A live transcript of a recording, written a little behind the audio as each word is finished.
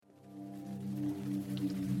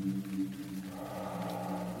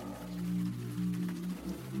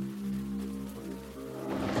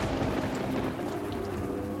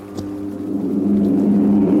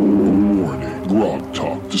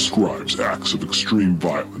describes acts of extreme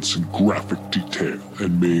violence in graphic detail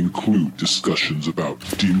and may include discussions about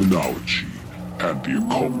demonology and the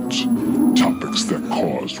occult, topics that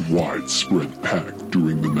caused widespread panic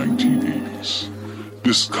during the 1980s.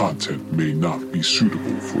 This content may not be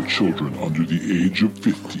suitable for children under the age of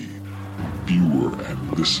 50. Viewer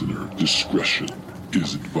and listener discretion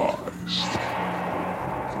is advised.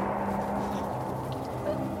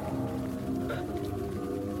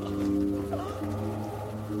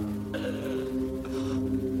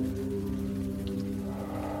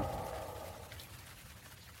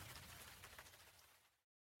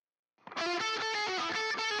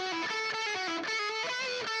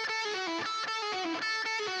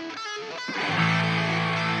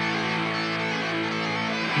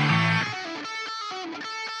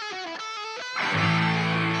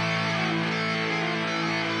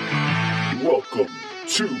 Welcome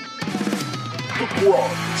to The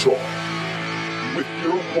Grog Talk with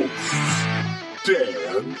your hosts,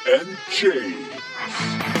 Dan and James.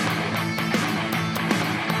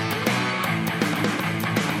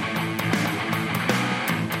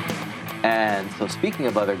 And so speaking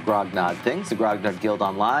of other Grognard things, the Grognard Guild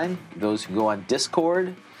Online, those who go on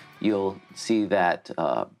Discord, you'll see that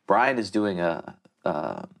Brian is doing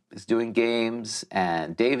games,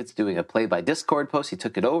 and David's doing a Play by Discord post. He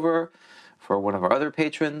took it over for one of our other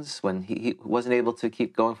patrons when he wasn't able to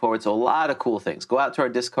keep going forward. So a lot of cool things. Go out to our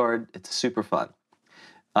Discord. It's super fun.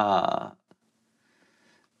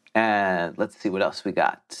 And let's see what else we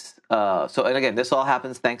got. And again, this all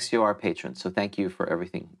happens thanks to our patrons. So thank you for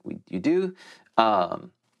everything you do.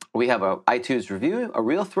 We have an iTunes review, a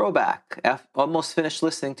real throwback. Almost finished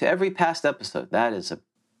listening to every past episode.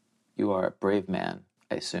 You are a brave man,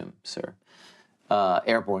 I assume, sir.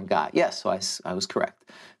 Airborne guy. Yes, so I was correct.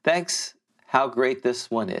 Thanks. How great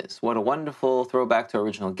this one is. What a wonderful throwback to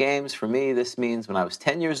original games. For me, this means when I was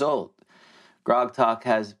 10 years old. Grog Talk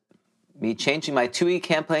has me changing my 2E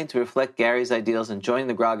campaign to reflect Gary's ideals and joining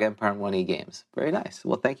the Grog Empire in 1E games. Very nice.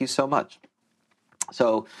 Well, thank you so much.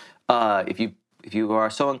 So if you are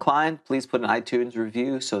so inclined, please put an iTunes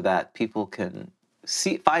review so that people can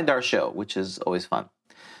find our show, which is always fun.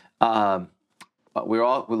 Later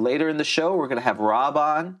in the show, we're going to have Rob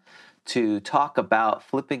on to talk about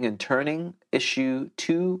Flipping and Turning issue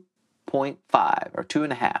 2.5 or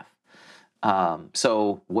 2.5.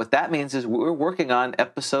 So what that means is we're working on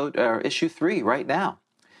issue 3 right now.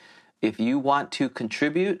 If you want to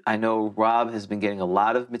contribute, I know Rob has been getting a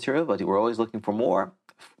lot of material, but we're always looking for more.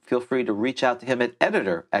 Feel free to reach out to him at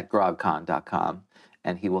editor@grogcon.com,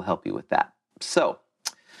 and he will help you with that. So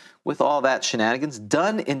with all that shenanigans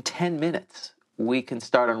done in 10 minutes, we can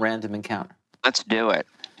start on Random Encounter. Let's do it.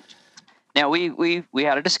 Now, we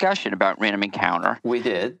had a discussion about Random Encounter. We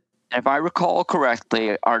did. And if I recall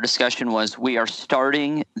correctly, our discussion was we are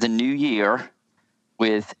starting the new year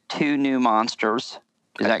with 2 new monsters.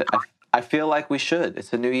 Is that correct? I feel like we should.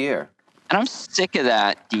 It's a new year. And I'm sick of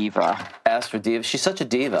that diva. As for diva, she's such a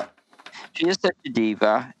diva. She is such a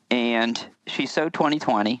diva, and she's so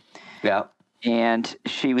 2020. Yeah. And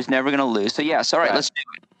she was never going to lose. So, yes, all right, let's do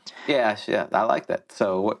it. Yeah, I like that.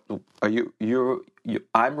 So, what are you?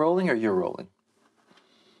 I'm rolling, or you're rolling?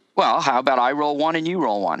 Well, how about I roll 1 and you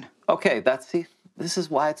roll 1? Okay, this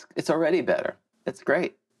is why it's already better. It's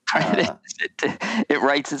great. It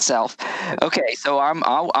writes itself. Okay, so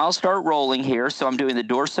I'll start rolling here. So I'm doing the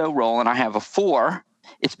Dorso roll, and I have a 4.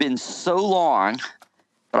 It's been so long,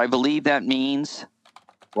 but I believe that means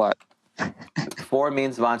what? 4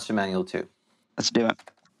 means Monster Manual 2. Let's do it.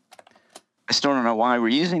 I still don't know why we're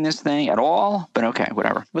using this thing at all, but okay,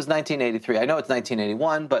 whatever. It was 1983. I know it's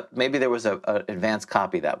 1981, but maybe there was an advanced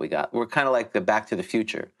copy that we got. We're kind of like the Back to the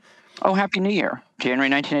Future. Oh, Happy New Year. January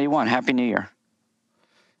 1981. Happy New Year.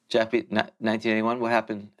 1981? What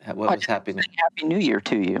happened? What was happening? Happy New Year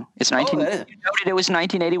to you. It's 19. You noted it was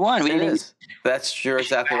 1981. It is. That's sure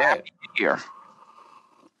exactly right. Happy New Year.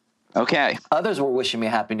 Okay. Others were wishing me a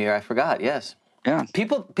Happy New Year. I forgot. Yes. Yeah.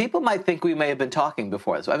 People might think we may have been talking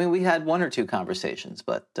before this. I mean, we had 1 or 2 conversations,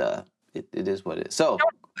 but it is what it is. So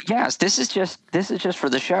yes, this is just for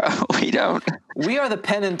the show. We are the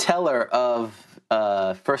Penn and Teller of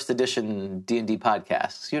first edition D&D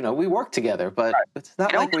podcasts. You know, we work together, but it's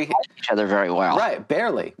not like we like each other very well. Right,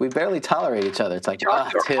 barely. We barely tolerate each other. It's like, Tim. All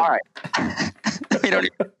right. we don't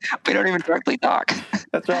even directly talk.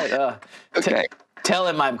 That's right. Okay. Tell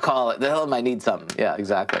him Tell him I need something. Yeah,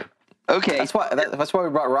 exactly. Okay. That's why we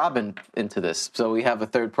brought Robin into this, so we have a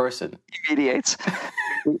third person. He mediates.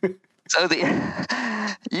 So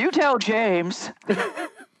you tell James.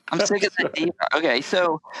 I'm sick of that diva. Okay,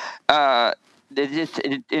 so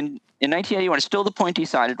in 1981, it's still the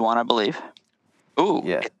pointy-sided one, I believe. Ooh,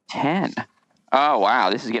 yeah. 10. Oh, wow.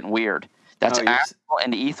 This is getting weird. That's Oh, you're s- astral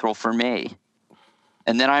and ethereal for me.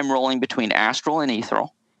 And then I'm rolling between astral and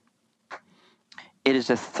ethereal. It is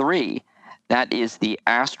a 3. That is the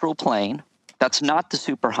astral plane. That's not the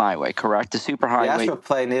superhighway, correct? The The superhighway. astral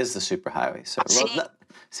plane is the superhighway. So, See?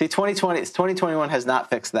 see, 2021 has not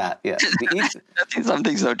fixed that yet. Some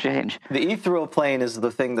things don't change. The ethereal plane is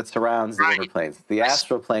the thing that surrounds the inner planes. The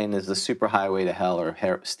astral plane is the superhighway to hell or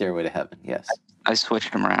stairway to heaven. Yes. I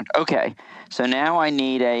switched them around. Okay. So now I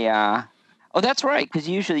need a. Oh, that's right. Because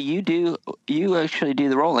usually you actually do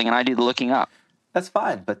the rolling and I do the looking up. That's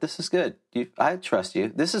fine, but this is good. I trust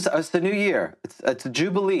you. It's the new year. It's a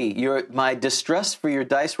jubilee. You're my distress for your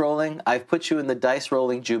dice rolling. I've put you in the dice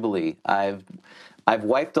rolling jubilee. I've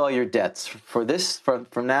wiped all your debts. For this,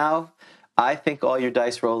 from now, I think all your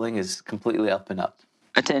dice rolling is completely up and up.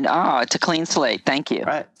 It's a clean slate. Thank you. All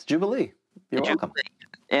right, it's jubilee. You're welcome.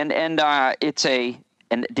 And it's a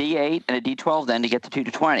D8 and a D12 then to get the 2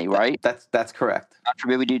 to 20, right? That's correct. God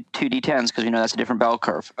forbid we do 2 D10s because we know that's a different bell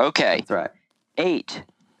curve. Okay. That's right. 8.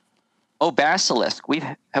 Oh, basilisk.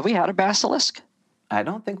 Have we had a basilisk? I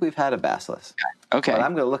don't think we've had a basilisk. Okay. But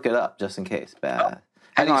I'm going to look it up just in case. How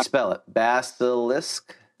do you spell it?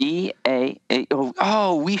 Basilisk? E-A.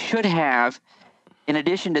 Oh, we should have, in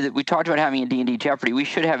addition to that, we talked about having a D&D Jeopardy, we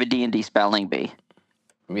should have a D&D spelling bee.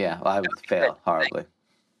 Yeah, well, I would fail horribly.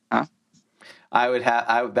 Huh?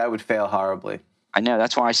 That would fail horribly. I know,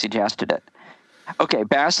 that's why I suggested it. Okay,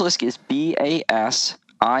 basilisk is Basilisk.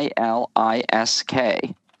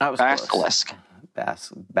 That was basilisk.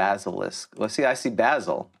 Close. Basilisk. Well, see, I see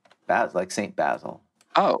basil. Like Saint Basil.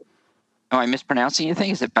 Oh. Am I mispronouncing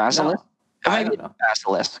anything? Is it basilisk? No, I don't know.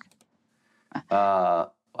 Basilisk.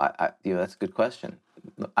 That's a good question.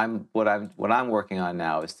 What I'm working on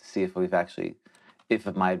now is to see if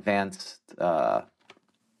my advanced.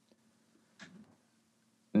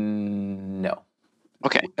 No.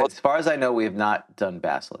 Okay. As far as I know, we have not done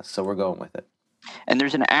basilisk, so we're going with it. And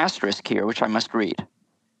there's an asterisk here, which I must read.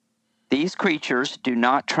 These creatures do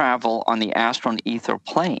not travel on the astral and ether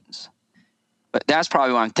planes. But that's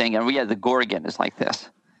probably what I'm thinking. The Gorgon is like this.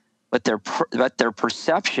 But their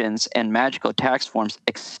perceptions and magical attacks forms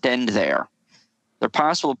extend there. Their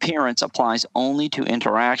possible appearance applies only to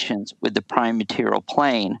interactions with the prime material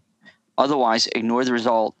plane. Otherwise, ignore the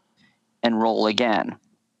result and roll again.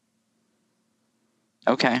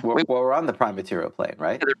 Okay. We're on the prime material plane,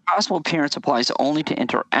 right? Their possible appearance applies only to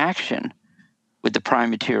interaction with the prime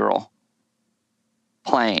material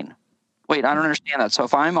plane. Wait, I don't understand that. So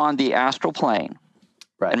if I'm on the astral plane,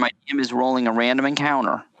 right, and my DM is rolling a random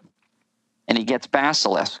encounter, and he gets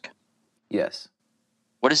basilisk, yes.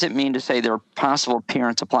 What does it mean to say their possible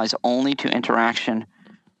appearance applies only to interaction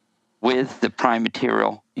with the prime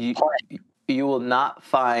material plane? You will not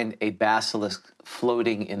find a basilisk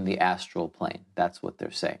floating in the astral plane. That's what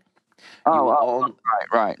they're saying.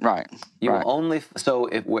 Right. Will only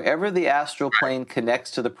if wherever the astral plane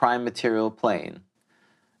connects to the prime material plane.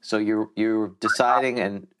 So you're deciding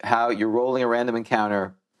and how you're rolling a random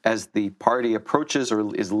encounter as the party approaches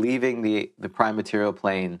or is leaving the prime material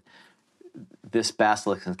plane. This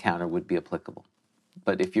basilisk encounter would be applicable.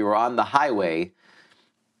 But if you were on the highway,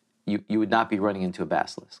 you would not be running into a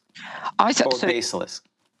basilisk basilisk.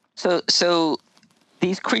 So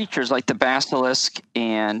these creatures like the basilisk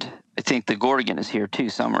and I think the Gorgon is here too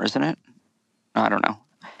somewhere, isn't it? I don't know.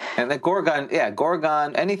 And the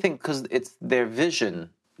Gorgon, anything, because it's their vision,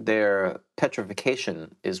 their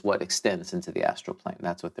petrification is what extends into the astral plane.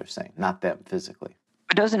 That's what they're saying, not them physically.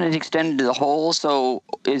 But doesn't it extend into the whole? So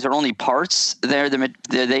is there only parts there?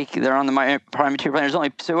 They're on the prime material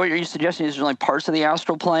plane. So what you're suggesting is there's only parts of the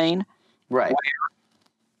astral plane, right,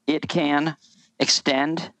 where it can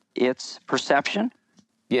extend its perception?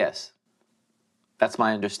 Yes. That's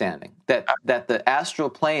my understanding. That the astral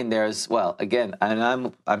plane there's again,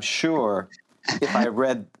 and I'm sure if I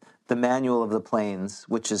read the Manual of the Planes,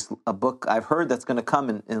 which is a book I've heard that's going to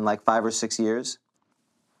come in like 5 or 6 years.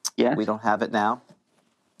 Yeah. We don't have it now.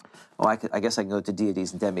 Oh, I guess I can go to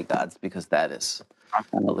Deities and Demigods because that is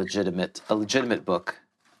a legitimate book.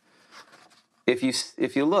 If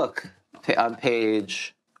you look on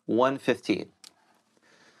page 115,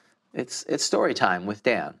 it's story time with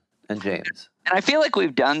Dan and James. And I feel like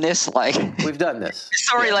we've done this we've done this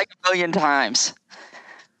story a million times.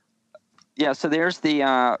 Yeah. So there's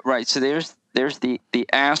the right. So there's the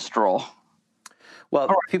astral.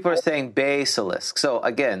 Well, people are saying basilisk. So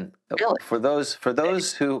again, really? for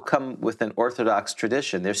those who come with an Orthodox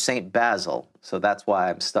tradition, there's Saint Basil. So that's why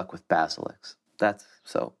I'm stuck with basilisks. That's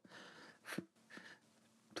so.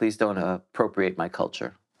 Please don't appropriate my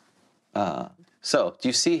culture. So do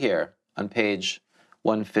you see here on page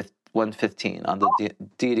 115 on the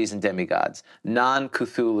deities and demigods,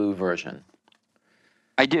 non-Cthulhu version.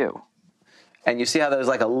 I do. And you see how there's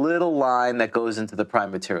like a little line that goes into the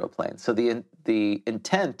prime material plane. So the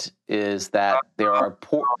intent is that there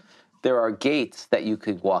are gates that you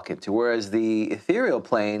could walk into, whereas the ethereal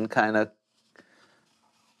plane kind of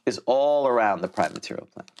is all around the prime material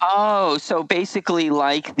plane. Oh, so basically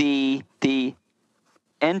like the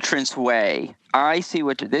entranceway. I see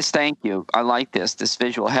what this. Thank you. I like this. This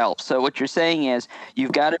visual helps. So what you're saying is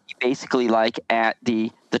you've got to be basically like at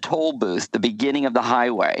the toll booth, the beginning of the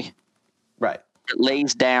highway. Right. It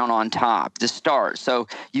lays down on top, the start. So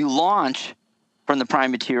you launch from the prime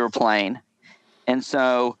material plane, and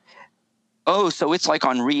so it's like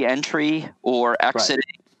on re-entry or exiting.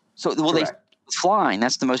 Right. So they flying.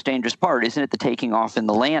 That's the most dangerous part, isn't it? The taking off and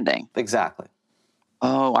the landing. Exactly.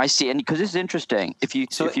 Oh, I see. And because this is interesting.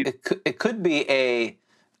 It could be a.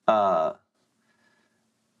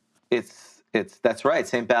 That's right.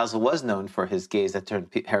 Saint Basil was known for his gaze that turned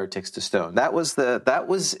heretics to stone. That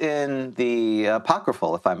was in the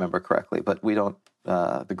Apocryphal, if I remember correctly. But we don't.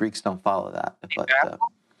 The Greeks don't follow that. But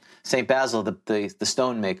Saint Basil, the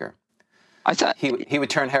stone maker, I thought he would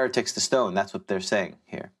turn heretics to stone. That's what they're saying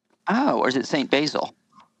here. Oh, or is it Saint Basil?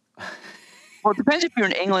 Well, it depends if you're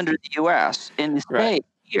in England or the U.S. In the States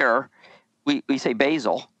here, we say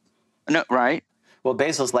basil. No, right? Well,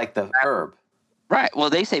 basil's like the herb. Right.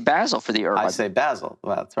 Well, they say basil for the herb. I say basil.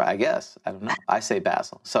 Well, that's right. I guess. I don't know. I say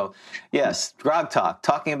basil. So, yes, Grog Talk,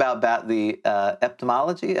 talking about the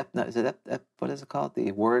etymology. Is it what is it called?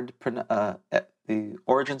 The word, the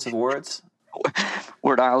origins of words.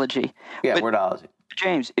 Wordology. Yeah, wordology.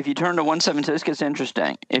 James, if you turn to 117, this gets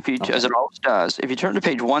interesting. As it always does, if you turn to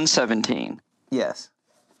page 117. Yes.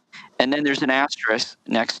 And then there's an asterisk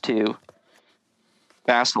next to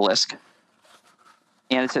basilisk.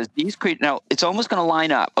 And it says, these creatures. Now, it's almost going to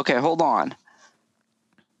line up. Okay, hold on.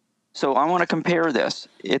 So I want to compare this.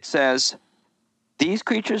 It says, these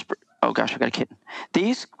creatures. Oh, gosh, I got a kitten.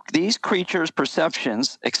 These creatures'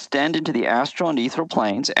 perceptions extend into the astral and ethereal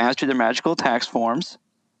planes, as do their magical tax forms.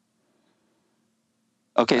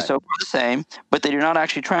 Okay, right. So we're the same, but they do not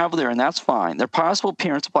actually travel there, and that's fine. Their possible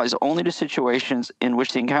appearance applies only to situations in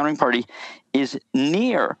which the encountering party is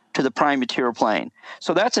near to the prime material plane.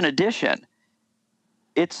 So that's an addition.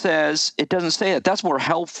 It doesn't say that. That's more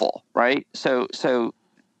helpful, right? So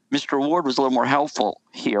Mr. Ward was a little more helpful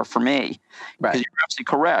here for me. Right. Because you're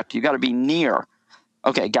absolutely correct. You got to be near.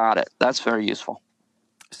 Okay, got it. That's very useful.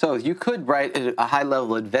 So you could write a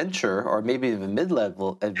high-level adventure, or maybe even a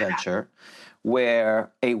mid-level adventure,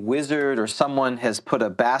 where a wizard or someone has put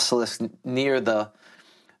a basilisk near the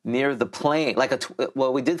plane, like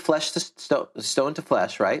we did flesh to stone to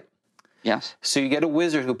flesh, right? Yes. So you get a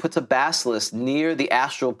wizard who puts a basilisk near the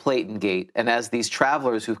astral plane gate, and as these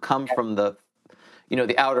travelers who've come from the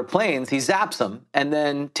outer planes, he zaps them and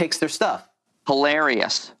then takes their stuff.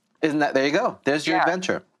 Hilarious. Isn't that? There you go. There's your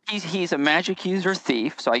adventure. He's a magic user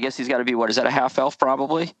thief, so I guess he's got to be, what is that, a half elf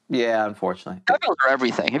probably? Yeah, unfortunately. Half elves are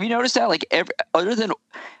everything. Have you noticed that? Like other than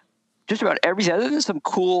just about everything, other than some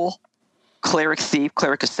cool cleric thief,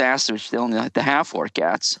 cleric assassin, which only the half orc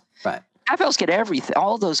gets. Right. Half elves get everything,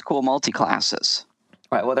 all those cool multi classes.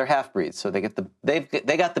 Right. Well, they're half breeds, so they got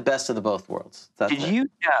the best of the both worlds. Did you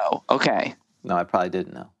know? Okay. No, I probably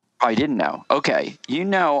didn't know. I didn't know. Okay. You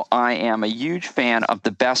know I am a huge fan of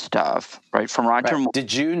the best of, right, from Roger Moore.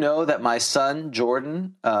 Did you know that my son,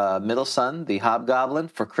 Jordan, middle son, the Hobgoblin,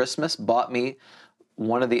 for Christmas bought me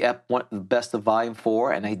one of the best of Volume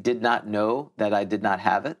 4, and I did not know that I did not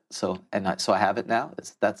have it, so I have it now.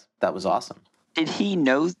 That was awesome. Did he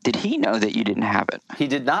know that you didn't have it? He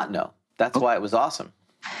did not know. That's why it was awesome.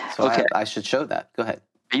 So okay. I should show that. Go ahead.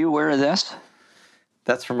 Are you aware of this?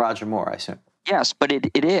 That's from Roger Moore, I assume. Yes, but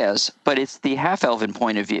it is. But it's the half-elven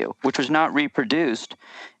point of view, which was not reproduced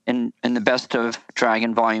in the Best of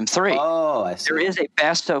Dragon Volume 3. Oh, I see. There is a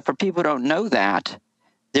best of, for people who don't know that,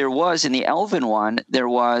 there was, in the elven one, there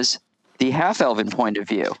was the half-elven point of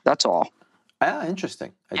view. That's all. Ah,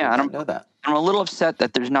 interesting. I did not know that. I'm a little upset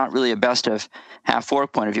that there's not really a best of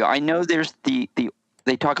half-orc point of view. I know there's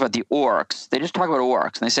they talk about the orcs. They just talk about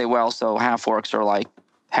orcs, and they say, well, so half-orcs are like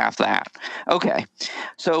half that. Okay.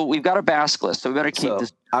 So we've got a basilisk, so we better keep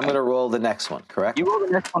this. I'm going to roll the next one, correct? You roll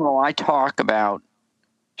the next one while I talk about.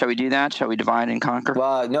 Shall we do that? Shall we divide and conquer?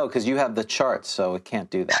 Well, no, because you have the charts, so it can't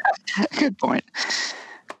do that. Good point.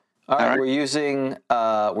 All right. We're using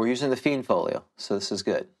the Fiend Folio, so this is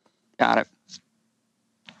good. Got it.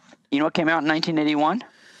 You know what came out in 1981?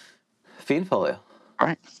 Fiend Folio. All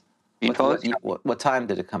right. What time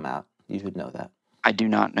did it come out? You should know that. I do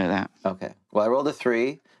not know that. Okay. Well, I rolled a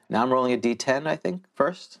 3. Now I'm rolling a d10, I think,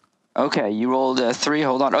 first. Okay, you rolled a 3.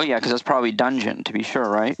 Hold on. Oh, yeah, because that's probably dungeon, to be sure,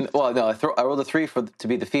 right? Well, no, I rolled a 3 to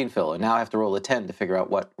be the fiend fill, and now I have to roll a 10 to figure out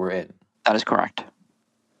what we're in. That is correct.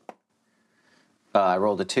 I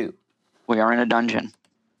rolled a 2. We are in a dungeon.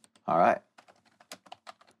 All right.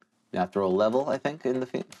 You have to roll level, I think, in the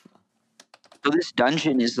fiend. So this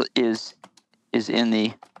dungeon is in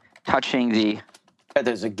the touching the. Yeah,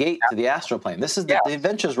 there's a gate to the astral plane. This is the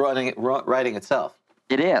adventure's writing itself.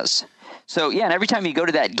 It is. So yeah, and every time you go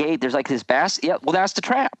to that gate, there's like this Yeah, well, that's the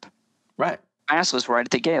trap. Right. Basilisk right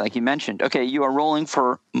at the gate, like you mentioned. Okay, you are rolling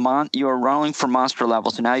for monster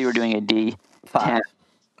level. So now you are doing a D10. 5. I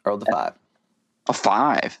rolled a 5. A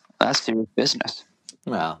 5. That's serious business.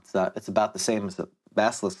 Well, it's not. It's about the same as the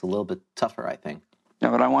basilisk. A little bit tougher, I think.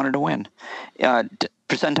 No, but I wanted to win.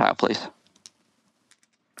 Percentile, please.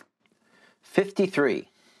 53.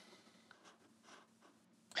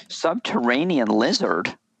 Subterranean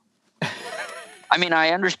lizard. I mean, I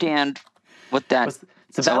understand what that.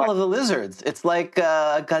 It's a battle of the lizards. It's like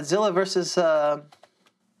Godzilla versus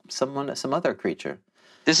some other creature.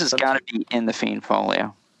 This has got to be in the Fiend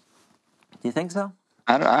Folio. Do you think so?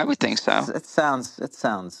 I would think so. It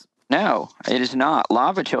sounds. No, it is not.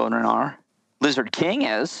 Lava Children are. Lizard King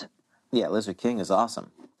is. Yeah, Lizard King is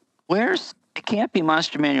awesome. It can't be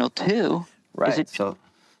Monster Manual 2. Right.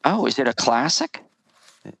 Is it a classic?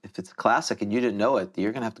 If it's a classic and you didn't know it,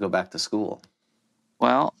 you're going to have to go back to school.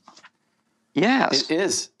 Well, yes.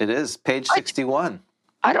 It is. Page 61.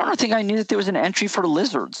 I don't think I knew that there was an entry for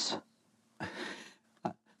lizards.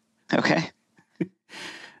 Okay.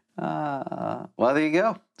 Well, there you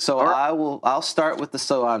go. So I'll start with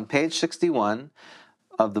so on page 61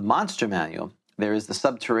 of the Monster Manual, there is the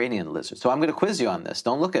subterranean lizard. So I'm going to quiz you on this.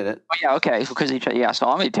 Don't look at it. Oh, yeah, okay. Because so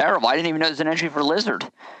I'm terrible. I didn't even know there's an entry for lizard.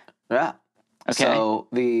 Yeah. Okay. So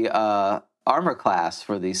the armor class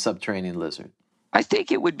for the subterranean lizard. I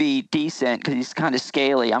think it would be decent because he's kind of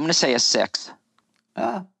scaly. I'm going to say a 6.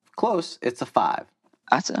 Close. It's a 5.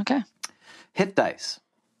 That's okay. Hit dice.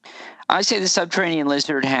 I say the subterranean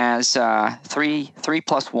lizard has 3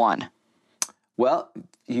 plus 1. Well,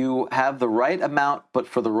 you have the right amount, but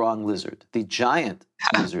for the wrong lizard. The giant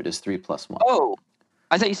lizard is 3 plus 1. Oh,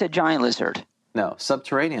 I thought you said giant lizard. No,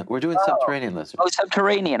 subterranean. We're doing subterranean lizard. Oh,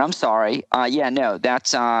 subterranean. I'm sorry. No,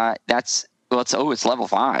 that's it's level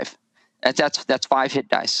 5. That's 5 hit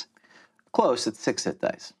dice. Close. It's 6 hit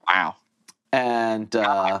dice. Wow. And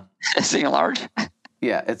is it large?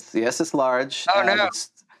 Yeah, it's large. Oh no.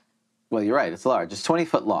 Well, you're right. It's large. It's 20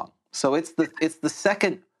 foot long. So it's the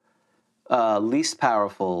second least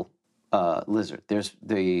powerful lizard.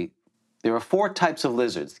 There are 4 types of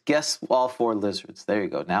lizards. Guess all 4 lizards. There you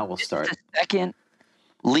go. Now we'll start. The second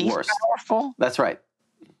least powerful? That's right.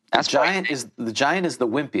 The giant is the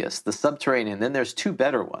wimpiest, the subterranean. Then there's 2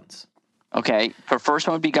 better ones. Okay. The first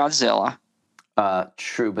one would be Godzilla.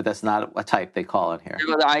 True, but that's not a type they call it here.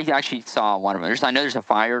 I actually saw one of them. I know there's a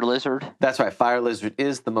fire lizard. That's right. Fire lizard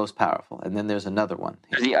is the most powerful. And then there's another one.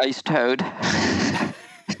 There's the ice toad.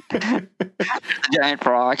 The giant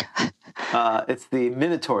frog. It's the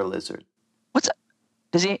minotaur lizard.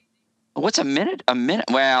 What's a minute? A minute?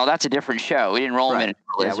 Well, that's a different show. We didn't roll a minotaur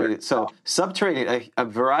lizard. So subterranean, a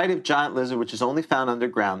variety of giant lizard which is only found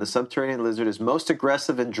underground. The subterranean lizard is most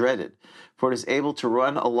aggressive and dreaded, for it is able to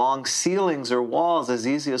run along ceilings or walls as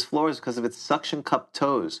easy as floors because of its suction cup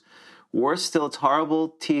toes. Worse still, its horrible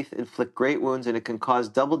teeth inflict great wounds, and it can cause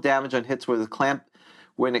double damage on hits when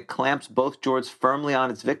it clamps both jaws firmly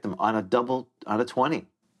on its victim on a 20.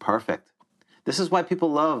 Perfect. This is why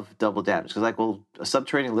people love double damage. Because, a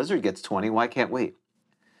subterranean lizard gets 20. Why can't we?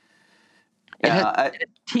 It has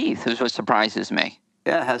teeth, is what surprises me.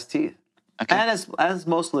 Yeah, it has teeth. Okay. And as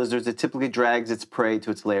most lizards, it typically drags its prey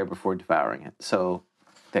to its lair before devouring it. So,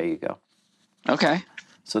 there you go. Okay.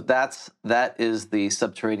 So that is the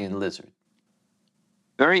subterranean lizard.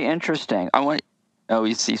 Very interesting.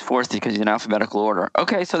 He's fourth because he's in alphabetical order.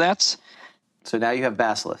 Okay, so that's... So now you have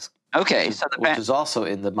basilisk. Okay, which is also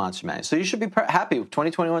in the Monster Manual. So you should be happy.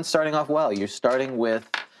 2021 starting off well. You're starting with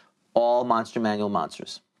all Monster Manual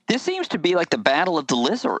monsters. This seems to be like the battle of the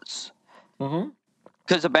lizards. Mm-hmm.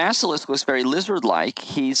 Because the basilisk looks very lizard-like.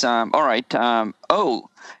 He's all right.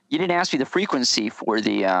 You didn't ask me the frequency for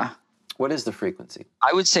the. What is the frequency?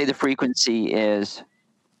 I would say the frequency is.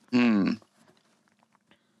 I'm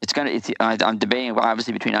debating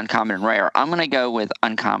obviously between uncommon and rare. I'm going to go with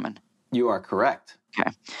uncommon. You are correct. Okay.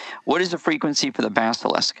 What is the frequency for the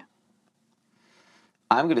basilisk?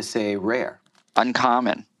 I'm going to say rare.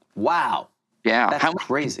 Uncommon. Wow. Yeah. That's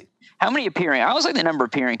crazy. How many appearing? I always like the number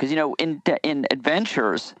appearing because, in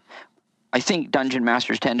adventures, I think dungeon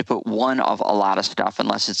masters tend to put one of a lot of stuff,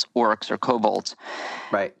 unless it's orcs or kobolds.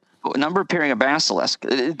 Right. Number appearing a basilisk.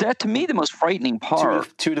 That, to me, the most frightening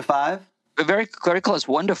part. 2 to 5? Very close,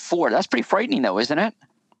 1 to 4. That's pretty frightening, though, isn't it?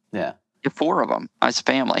 Yeah. 4 of them as a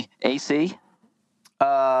family. AC?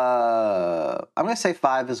 I'm going to say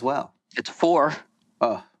 5 as well. It's 4.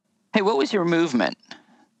 Oh. Hey, what was your movement?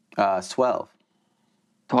 12.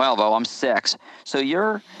 12. Oh, I'm 6. So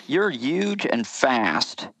you're huge and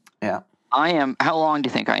fast. Yeah. I am. How long do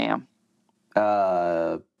you think I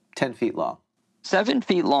am? 10 feet long. 7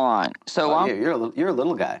 feet long. So you're a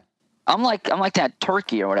little guy. I'm like that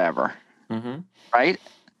turkey or whatever. Mm-hmm. Right?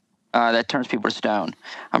 That turns people to stone.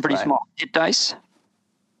 I'm pretty small. Hit dice?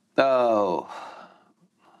 Oh,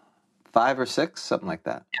 5 or 6, something like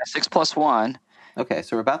that. Yeah, 6 plus 1. Okay,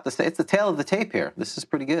 so we're about to say it's the tail of the tape here. This is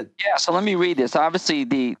pretty good. Yeah, so let me read this. Obviously,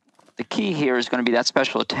 the key here is going to be that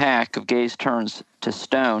special attack of gaze turns to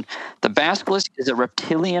stone. The basilisk is a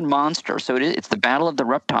reptilian monster, so it's the battle of the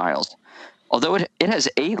reptiles. Although it has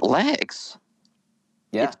 8 legs.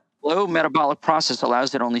 Yeah. Its slow metabolic process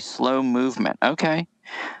allows it only slow movement. Okay.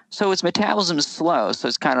 So its metabolism is slow, so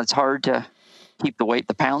it's hard to keep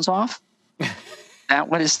the pounds off. That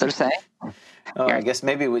what they're saying? Oh, I guess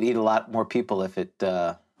maybe it would eat a lot more people if it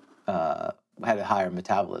had a higher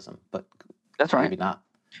metabolism, but that's right. Maybe not.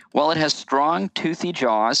 Well, it has strong, toothy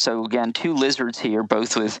jaws. So again, 2 lizards here,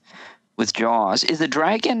 both with jaws. Is the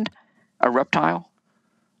dragon a reptile?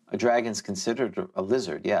 A dragon's considered a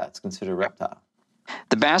lizard. Yeah, it's considered a reptile.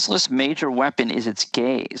 The basilisk's major weapon is its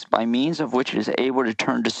gaze, by means of which it is able to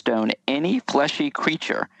turn to stone any fleshy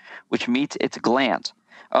creature which meets its glance.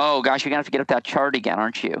 Oh, gosh, you're going to have to get up that chart again,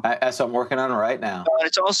 aren't you? So I'm working on it right now. But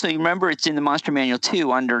it's also, remember, it's in the Monster Manual,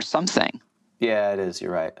 too, under something. Yeah, it is.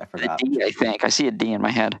 You're right. I forgot. A D, I think. I see a D in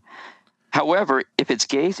my head. However, if its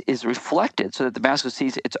gaze is reflected so that the basilisk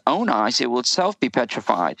sees its own eyes, it will itself be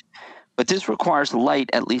petrified. But this requires light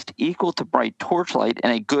at least equal to bright torchlight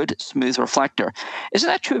and a good, smooth reflector. Isn't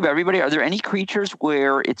that true of everybody? Are there any creatures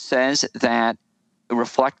where it says that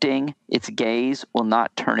reflecting its gaze will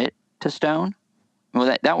not turn it to stone?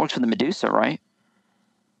 Well, that works for the Medusa, right?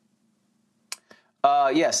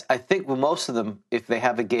 Yes, I think most of them, if they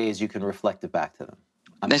have a gaze, you can reflect it back to them.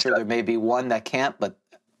 I'm sure there may be one that can't, but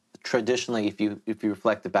traditionally, if you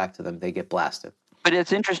reflect it back to them, they get blasted. But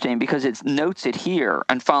it's interesting because it notes it here,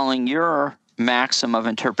 and following your maxim of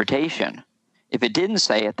interpretation, if it didn't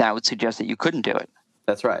say it, that would suggest that you couldn't do it.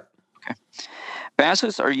 That's right. Okay.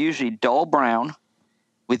 Basilisks are usually dull brown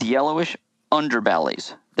with yellowish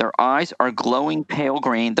underbellies. Their eyes are glowing pale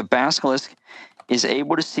green. The basilisk is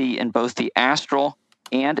able to see in both the astral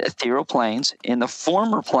and ethereal planes. In the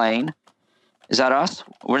former plane, is that us?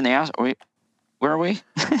 We're in the astral. Where are we?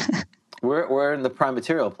 We're in the prime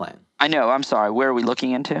material plane. I know. I'm sorry. Where are we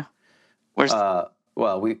looking into? Where's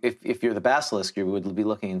well, if you're the basilisk, you would be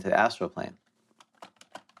looking into the astral plane.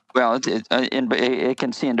 Well, it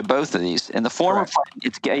can see into both of these. In the former plane,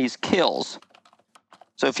 its gaze kills.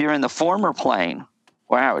 So if you're in the former plane,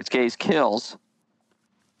 wow, its gaze kills.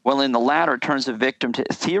 Well, in the latter, it turns the victim to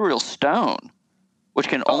ethereal stone, which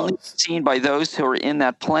can only be seen by those who are in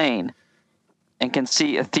that plane and can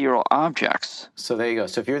see ethereal objects. So there you go.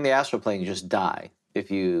 So if you're in the astral plane, you just die. If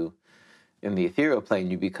you in the ethereal plane,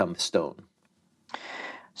 you become stone.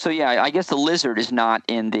 So yeah, I guess the lizard is not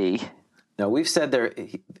in the... No, we've said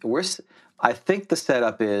I think the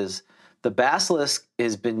setup is the basilisk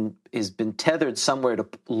has been tethered somewhere to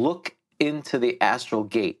look into the astral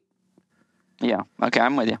gate. Yeah. Okay,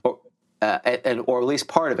 I'm with you. Or at least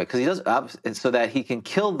part of it, because he does so that he can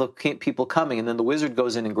kill the people coming, and then the wizard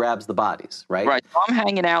goes in and grabs the bodies. Right. Right. So I'm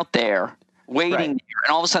hanging out there, waiting, there,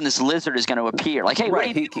 and all of a sudden this lizard is going to appear. Like, hey,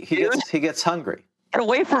 right. He gets hungry. Get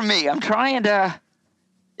away from me! I'm trying to,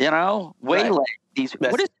 waylay these.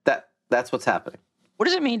 That's what's happening. What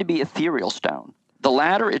does it mean to be ethereal stone? The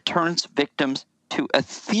latter, it turns victims to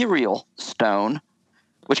ethereal stone,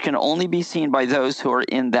 which can only be seen by those who are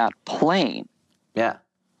in that plane. Yeah.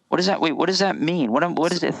 What does that mean?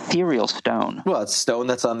 What is ethereal stone? Well, it's stone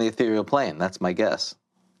that's on the ethereal plane. That's my guess.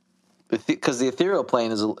 Because the ethereal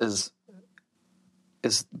plane is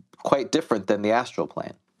quite different than the astral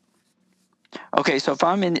plane. Okay, so if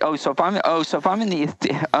I'm in the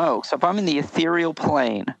ethereal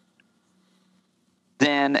plane,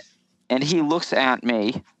 then and he looks at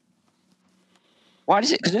me. Why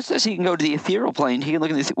does it? Because it says he can go to the ethereal plane. He can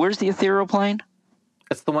look at where's the ethereal plane?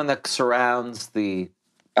 It's the one that surrounds the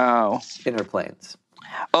inner planes.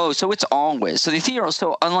 Oh, so it's always the ethereal.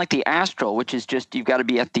 So unlike the astral, which is just you've got to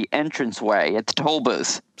be at the entranceway at the toll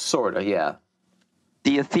booth. Sorta, yeah.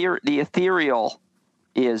 The ethereal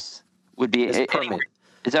would be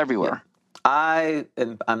it's everywhere. I'm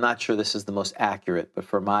not sure this is the most accurate, but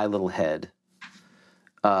for my little head,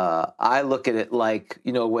 I look at it like,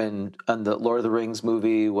 when on the Lord of the Rings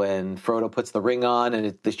movie, when Frodo puts the ring on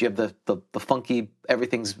and you have the funky,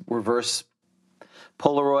 everything's reverse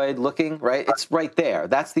Polaroid looking, right? It's right there.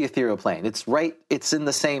 That's the ethereal plane. It's in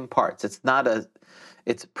the same parts. It's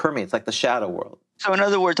permeates like the shadow world. So in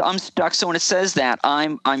other words, I'm stuck. So when it says that,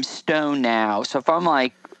 I'm stone now. So if I'm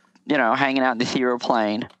like, hanging out in the ethereal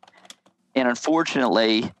plane, and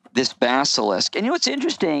unfortunately this basilisk, and what's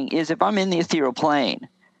interesting is if I'm in the ethereal plane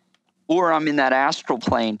or I'm in that astral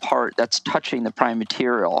plane part that's touching the prime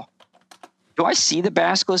material, do I see the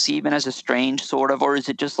basilisk even as a strange sort of, or is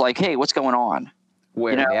it just like, hey, what's going on?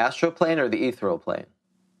 Where, the astral plane or the ethereal plane?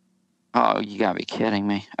 Oh, you gotta be kidding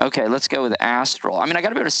me. Okay, let's go with astral. I mean, I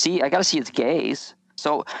gotta be able to see. I gotta see its gaze.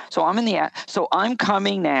 So I'm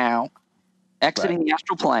coming now, exiting the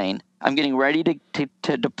astral plane. I'm getting ready to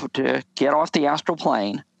get off the astral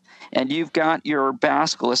plane, and you've got your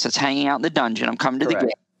basilisk that's hanging out in the dungeon. I'm coming to the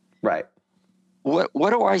gate. Right. What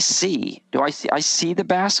do I see? I see the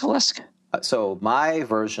basilisk? So my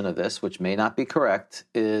version of this, which may not be correct,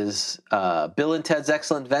 is Bill and Ted's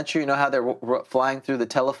Excellent Adventure. You know how they're flying through the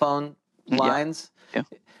telephone lines? Yeah.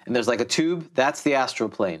 And there's like a tube. That's the astral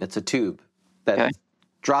plane. It's a tube that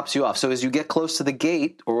drops you off. So as you get close to the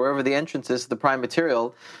gate or wherever the entrance is to the prime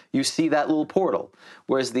material, you see that little portal.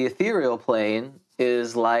 Whereas the ethereal plane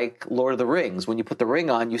is like Lord of the Rings. When you put the ring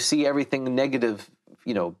on, you see everything negative,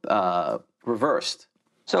 reversed.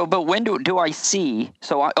 So, but when do I see?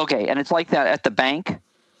 So, and it's like that at the bank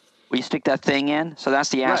where you stick that thing in. So that's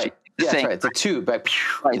the astral. Right. Yeah, that's right. It's a tube. Right.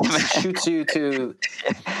 It shoots you to,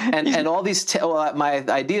 and all these. My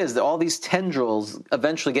idea is that all these tendrils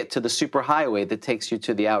eventually get to the superhighway that takes you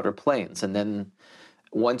to the outer planes, and then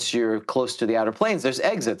once you're close to the outer planes, there's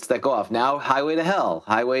exits that go off. Now, highway to hell,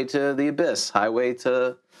 highway to the abyss, highway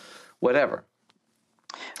to whatever.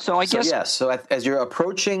 So I guess So as you're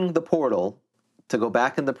approaching the portal to go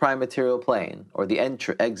back in the prime material plane or the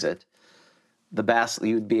exit, the basilisk,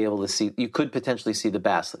 you'd be able to see, you could potentially see the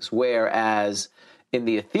basilisk. Whereas in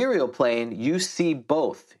the ethereal plane, you see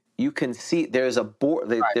both. You can see there's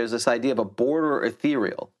there's this idea of a border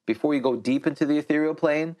ethereal. Before you go deep into the ethereal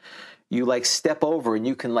plane, you like step over and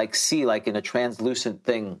you can like see like in a translucent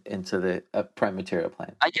thing into the prime material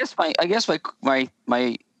plane. I guess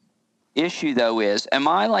my issue though is, am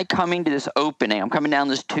I like coming to this opening? I'm coming down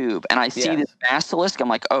this tube and I see this basilisk. I'm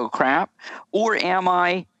like, oh crap. Or am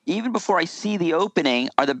I, even before I see the opening,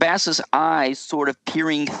 are the basilisk's eyes sort of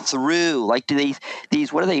peering through? Like, do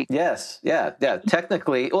these what are they? Yes. Yeah.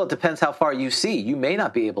 Technically, well, it depends how far you see. You may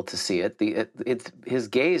not be able to see it. His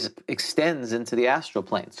gaze extends into the astral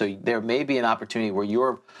plane. So there may be an opportunity where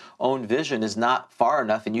your own vision is not far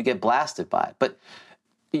enough and you get blasted by it. But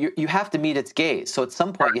you have to meet its gaze. So at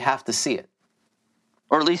some point you have to see it.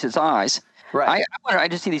 Or at least its eyes. Right. I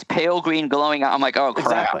just see these pale green glowing. I'm like, oh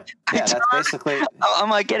crap. Exactly. Yeah, that's basically. I'm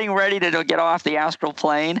like getting ready to get off the astral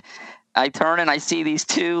plane. I turn and I see these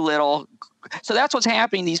two little. So that's what's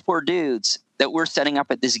happening. These poor dudes that we're setting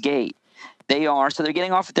up at this gate. They're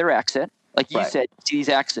getting off at their exit. Like you said, you see these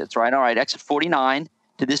exits, right? All right, exit 49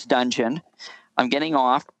 to this dungeon. I'm getting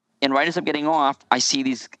off. And right as I'm getting off, I see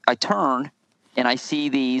these. I turn and I see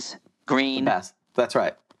these green. That's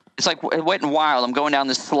right. It's like Wet and Wild. I'm going down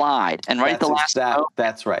this slide, and right at the last.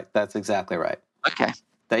 That's right. That's exactly right. Okay.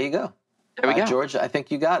 There you go. There we go, George. I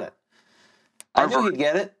think you got it. I knew he'd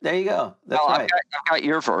get it. There you go. That's right. I've got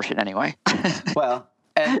your version anyway. Well,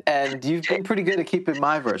 and you've been pretty good at keeping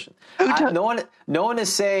my version. No one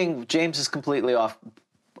is saying James is completely off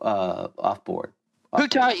board. Who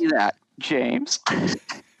taught you that, James?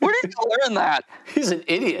 Where did you learn that? He's an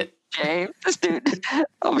idiot. James, this dude.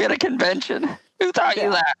 I'll be at a convention. Who taught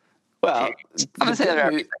you that? Well, I'm gonna say that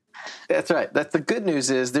everything. That's right. That's the good news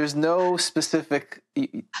is there's no specific.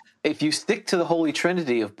 If you stick to the Holy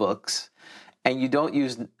Trinity of books, and you don't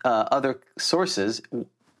use other sources,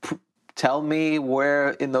 tell me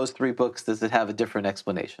where in those three books does it have a different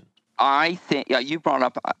explanation? I think you brought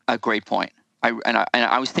up a great point. I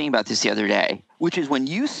was thinking about this the other day, which is when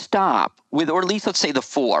you stop with, or at least let's say the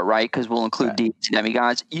four, right? Because we'll include deities and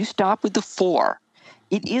demigods. You stop with the four.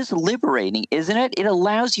 It is liberating, isn't it? It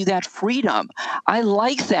allows you that freedom. I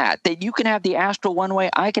like that you can have the astral one way,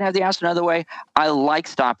 I can have the astral another way. I like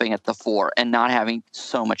stopping at the four and not having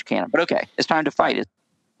so much canon. But okay, it's time to fight it.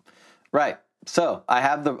 Right. So I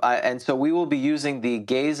have and so we will be using the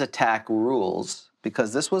gaze attack rules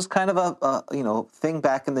because this was kind of a thing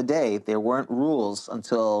back in the day. There weren't rules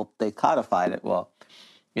until they codified it. Well,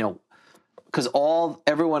 because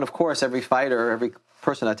everyone, of course, every fighter, every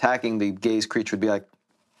person attacking the gaze creature would be like,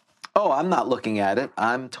 oh, I'm not looking at it.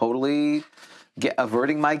 I'm totally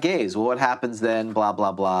averting my gaze. Well, what happens then? Blah,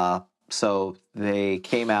 blah, blah. So they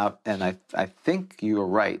came out, and I think you were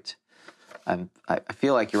right. I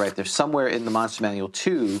feel like you're right. There's somewhere in the Monster Manual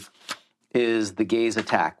 2 is the gaze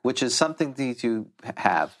attack, which is something to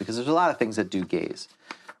have because there's a lot of things that do gaze.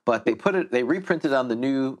 But they reprinted on the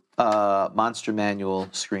new Monster Manual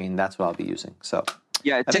screen. That's what I'll be using. So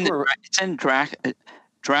yeah, it's in Dracolisk.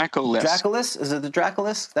 Dracolisk? Is it the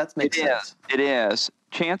Dracolisk? That makes sense. It is.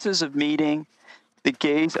 Chances of meeting the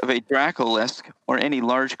gaze of a Dracolisk or any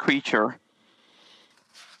large creature.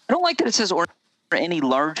 I don't like that it says or any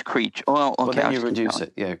large creature. Well, okay, well, then you reduce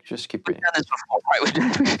it. Yeah, just keep reading. We've done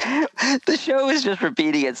this before, right? The show is just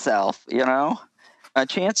repeating itself, you know?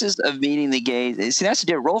 Chances of meeting the gaze. See, that's the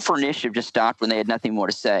deal. Roll for Initiative just stopped when they had nothing more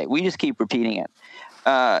to say. We just keep repeating it.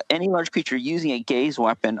 Any large creature using a gaze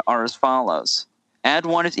weapon are as follows. Add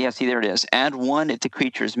one if, see, there it is. Add one if the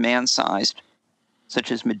creature is man-sized,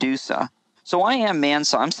 such as Medusa. So I am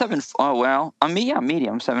man-sized. I'm 7 foot. Oh, well, I'm medium.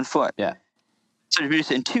 I'm 7 foot. Yeah. So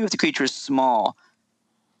Medusa. And 2 if the creature is small.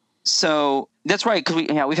 So that's right, because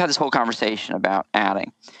we've had this whole conversation about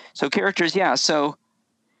adding. So characters, so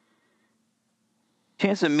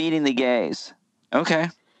chance of meeting the gaze. Okay.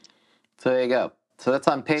 So there you go. So that's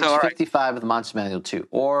on page 55 of the Monster Manual 2,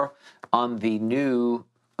 or on the new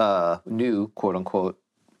quote unquote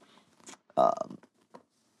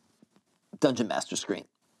Dungeon Master screen.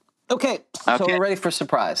 Okay. So we're ready for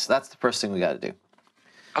surprise. That's the first thing we got to do.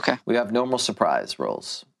 Okay. We have normal surprise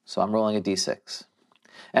rolls. So I'm rolling a d6.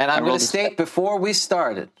 And I'm going to state before we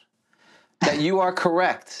started that you are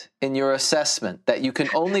correct in your assessment, that you can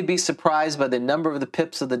only be surprised by the number of the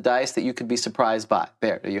pips of the dice that you could be surprised by.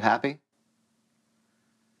 There, are you happy?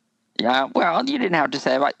 Yeah, well, you didn't have to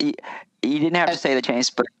say you didn't have to say the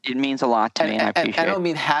change, but it means a lot to me, and I appreciate it. I don't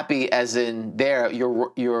mean happy as in there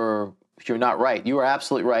you're not right. You are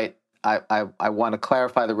absolutely right. I want to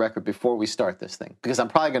clarify the record before we start this thing, because I'm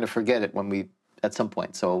probably going to forget it at some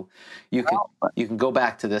point. So you can go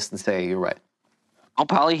back to this and say you're right. Well,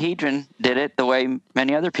 Polyhedron did it the way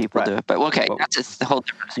many other people do it, but okay, that's a whole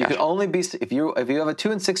different discussion. You can only be if you have a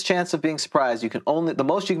 2 in 6 chance of being surprised. The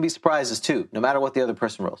most you can be surprised is 2, no matter what the other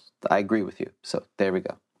person rolls. I agree with you. So there we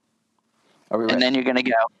go. Are we ready? And then you're going to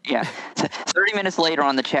go, 30 minutes later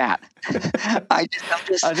on the chat.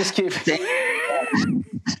 I'll just keep. I'm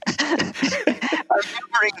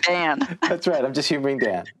humoring Dan. That's right. I'm just humoring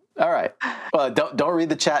Dan. All right. Well, don't read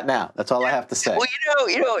the chat now. That's all I have to say.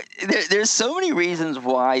 Well, there's so many reasons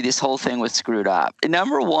why this whole thing was screwed up.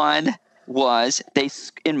 Number one was they,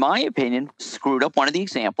 in my opinion, screwed up one of the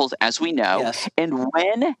examples, as we know. Yes. And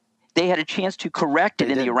when they had a chance to correct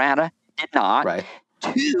it in the errata, did not. Right.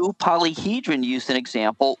 2, Polyhedron used an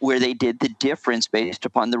example where they did the difference based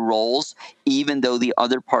upon the rolls, even though the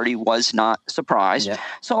other party was not surprised. Yep.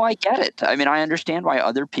 So I get it. I mean, I understand why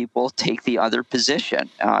other people take the other position,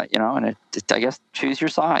 and I guess choose your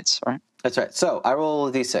sides, right? That's right. So I roll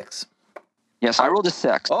a d6. Yes, I rolled a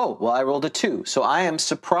 6. Oh, well, I rolled a 2. So I am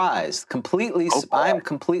surprised, I am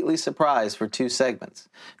completely surprised for 2 segments.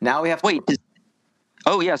 Now we have to...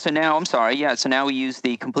 Wait, so now, I'm sorry. Yeah, so now we use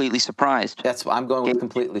the completely surprised. I'm going with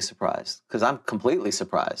completely surprised, because I'm completely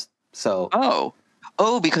surprised. So.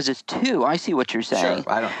 Oh, because it's 2. I see what you're saying.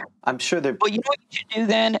 Sure, I'm sure they're. Well, you know what you should do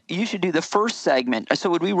then? You should do the first segment. So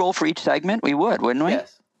would we roll for each segment? We would, wouldn't we?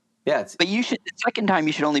 Yes. Yeah. But the second time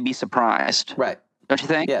you should only be surprised. Right. Don't you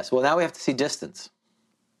think? Yes. Well, now we have to see distance.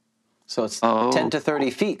 So it's 10 to 30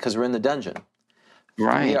 feet because we're in the dungeon.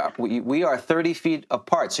 Right. We are 30 feet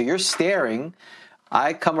apart. So you're staring.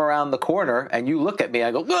 I come around the corner and you look at me.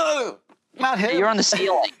 I go, whoa, not him. You're on the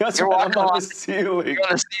ceiling. You're walking on the ceiling. You're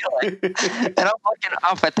on the ceiling. And I'm looking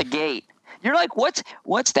up at the gate. You're like,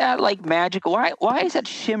 what's that like magical? Why is that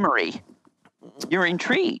shimmery? You're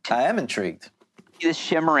intrigued. I am intrigued. This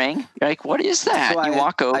shimmering. You're like, what is that? So you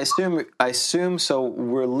walk over. I assume. So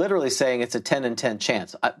we're literally saying it's a 10 in 10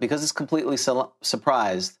 chance because it's completely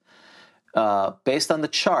surprised. Based on the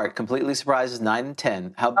chart, completely surprised is 9 and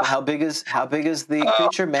 10. How big is the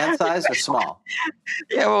creature? Man-sized or small?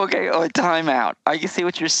 Yeah. Well, okay. Time out. I can see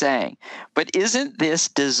what you're saying, but isn't this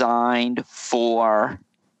designed for?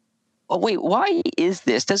 Oh wait. Why is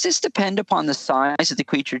this? Does this depend upon the size of the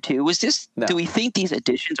creature too? No. Do we think these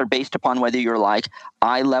additions are based upon whether you're like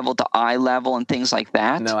eye level to eye level and things like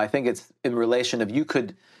that? No, I think it's in relation of you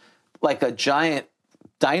could, like a giant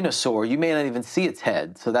dinosaur, you may not even see its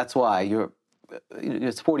head, so that's why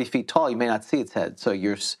it's 40 feet tall. You may not see its head, so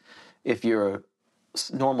if you're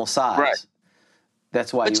normal size, right.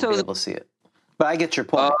 That's why you'll be able to see it. But I get your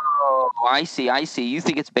point. Oh, I see. You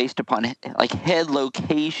think it's based upon like head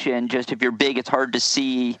location. Just if you're big, it's hard to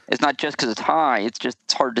see. It's not just because it's high. It's just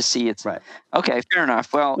it's hard to see. It's Right. Okay, fair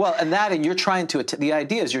enough. Well, and you're trying to. The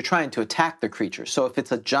idea is you're trying to attack the creature. So if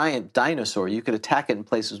it's a giant dinosaur, you could attack it in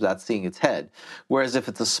places without seeing its head. Whereas if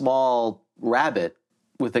it's a small rabbit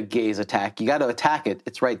with a gaze attack, you got to attack it.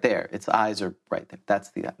 It's right there. Its eyes are right there.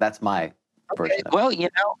 That's my version. Well,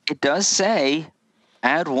 it does say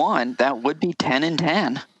add 1. That would be 10 and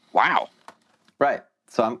 10. Wow. Right.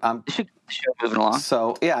 So I'm Show moving along.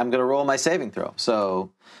 So yeah, I'm going to roll my saving throw.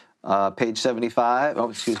 So page 75. Oh,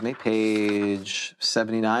 excuse me. Page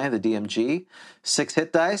 79. The DMG. 6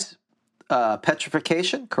 hit dice.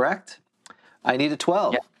 Petrification. Correct. I need a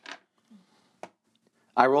 12. Yeah.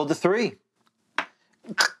 I rolled a 3.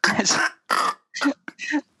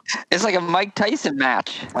 It's like a Mike Tyson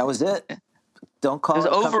match. That was it. Don't call It was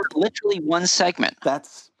it over literally one segment.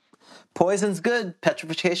 That's poison's good.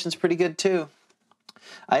 Petrification's pretty good too.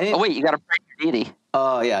 Oh wait, you got to pray your deity.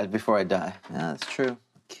 Oh yeah, before I die. Yeah, that's true.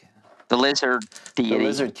 The lizard deity. The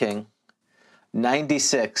Lizard King.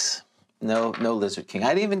 96. No Lizard King. I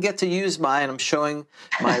didn't even get to use mine. I'm showing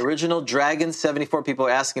my original Dragon 74. People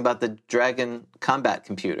are asking about the Dragon combat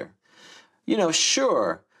computer.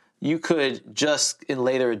 Sure, you could just in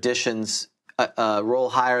later editions roll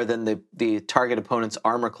higher than the target opponent's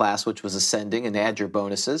armor class, which was ascending, and add your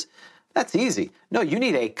bonuses. That's easy. No, you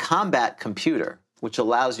need a combat computer, which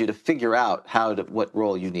allows you to figure out what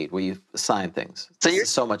role you need, where you assign things. It's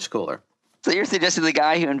so much cooler. So you're suggesting the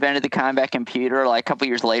guy who invented the combat computer, like a couple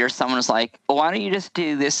years later, someone was like, well, why don't you just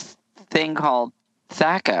do this thing called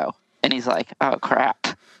THAC0? And he's like, oh, crap.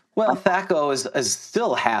 Well, THAC0 is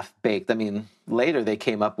still half-baked. I mean, later they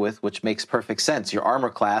came up with, which makes perfect sense. Your armor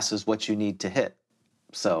class is what you need to hit.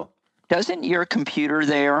 So, doesn't your computer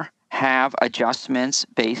there have adjustments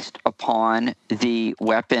based upon the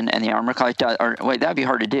weapon and the armor class? Or wait, that'd be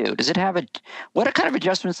hard to do. Does it have what kind of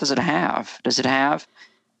adjustments does it have? Does it have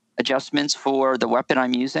adjustments for the weapon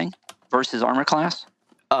I'm using versus armor class?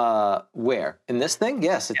 Where? In this thing?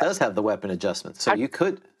 Yes, it does have the weapon adjustments. So you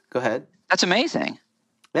could go ahead. That's amazing.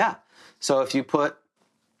 Yeah. So if you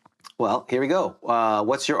here we go.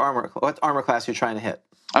 What armor class are you trying to hit?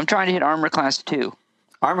 I'm trying to hit armor class 2.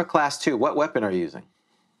 Armor class 2. What weapon are you using?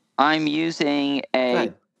 I'm using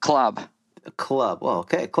a club. A club. Well,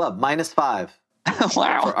 okay. Club. -5.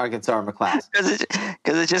 Wow. Against armor class. Because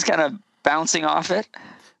it's just kind of bouncing off it?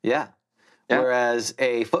 Yeah. Whereas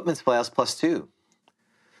a footman's flail's +2.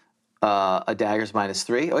 A dagger's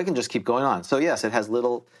 -3. Oh, we can just keep going on. So yes, it has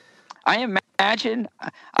little... I imagine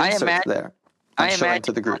there. I imagine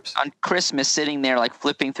to the groups on Christmas sitting there like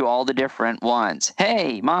flipping through all the different ones.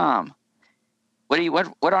 Hey, Mom,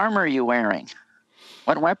 what armor are you wearing?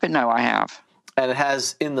 What weapon do I have? And it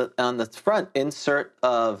has on the front insert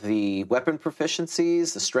of the weapon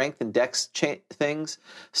proficiencies, the strength and dex things,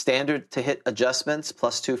 standard to hit adjustments,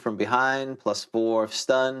 +2 from behind, +4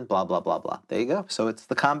 stun, blah blah blah blah. There you go. So it's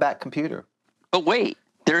the combat computer. But wait,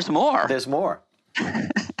 there's more. There's more.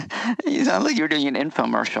 You sound like you're doing an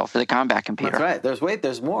infomercial for the combat computer. That's right.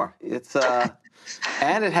 There's more. It's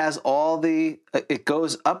and it has it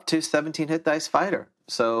goes up to 17 hit dice fighter.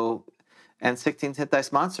 So and 16 hit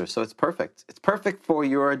dice monster. So it's perfect. It's perfect for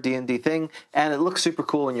your D&D thing, and it looks super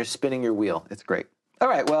cool when you're spinning your wheel. It's great. All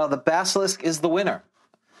right. Well, the Basilisk is the winner.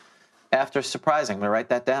 After surprising, I'm going to write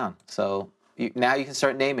that down. So now you can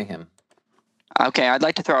start naming him. Okay, I'd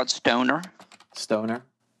like to throw out Stoner. Stoner.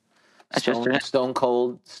 Stone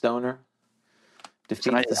Cold Stoner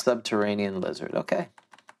defeats the subterranean lizard. Okay,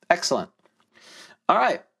 excellent. All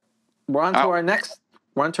right, we're on to our next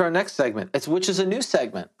segment. Which is a new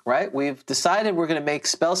segment, right? We've decided we're going to make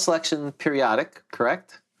spell selection periodic.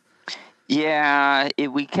 Correct? Yeah,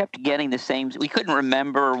 we kept getting the same. We couldn't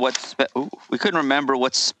remember what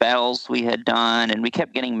spells we had done, and we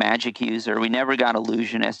kept getting magic user. We never got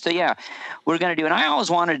illusionist. So yeah, we're going to do. And I always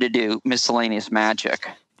wanted to do miscellaneous magic.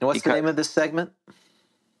 And what's the name of this segment?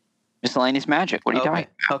 Miscellaneous magic. What are you talking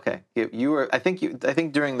about? Okay. You were. I think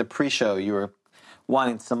during the pre-show you were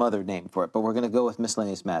wanting some other name for it, but we're going to go with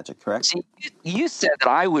miscellaneous magic. Correct? See, you said that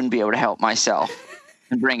I wouldn't be able to help myself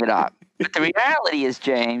and bring it up. But the reality is,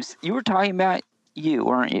 James, you were talking about you,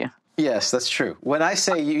 weren't you? Yes, that's true. When I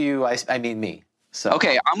say you, I mean me. So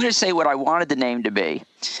okay, I'm going to say what I wanted the name to be,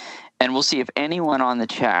 and we'll see if anyone on the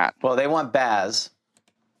chat. Well, they want Baz.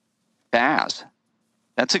 Baz.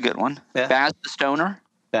 That's a good one. Yeah. Baz the Stoner?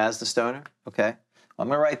 Baz the Stoner? Okay. I'm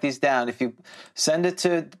going to write these down. If you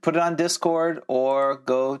put it on Discord or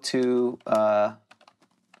go to,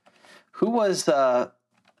 who was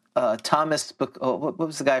Thomas, what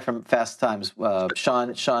was the guy from Fast Times?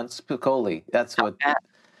 Sean Spicoli. That's what.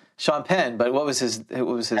 Sean Penn, but what was his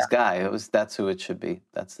guy? That's who it should be.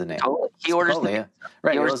 That's the name. Totally. He orders the yeah.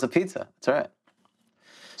 Right, he orders the pizza. That's right.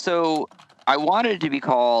 So I wanted it to be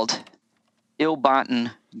called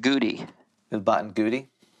Ill-Botten Goody. Ill-Botten Goody?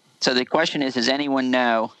 So the question is, does anyone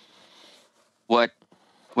know where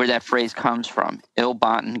that phrase comes from?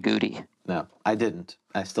 Ill-Botten Goody. No, I didn't.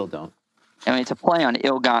 I still don't. I mean, it's a play on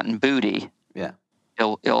ill-gotten booty. Yeah.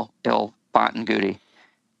 Ill-Botten Goody.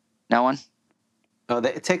 No one? Oh,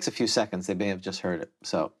 it takes a few seconds. They may have just heard it.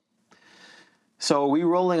 So are we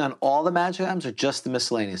rolling on all the magic items or just the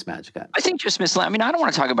miscellaneous magic items? I think just miscellaneous. I mean, I don't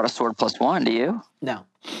want to talk about a sword +1, do you? No.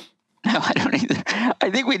 No, I don't either. I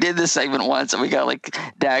think we did this segment once and we got like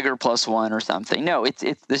dagger +1 or something. No,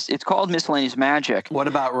 it's called miscellaneous magic. What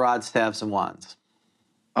about rods, staves, and wands?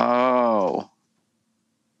 Oh.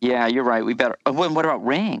 Yeah, you're right. We better. What about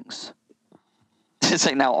rings? It's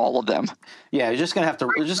like now all of them. Yeah, we're just gonna have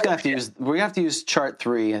to use chart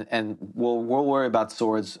 3, and we'll worry about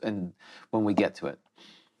swords and when we get to it.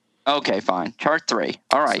 Okay, fine. Chart 3.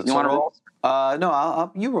 All right. You want to roll?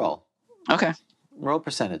 No, you roll. Okay. Roll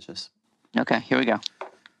percentages. Okay. Here we go.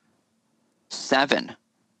 7.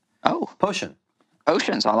 Oh, Potion.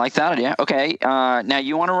 potions. I like that idea. Okay. Now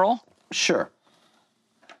you want to roll? Sure.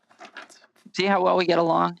 See how well we get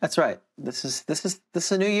along? That's right. This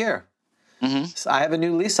is a new year. Mm-hmm. So I have a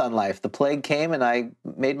new lease on life. The plague came, and I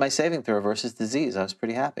made my saving throw versus disease. I was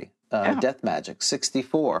pretty happy. Death magic,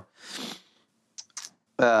 64.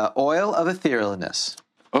 Oil of etherealness.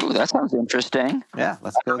 Oh, that sounds interesting. Yeah,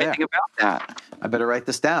 let's go there. Think about that. I better write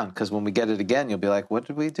this down, because when we get it again, you'll be like, what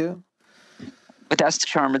did we do? But that's the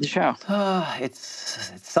charm of the show.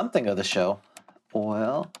 It's something of the show.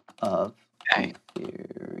 Oil of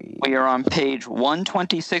etherealness. We are on page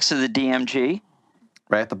 126 of the DMG.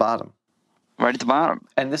 Right at the bottom. Right at the bottom.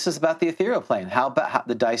 And this is about the ethereal plane. How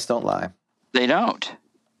the dice don't lie. They don't.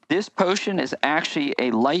 This potion is actually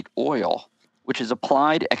a light oil, which is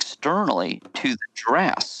applied externally to the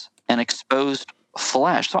dress and exposed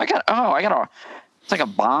flesh. So it's like a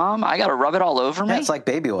bomb. I got to rub it all over me. Yeah, it's like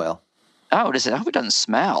baby oil. Oh, I hope it doesn't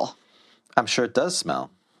smell. I'm sure it does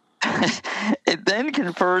smell. It then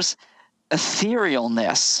confers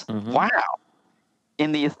etherealness. Mm-hmm. Wow.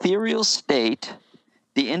 In the ethereal state,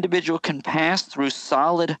 the individual can pass through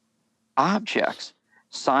solid objects,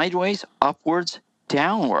 sideways, upwards,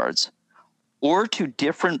 downwards, or to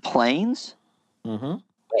different planes. Mm-hmm.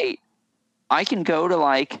 Wait, I can go to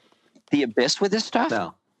like the abyss with this stuff?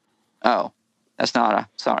 No. Oh, that's not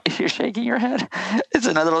sorry. You're shaking your head. Is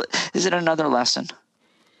it another lesson?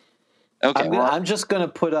 Okay. I'm just going to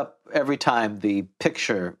put up every time the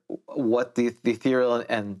picture, what the ethereal,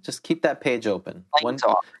 and just keep that page open.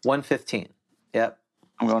 115. Yep.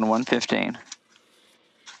 I'm going to 115.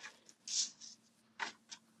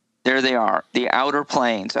 There they are, the outer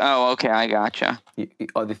planes. Oh, okay, I gotcha. The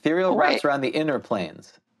ethereal wraps around the inner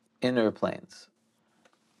planes. Inner planes.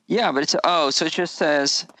 Yeah, but so it just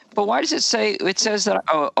says, but why does it say, it says that,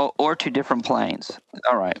 or to different planes.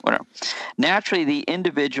 All right, whatever. Naturally, the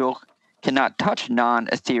individual cannot touch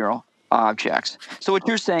non-ethereal objects. So what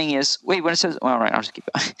you're saying is, when it says, all right, I'll just keep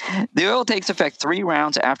going. The oil takes effect 3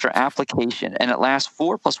 rounds after application, and it lasts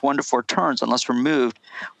 4 + 1 to 4 turns unless removed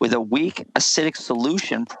with a weak acidic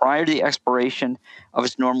solution prior to the expiration of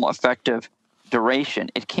its normal effective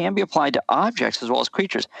duration. It can be applied to objects as well as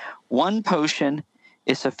creatures. 1 potion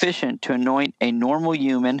is sufficient to anoint a normal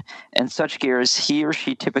human and such gear as he or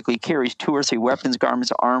she typically carries, 2 or 3 weapons,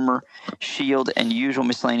 garments, armor, shield, and usual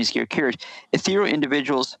miscellaneous gear carried. Ethereal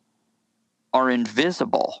individuals are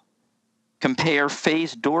invisible. Compare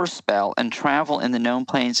phase door spell and travel in the known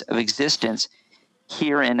planes of existence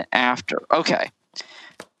here and after. Okay.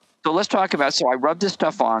 So let's talk about, so I rub this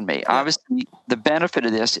stuff on me. Yeah. Obviously, the benefit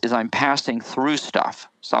of this is I'm passing through stuff,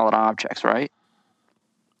 solid objects, right?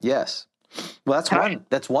 Yes. Well,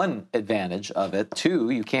 that's one advantage of it. 2,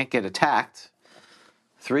 you can't get attacked.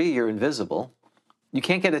 3, you're invisible. You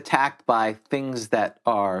can't get attacked by things that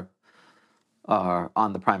are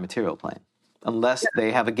on the prime material plane. Unless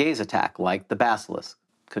they have a gaze attack, like the basilisk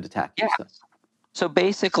could attack you. Yeah. So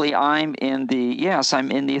basically, I'm in the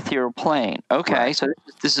ethereal plane. Okay, right. So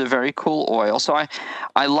this is a very cool oil. So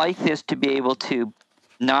I like this to be able to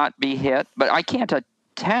not be hit, but I can't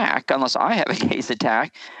attack unless I have a gaze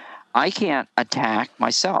attack. I can't attack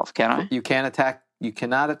myself, can I? You can't attack. You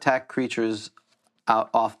cannot attack creatures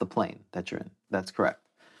off the plane that you're in. That's correct.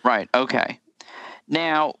 Right. Okay.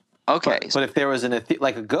 Now, okay. But if there was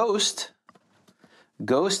like a ghost.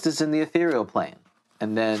 Ghost is in the ethereal plane,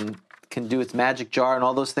 and then can do its magic jar and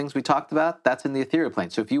all those things we talked about. That's in the ethereal plane.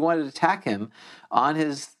 So if you wanted to attack him on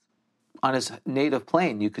his native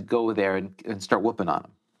plane, you could go there and start whooping on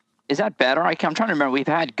him. Is that better? I'm trying to remember. We've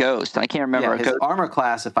had Ghost. I can't remember. Yeah, his armor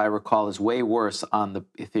class, if I recall, is way worse on the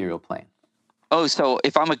ethereal plane. Oh, so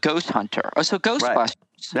if I'm a ghost hunter. Oh, so Ghostbusters. Right.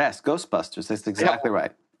 Yes, Ghostbusters. That's exactly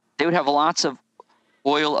right. They would have lots of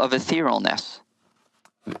oil of etherealness.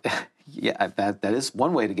 Yeah, that is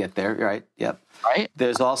one way to get there. Right. Yep. Right.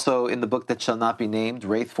 There's also in the book that shall not be named,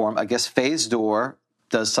 Wraith form. I guess Phase Door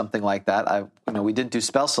does something like that. We didn't do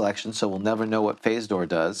spell selection, so we'll never know what Phase Door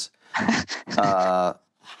does.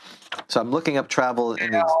 So I'm looking up travel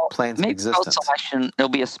in these planes of existence. Maybe spell selection, there'll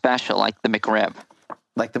be a special like the McRib.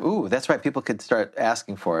 That's right. People could start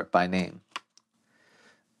asking for it by name.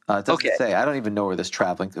 It doesn't say. I don't even know where this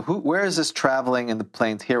traveling. Where is this traveling in the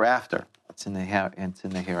planes hereafter? It's in the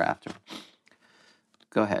hereafter.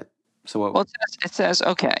 Go ahead. So what? Well, it says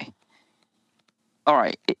okay. All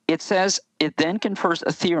right. It says it then confers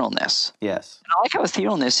etherealness. Yes. And I like how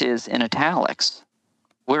etherealness is in italics.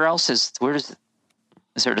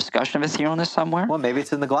 Is there a discussion of etherealness somewhere? Well, maybe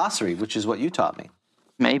it's in the glossary, which is what you taught me.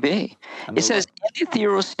 Maybe. It says in the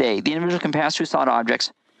ethereal state, the individual can pass through solid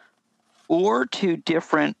objects or to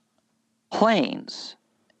different planes.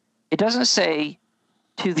 It doesn't say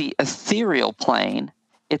to the ethereal plane.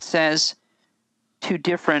 It says to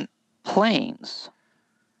different planes.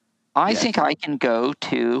 I think I can go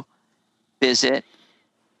to visit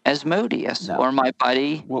Asmodeus or my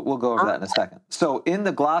buddy. We'll go over that in a second. So in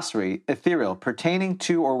the glossary, ethereal, pertaining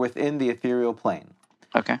to or within the ethereal plane.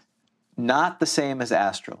 Okay. Not the same as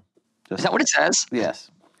astral. Is that what it says? Yes.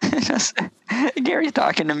 Gary's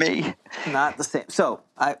talking to me. Not the same. So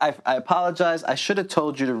I apologize. I should have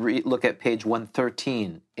told you to look at page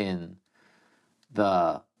 113 in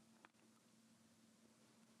the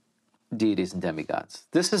Deities and Demigods.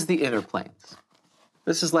 This is the inner planes.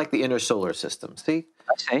 This is like the inner solar system. See?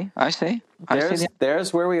 I see.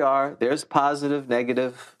 There's where we are. There's positive,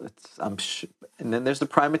 negative. And then there's the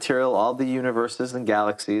prime material, all the universes and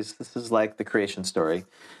galaxies. This is like the creation story.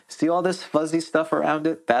 See all this fuzzy stuff around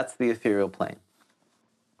it? That's the ethereal plane.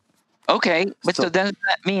 Okay, but so does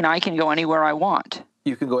that mean I can go anywhere I want?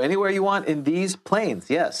 You can go anywhere you want in these planes.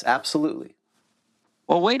 Yes, absolutely.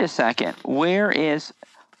 Well, wait a second. Why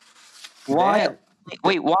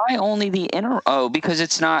only the inner? Oh, because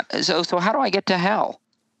it's not. So how do I get to hell?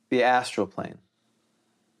 The astral plane.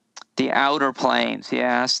 The outer planes,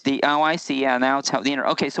 yes. I see. Yeah, now it's how the inner.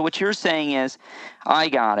 Okay, so what you're saying is, I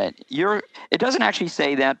got it. It doesn't actually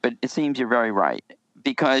say that, but it seems you're very right.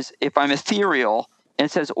 Because if I'm ethereal and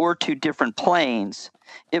it says or to different planes,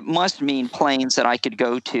 it must mean planes that I could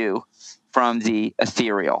go to from the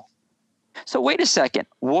ethereal. So wait a second.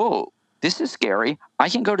 Whoa, this is scary. I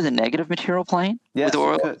can go to the negative material plane? Yes,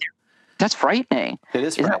 you could. That's frightening. It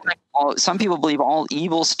is frightening. Some people believe all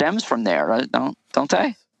evil stems from there, right? Don't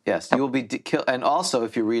they? Yes, you will be killed. And also,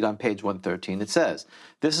 if you read on page 113, it says,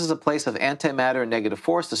 this is a place of antimatter and negative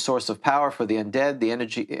force, the source of power for the undead, the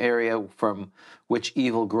energy area from which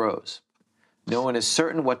evil grows. No one is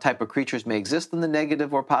certain what type of creatures may exist in the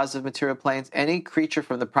negative or positive material planes. Any creature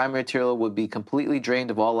from the primary material would be completely drained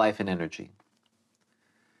of all life and energy.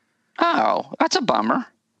 Oh, that's a bummer.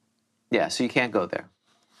 Yeah, so you can't go there.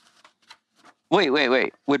 Wait.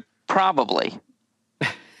 Would probably.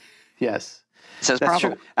 Yes. It says That's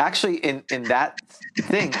probably. True. Actually, in that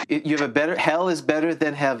thing, you have hell is better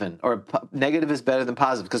than heaven, or negative is better than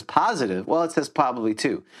positive. Because positive, well, it says probably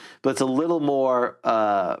too, but it's a little more,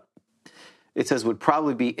 it says would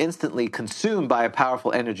probably be instantly consumed by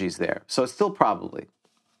powerful energies there. So it's still probably.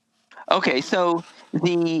 Okay, so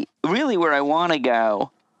really where I want to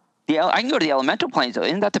go, I can go to the elemental planes, though.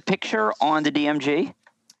 Isn't that the picture on the DMG?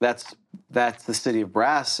 That's the city of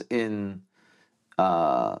brass in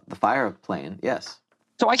the fire plane, yes.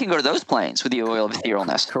 So I can go to those planes with the oil of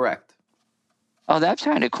etherealness. Correct. Oh, that's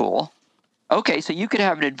kind of cool. Okay, so you could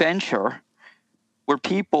have an adventure where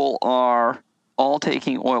people are all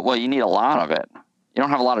taking oil. Well, you need a lot of it. You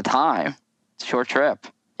don't have a lot of time. It's a short trip,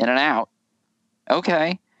 in and out.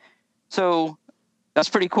 Okay. So that's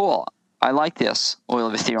pretty cool. I like this oil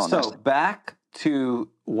of etherealness. So back to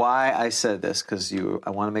why I said this, because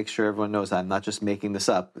I want to make sure everyone knows I'm not just making this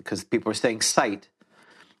up, because people are saying cite.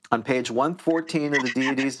 On page 114 of the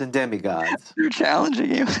Deities and Demigods. You're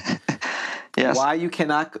challenging you. Yes. Why you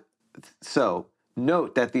cannot. So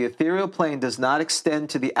note that the ethereal plane does not extend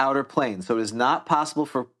to the outer plane, so it is not possible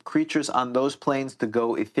for creatures on those planes to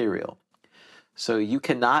go ethereal. So you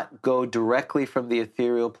cannot go directly from the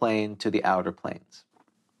ethereal plane to the outer planes.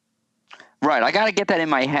 Right, I got to get that in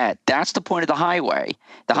my head. That's the point of the highway.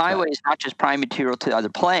 The highway is not just prime material to other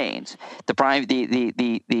planes. The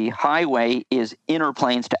highway is inner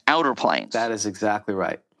planes to outer planes. That is exactly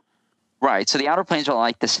right. Right, so the outer planes are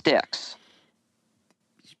like the sticks.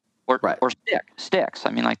 or Right. or Styx.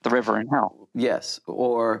 I mean, like the river in hell. Yes,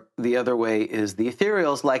 or the other way is the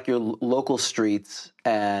ethereals, like your local streets,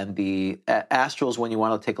 and the astrals. When you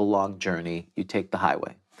want to take a long journey, you take the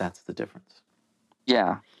highway. That's the difference.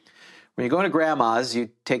 Yeah. When you're going to grandma's, you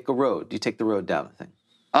take a road. You take the road down the thing.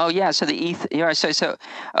 Oh yeah. So the ether. Yeah. So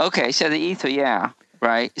okay. So the ether. Yeah.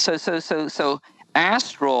 Right. So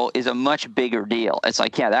astral is a much bigger deal. It's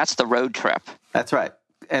like, yeah, that's the road trip. That's right,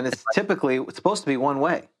 and it's supposed to be one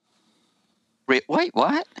way. Wait,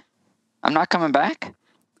 what? I'm not coming back?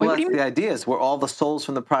 Wait, Well, what do you that's mean? the idea is where all the souls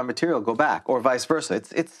from the prime material go back, or vice versa.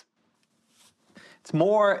 It's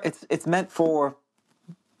meant for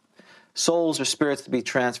souls or spirits to be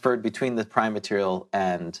transferred between the prime material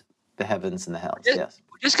and the heavens and the hells. Yes.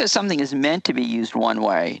 Just because something is meant to be used one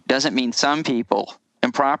way doesn't mean some people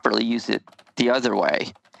improperly use it the other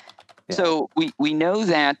way. Yeah. So we know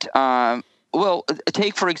that, well,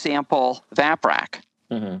 take, for example, Vaprak.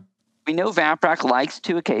 Mm-hmm. We know Vaprak likes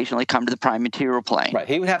to occasionally come to the prime material plane. Right.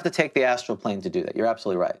 He would have to take the astral plane to do that. You're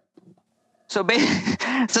absolutely right. So,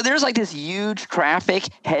 so there's like this huge traffic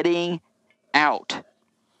heading out.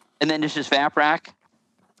 And then there's just Vaprak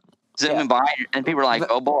zooming by, and people are like,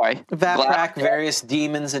 oh boy. Vaprak, various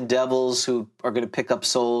demons and devils who are going to pick up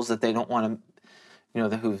souls that they don't want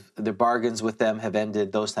to, who their bargains with them have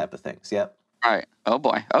ended, those type of things. Yep. All right. Oh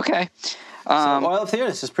boy. Okay. So Oil of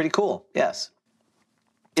Theurnis is pretty cool. Yes.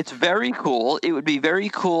 It's very cool. It would be very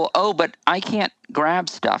cool. Oh, but I can't grab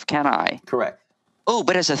stuff, can I? Correct. Oh,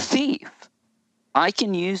 but as a thief, I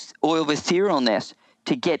can use oil of etherealness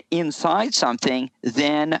to get inside something.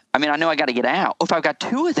 Then, I mean, I know I got to get out. If I've got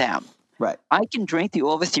two of them, right, I can drink the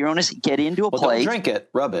oil of etherealness, get into a place. Don't drink it.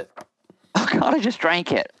 Rub it. Oh, God, I just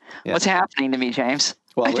drank it. Yeah. What's happening to me, James?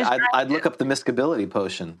 Well, I'd look up the miscability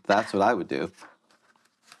potion. That's what I would do.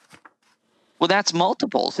 Well, that's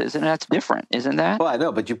multiples, isn't it? That's different, isn't that? Well, I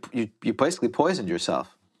know, but you basically poisoned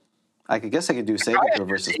yourself. I guess I could do saving throw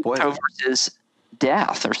versus poison. Versus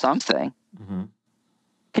death or something. Mm-hmm.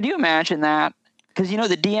 Can you imagine that? Because,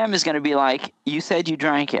 the DM is going to be like, you said you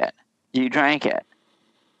drank it. You drank it.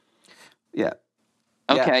 Yeah.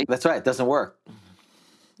 Okay. Yeah, that's right. It doesn't work.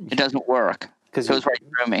 It doesn't work. It goes right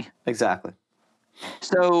through me. Exactly.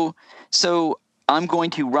 So I'm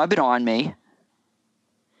going to rub it on me,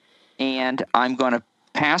 and I'm going to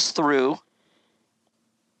pass through.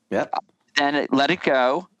 Yep. Then let it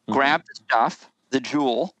go. Mm-hmm. Grab the stuff, the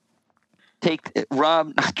jewel.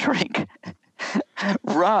 Rub, not drink.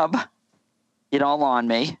 Rub it all on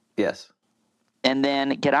me. Yes. And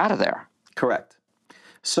then get out of there. Correct.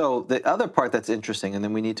 So the other part that's interesting, and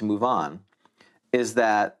then we need to move on, is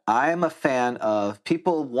that I'm a fan of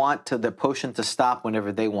people want their potion to stop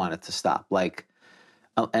whenever they want it to stop. Like,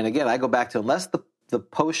 and again, I go back to unless the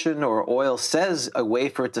potion or oil says a way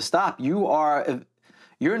for it to stop, you're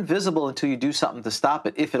invisible until you do something to stop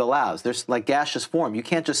it, if it allows. There's like gaseous form. You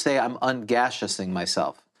can't just say I'm ungaseousing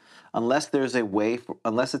myself unless there's a way,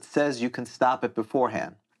 unless it says you can stop it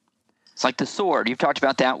beforehand. It's like the sword. You've talked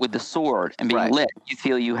about that with the sword and being lit. You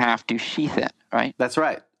feel you have to sheath it, right? That's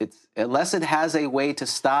right. It's unless it has a way to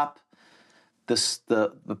stop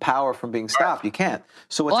the power from being stopped, you can't.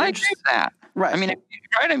 So it's I agree with that. Right. I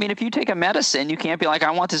mean, if you take a medicine, you can't be like,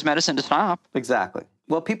 I want this medicine to stop. Exactly.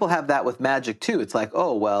 Well, people have that with magic too. It's like,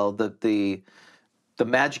 oh, well, the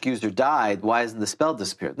magic user died. Why hasn't the spell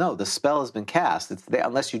disappeared? No, the spell has been cast. It's there.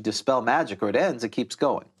 Unless you dispel magic or it ends, it keeps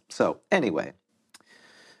going. So anyway,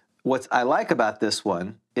 what I like about this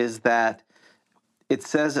one is that it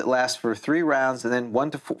says it lasts for 3 rounds and then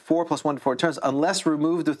 1 to 4 plus 1 to 4 turns, unless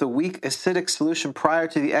removed with a weak acidic solution prior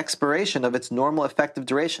to the expiration of its normal effective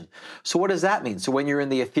duration. So what does that mean? So when you're in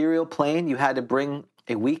the ethereal plane, you had to bring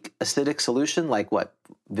a weak acidic solution, like what,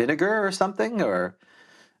 vinegar or something, or?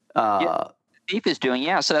 Yeah. Thief is doing,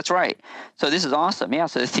 so that's right. So this is awesome. Yeah,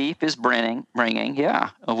 so the thief is bringing,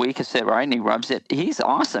 a weak acid, right? And he rubs it. He's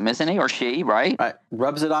awesome, isn't he, or she, right? Right.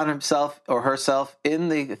 Rubs it on himself or herself in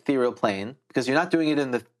the ethereal plane, because you're not doing it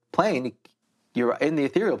in the plane. You're in the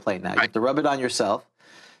ethereal plane now. Right. You have to rub it on yourself,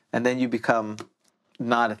 and then you become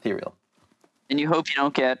not ethereal. And you hope you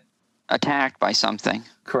don't get attacked by something.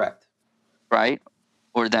 Correct. Right?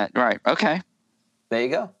 Or that, right. Okay. There you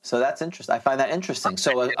go. So that's interesting. I find that interesting.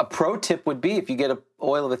 So a pro tip would be, if you get an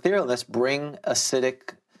oil of etherealness, bring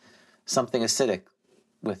something acidic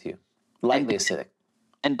with you, lightly acidic.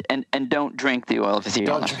 And don't drink the oil of etherealness.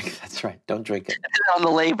 Don't drink. That's right. Don't drink it. Put it on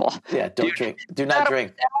the label. Yeah, don't drink. Do not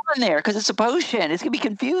drink. On there, because it's a potion. It's gonna be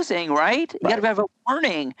confusing, right? You got to have a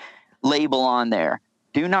warning label on there.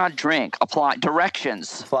 Do not drink. Apply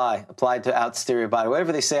directions. Applied to outsteer your body.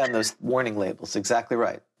 Whatever they say on those warning labels. Exactly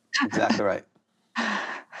right. Exactly right.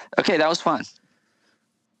 Okay, that was fun.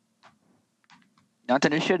 Not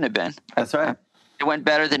that it shouldn't have been. That's right. It went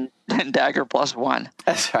better than Dagger +1.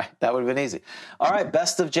 That's right. That would have been easy. All right,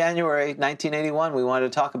 best of January 1981. We wanted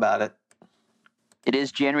to talk about it. It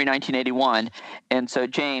is January 1981. And so,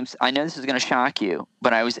 James, I know this is going to shock you,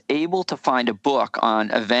 but I was able to find a book on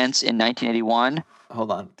events in 1981.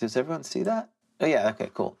 Hold on. Does everyone see that? Oh, yeah. Okay,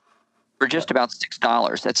 cool. For just about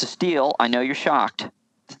 $6. That's a steal. I know you're shocked.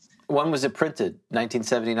 When was it printed?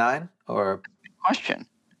 1979 or? Question.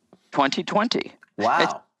 2020.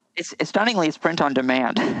 Wow. It's stunningly, it's print on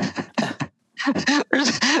demand.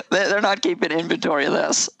 They're not keeping inventory of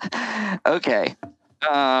this. Okay.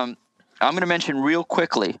 I'm going to mention real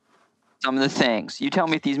quickly some of the things. You tell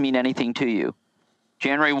me if these mean anything to you.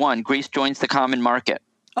 January 1, Greece joins the common market.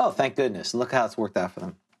 Oh, thank goodness. Look how it's worked out for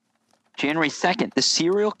them. January 2nd, the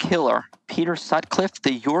serial killer, Peter Sutcliffe,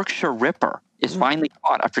 the Yorkshire Ripper, is finally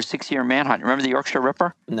caught after a 6-year manhunt. Remember the Yorkshire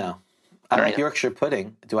Ripper? No. I like Yorkshire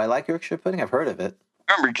pudding. Do I like Yorkshire pudding? I've heard of it.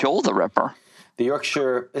 Remember Joel the Ripper? The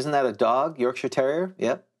Yorkshire, isn't that a dog? Yorkshire Terrier?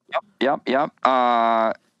 Yep. Yep.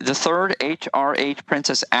 The third, HRH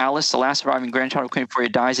Princess Alice, the last surviving grandchild of Queen Victoria,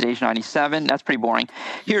 dies at age 97. That's pretty boring.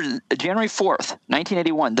 Here, January 4th,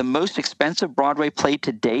 1981, the most expensive Broadway play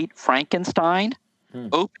to date, Frankenstein,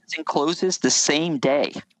 opens and closes the same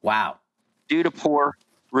day. Wow. Due to poor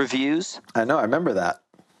reviews. I know. I remember that.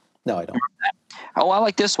 No, I don't. Oh, I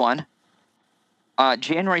like this one.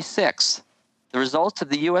 January 6th, the results of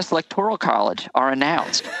the U.S. Electoral College are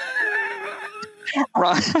announced.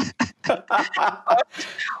 Why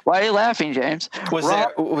are you laughing, James?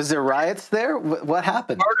 Was there riots there? What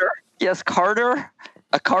happened? Carter. Yes, Carter.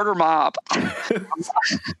 A Carter mob.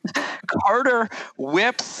 Carter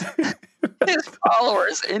whips his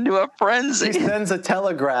followers into a frenzy. He sends a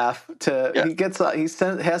telegraph to.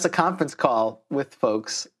 Yeah. Has a conference call with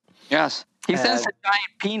folks. Yes, he sends a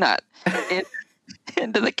giant peanut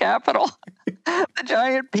into the Capitol. The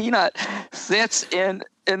giant peanut sits in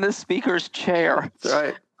the speaker's chair. That's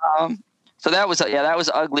right. So that was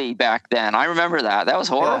ugly back then. I remember that. That was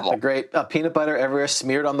horrible. Yeah, a great peanut butter everywhere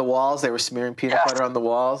smeared on the walls. They were smearing peanut butter on the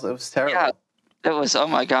walls. It was terrible. Yeah, it was. Oh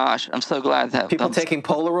my gosh! I'm so glad that people taking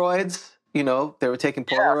Polaroids. You know, they were taking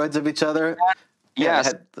Polaroids of each other. Yes,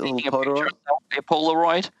 had a little Polaroid. A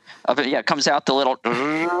Polaroid of it. Yeah, it comes out the little.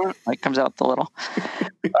 Like comes out the little.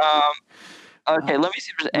 Okay, let me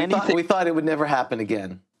see if there's anything. We thought it would never happen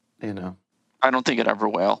again. You know. I don't think it ever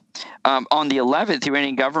will. On the 11th, the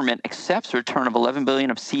Iranian government accepts the return of $11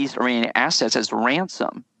 billion of seized Iranian assets as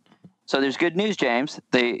ransom. So there's good news, James.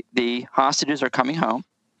 The hostages are coming home.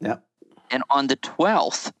 Yep. And on the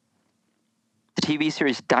 12th, the TV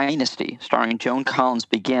series Dynasty, starring Joan Collins,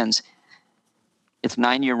 begins its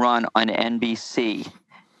 9-year run on NBC.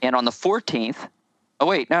 And on the 14th, oh,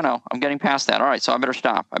 wait, no, I'm getting past that. All right, so I better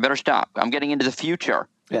stop. I'm getting into the future.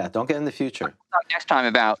 Yeah, don't get in the future. We'll talk next time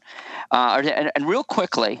about, and real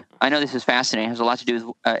quickly, I know this is fascinating. It has a lot to do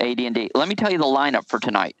with AD&D. Let me tell you the lineup for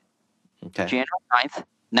tonight. Okay. January 9th,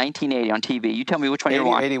 1980 on TV. You tell me which one you're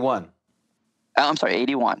watching. 81. I'm sorry,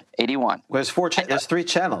 81. Well, there's 3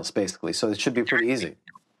 channels, basically, so it should be pretty easy.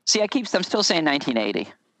 See, I'm still saying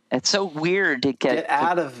 1980. It's so weird to get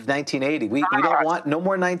out of 1980. We don't want no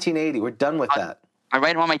more 1980. We're done with that. I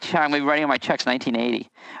write them on my check. I'm writing on my checks 1980.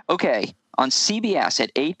 Okay. On CBS at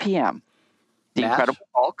 8 p.m., The Incredible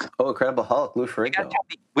Hulk. Oh, Incredible Hulk, Lou Ferrigno. You got to tell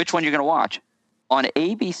me which one you're going to watch. On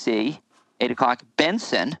ABC, 8 o'clock,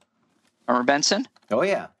 Benson. Remember Benson? Oh,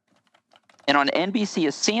 yeah. And on NBC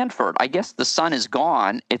is Sanford. I guess the sun is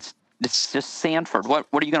gone. It's just Sanford. What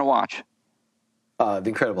are you going to watch? The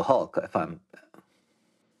Incredible Hulk, if I'm...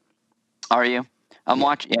 Are you? I'm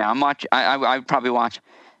watching. I would probably watch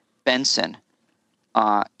Benson,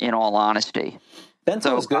 in all honesty.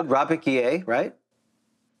 Benson was good. Robert Guillet, right?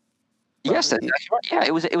 Yes, that's right. Yeah,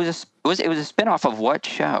 it was a spinoff of what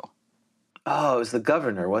show? Oh, it was The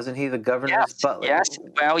Governor. Wasn't he the governor's butler? Yes.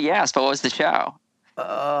 Well, yes, but what was the show?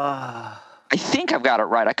 I think I've got it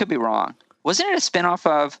right. I could be wrong. Wasn't it a spinoff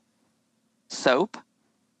of Soap?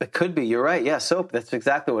 It could be. You're right. Yeah, Soap. That's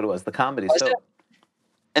exactly what it was. The comedy Soap.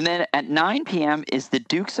 And then at 9 p.m. is The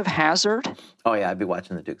Dukes of Hazzard. Oh, yeah, I'd be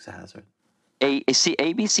watching The Dukes of Hazzard.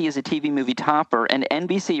 ABC is a TV movie topper, and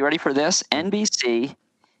NBC, you ready for this? NBC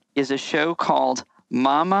is a show called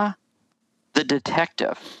Mama the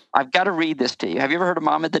Detective. I've got to read this to you. Have you ever heard of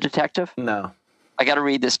Mama the Detective? No. I got to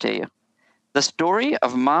read this to you. The story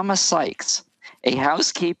of Mama Sykes, a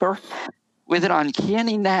housekeeper with an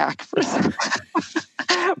uncanny knack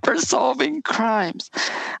for solving crimes.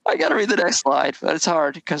 I got to read the next slide, but it's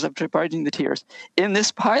hard because I'm fighting the tears. In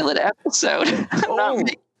this pilot episode, well,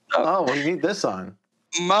 you need this on.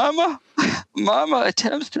 Mama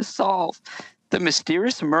attempts to solve the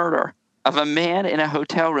mysterious murder of a man in a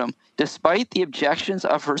hotel room, despite the objections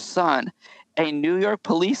of her son, a New York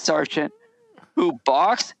police sergeant who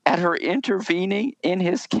balks at her intervening in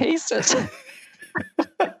his cases.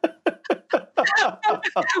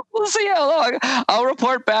 We'll see how long. I'll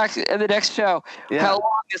report back in the next show how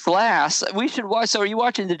long this lasts. We should watch. So, are you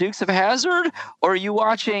watching The Dukes of Hazzard, or are you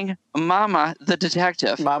watching Mama the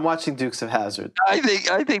Detective? I'm watching Dukes of Hazzard.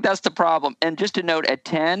 I think that's the problem. And just a note, at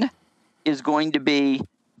 10 is going to be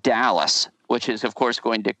Dallas, which is of course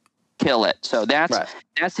going to kill it. So that's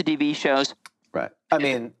the TV shows. Right. I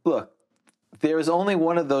mean, look, there is only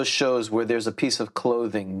one of those shows where there's a piece of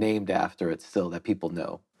clothing named after it still that people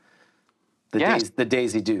know. The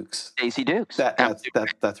Daisy Dukes. Daisy Dukes.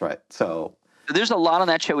 That's right. So there's a lot on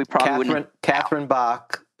that show we probably wouldn't. Catherine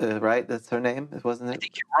Bach, right? That's her name, wasn't it? I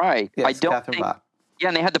think you're right. Yes, I don't Catherine Bach. Yeah,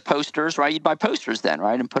 and they had the posters, right? You'd buy posters then,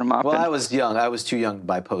 right, and put them up. Well, I was young. I was too young to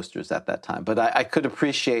buy posters at that time, but I could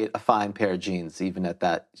appreciate a fine pair of jeans even at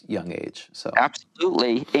that young age. So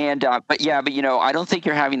absolutely, and but I don't think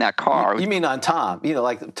you're having that car. You mean on Tom?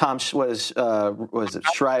 Like Tom? Was it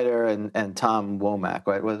Schreider and Tom Womack?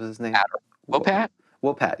 Right? What was his name? Wopat?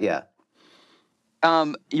 Wopat, yeah.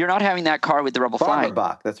 You're not having that car with the Rebel flag.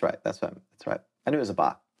 Bach. That's right. That's right. I knew it was a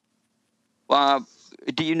Bach.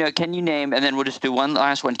 Do you know? Can you name? And then we'll just do one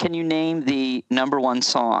last one. Can you name the number one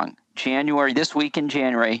song? This week in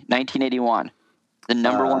January, 1981. The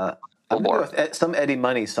number one. I'm gonna go with some Eddie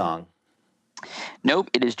Money song. Nope,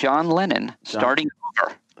 it is John Lennon. Starting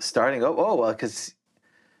Over. Starting over. Oh well, because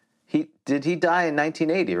he die in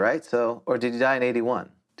 1980, right? So, or did he die in 81?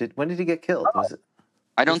 When did he get killed? Was it?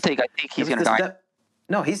 I think he's going to die.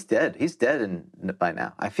 No, he's dead. He's dead by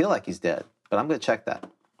now. I feel like he's dead, but I'm going to check that.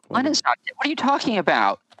 Lennon's not dead. What are you talking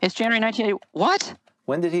about? It's January 1980. What?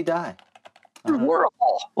 When did he die?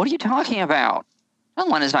 Horrible. What are you talking about? No,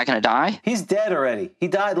 Lennon's not going to die. He's dead already. He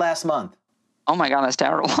died last month. Oh my God, that's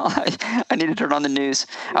terrible. I need to turn on the news.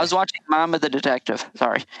 I was watching Mama the Detective.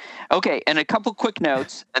 Sorry. Okay, and a couple quick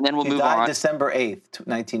notes, and then we'll move on. He died December 8th,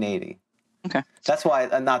 1980. Okay. That's why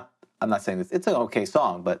I'm not saying this. It's an okay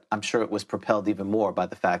song, but I'm sure it was propelled even more by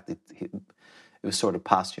the fact that it was sort of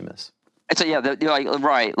posthumous. Like your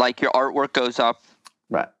artwork goes up.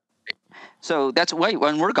 Right. So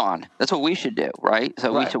when we're gone. That's what we should do, right?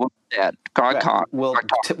 So we should that Grog Talk.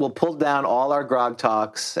 We'll pull down all our Grog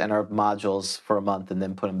Talks and our modules for a month and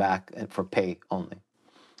then put them back for pay only.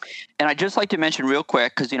 And I'd just like to mention real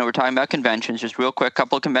quick, because we're talking about conventions, just real quick, a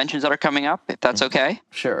couple of conventions that are coming up, if that's okay.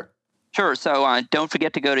 Sure. So don't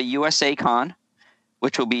forget to go to USACon,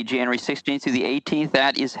 which will be January 16th through the 18th.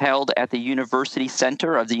 That is held at the University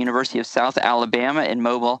Center of the University of South Alabama in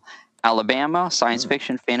Mobile, Alabama. Science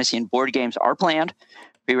fiction, fantasy, and board games are planned.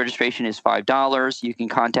 Pre-registration is $5. You can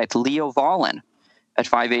contact Leo Volin at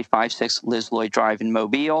 5856 Liz Lloyd Drive in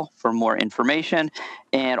Mobile for more information.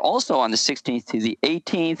 And also on the 16th to the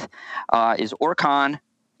 18th is Orcon.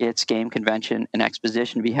 Its game convention and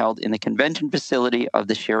exposition to be held in the convention facility of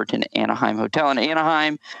the Sheraton Anaheim Hotel in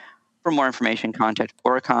Anaheim. For more information, contact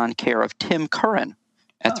Oricon, care of Tim Curran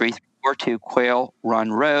at 3342 Quail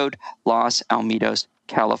Run Road, Los Alamitos,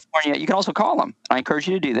 California. You can also call them. I encourage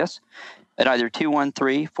you to do this at either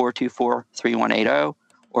 213-424-3180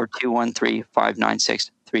 or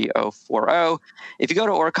 213-596-3040. If you go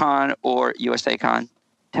to Oricon or USACon,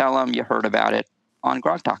 tell them you heard about it on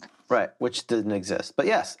Grog Talk. Right, which didn't exist. But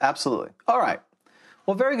yes, absolutely. All right.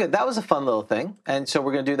 Well, very good. That was a fun little thing. And so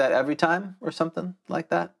we're going to do that every time or something like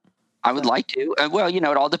that? I would like to. It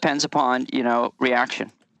all depends upon,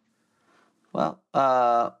 reaction. Well,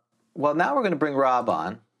 now we're going to bring Rob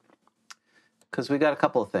on because we got a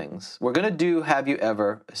couple of things. We're going to do Have You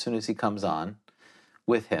Ever as soon as he comes on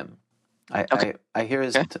with him. I hear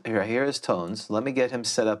his I hear his tones. Let me get him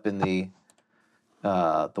set up in the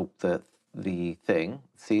thing.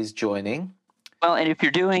 See, he's joining. Well, and if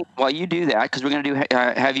you're doing while you do that, because we're going to do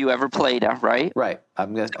Have You Ever Played, right? Right. I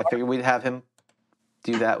figured we'd have him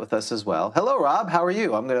do that with us as well. Hello, Rob. How are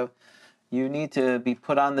you? You need to be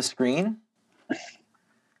put on the screen.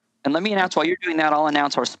 And let me announce, while you're doing that, I'll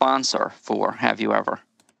announce our sponsor for Have You Ever,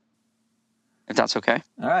 if that's okay.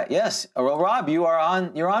 All right. Yes. Well, Rob, you're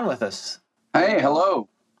on with us. Hey, hello.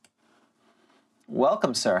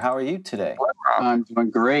 Welcome, sir. How are you today? I'm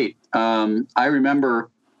doing great. I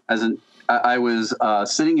remember I was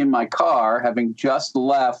sitting in my car, having just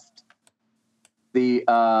left the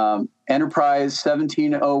Enterprise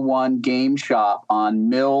 1701 game shop on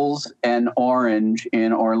Mills and Orange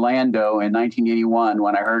in Orlando in 1981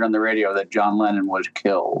 when I heard on the radio that John Lennon was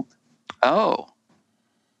killed. Oh.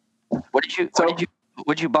 What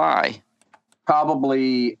did you buy?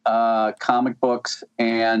 Probably comic books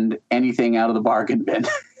and anything out of the bargain bin.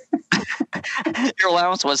 Your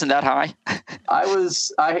allowance wasn't that high? I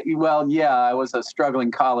was a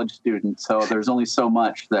struggling college student, so there's only so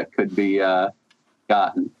much that could be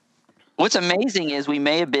gotten. What's amazing is we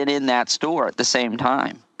may have been in that store at the same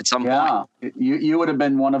time at some point. Yeah, you would have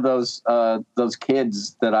been one of those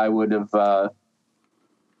kids that I would have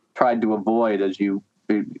tried to avoid as you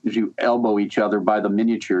elbow each other by the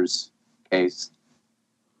miniatures case.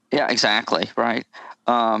 Yeah, exactly. Right.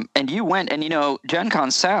 And you went, and Gen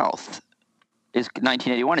Con South is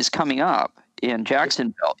 1981 is coming up in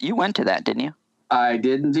Jacksonville. You went to that, didn't you? I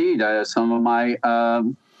did indeed. Some of my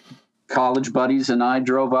college buddies and I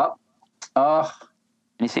drove up. Can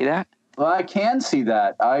you see that? Well, I can see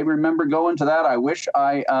that. I remember going to that. I wish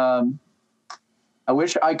I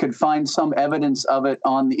could find some evidence of it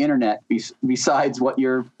on the internet besides what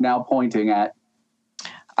you're now pointing at.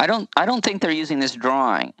 I don't think they're using this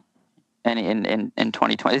drawing in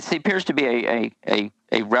 2020. It appears to be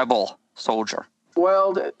a rebel soldier.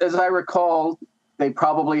 Well, as I recall, they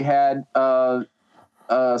probably had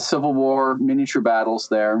Civil War miniature battles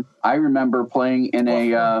there. I remember playing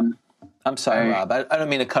in I'm sorry, Rob. I don't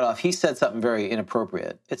mean to cut off. He said something very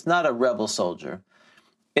inappropriate. It's not a rebel soldier.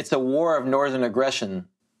 It's a war of northern aggression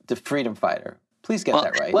to freedom fighter. Please get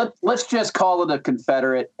that right. Let's just call it a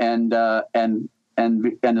Confederate and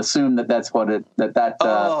assume that's what it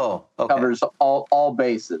covers all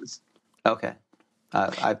bases. Okay,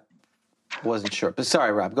 I wasn't sure, but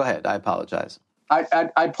sorry, Rob. Go ahead. I apologize.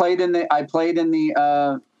 I played in the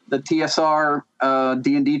TSR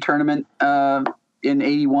D&D tournament in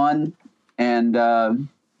 '81, and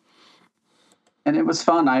it was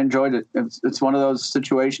fun. I enjoyed it. It's one of those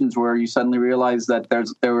situations where you suddenly realize that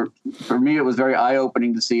for me, it was very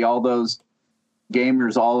eye-opening to see all those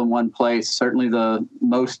gamers all in one place. Certainly the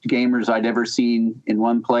most gamers I'd ever seen in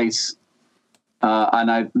one place.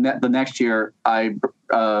 And the next year I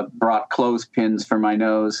brought clothespins for my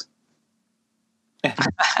nose.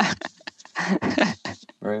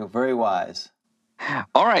 Very, very wise.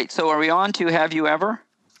 All right. So are we on to Have You Ever?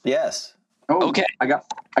 Yes. Oh, okay. I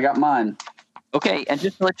got mine. Okay. And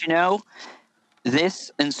just to let you know,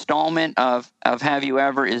 this installment of Have You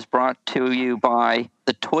Ever is brought to you by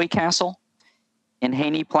the Toy Castle in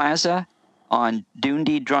Haney Plaza on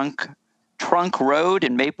Dundee Trunk Road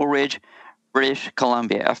in Maple Ridge, British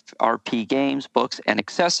Columbia. FRP Games, books, and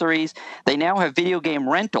accessories. They now have video game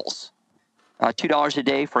rentals. $2 a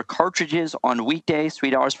day for cartridges on weekdays,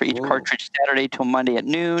 $3 for each cartridge Saturday till Monday at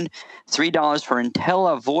noon, $3 for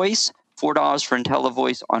IntelliVoice, $4 for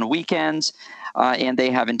IntelliVoice on weekends, and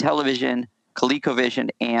they have Intellivision,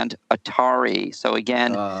 ColecoVision, and Atari. So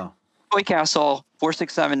again, Toy Castle,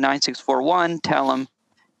 467-9641. Tell them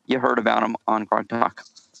you heard about them on Grog Talk.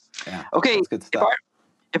 Yeah, okay, good stuff.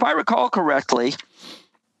 If I recall correctly,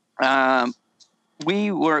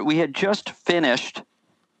 we had just finished.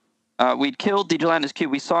 We'd killed the gelatinous cube.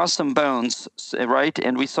 We saw some bones, right?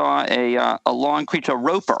 And we saw a long creature, a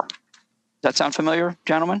roper. Does that sound familiar,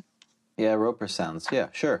 gentlemen? Yeah, roper sounds. Yeah,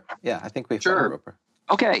 sure. Yeah, I think we've heard roper.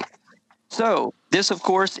 Okay. So this, of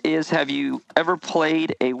course, is Have You Ever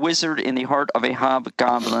Played a Wizard in the Heart of a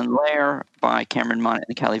Hobgoblin Lair by Cameron Munn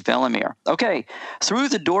and Kelly Velamir. Okay. Through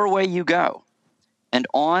the doorway you go, and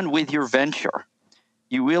on with your venture.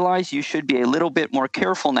 You realize you should be a little bit more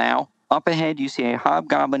careful now. Up ahead, you see a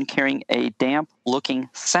hobgoblin carrying a damp-looking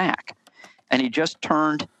sack, and he just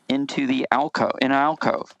turned into an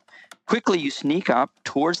alcove. Quickly, you sneak up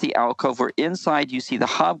towards the alcove, where inside you see the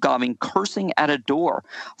hobgoblin cursing at a door,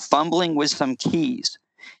 fumbling with some keys.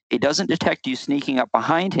 He doesn't detect you sneaking up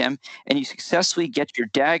behind him, and you successfully get your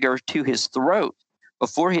dagger to his throat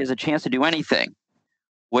before he has a chance to do anything.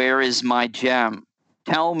 Where is my gem?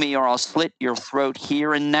 Tell me, or I'll slit your throat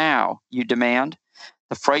here and now, you demand.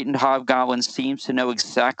 The frightened hobgoblin seems to know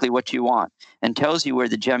exactly what you want and tells you where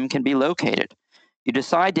the gem can be located. You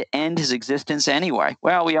decide to end his existence anyway.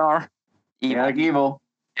 Well, we are evil.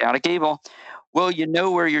 Chaotic evil. Well, you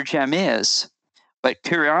know where your gem is, but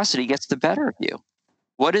curiosity gets the better of you.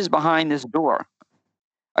 What is behind this door?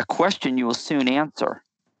 A question you will soon answer.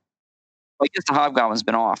 Well, I guess the hobgoblin's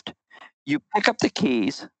been offed. You pick up the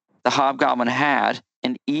keys the hobgoblin had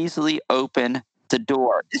and easily open the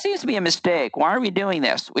door. This seems to be a mistake. Why are we doing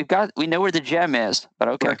this? We know where the gem is, but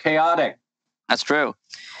okay. We're chaotic. That's true.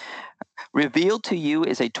 Revealed to you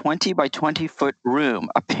is a 20 by 20 foot room,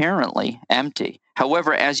 apparently empty.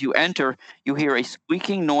 However, as you enter, you hear a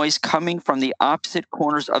squeaking noise coming from the opposite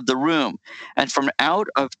corners of the room, and from out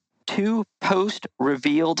of two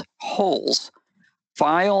post-revealed holes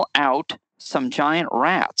file out some giant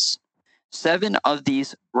rats. 7 of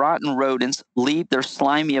these rotten rodents leave their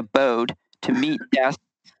slimy abode to meet death,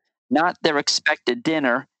 not their expected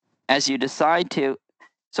dinner, as you decide to.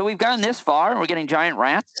 So we've gotten this far, and we're getting giant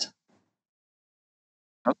rats.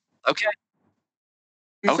 Oh, okay.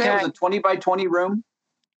 You say it was a 20 by 20 room?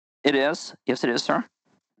 It is. Yes, it is, sir.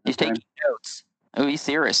 He's Okay. taking notes. Oh, he's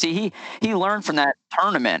serious. See, he learned from that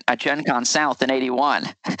tournament at Gen Con South in 81.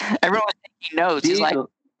 Everyone was taking notes. He's like,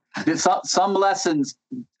 some lessons,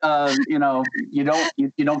 you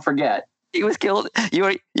don't forget. he was killed.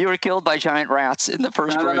 You were killed by giant rats in the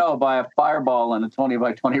first room. No, by a fireball in a 20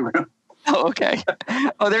 by 20 room. Oh, okay.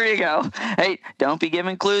 Oh, there you go. Hey, don't be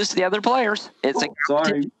giving clues to the other players. It's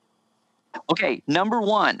Sorry. Okay, number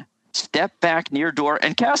 1, step back near door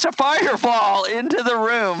and cast a fireball into the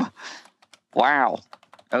room. Wow.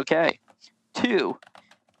 Okay. 2,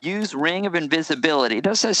 use Ring of Invisibility. It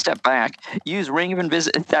does say step back. Use Ring of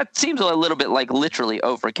Invisibility. That seems a little bit like literally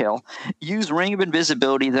overkill. Use Ring of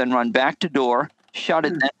Invisibility, then run back to door, shut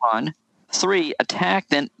it, then run. 3, attack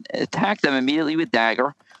them immediately with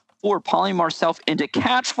dagger. 4, polymorph self into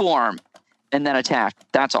cat form, and then attack.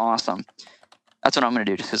 That's awesome. That's what I'm going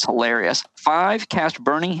to do, just 'cause it's hilarious. 5, cast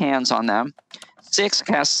Burning Hands on them. 6,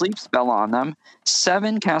 cast Sleep Spell on them.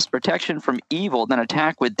 7, cast Protection from Evil, then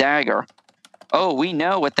attack with dagger. Oh, we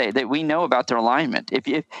know what we know about their alignment.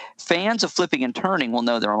 If fans of flipping and turning will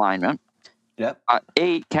know their alignment. Yep.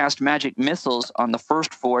 8, cast Magic Missiles on the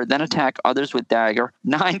first 4, then attack others with dagger.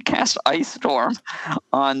 9, cast Ice Storm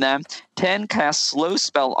on them. 10, cast Slow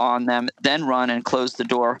Spell on them, then run and close the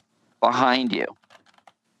door behind you.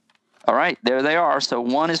 All right, there they are. So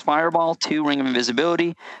 1 is Fireball, 2 Ring of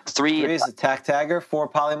Invisibility, 3 is Attack Dagger, 4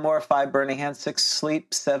 Polymorph, 5 Burning Hand, 6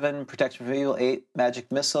 Sleep, 7 Protection from Evil, 8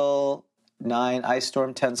 Magic Missile, 9 Ice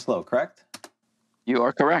Storm, 10 Slow, correct? You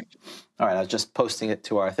are correct. All right, I was just posting it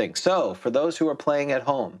to our thing. So for those who are playing at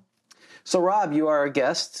home, so Rob, you are our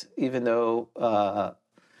guest, even though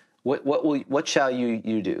what shall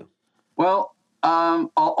you do? Well, a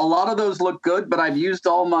lot of those look good, but I've used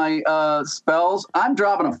all my spells. I'm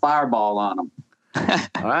dropping a fireball on them.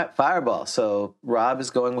 All right, Fireball. So Rob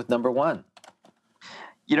is going with number 1.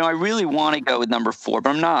 I really want to go with number 4,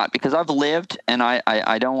 but I'm not, because I've lived and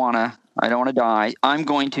I don't want to die. I'm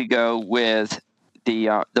going to go with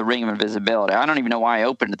the Ring of Invisibility. I don't even know why I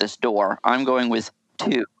opened this door. I'm going with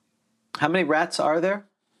 2. How many rats are there?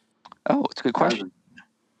 Oh, it's a good question.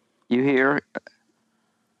 You hear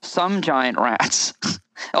some giant rats.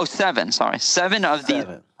 Oh, 7. Sorry, 7 of these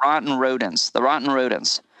rotten rodents. The rotten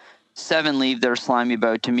rodents. 7 leave their slimy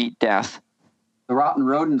abode to meet death. The rotten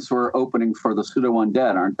rodents were opening for the pseudo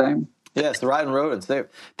undead, aren't they? Yes, the Rotten Rodents. They're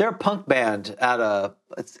a punk band out of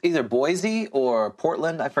it's either Boise or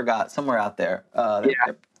Portland. I forgot, somewhere out there.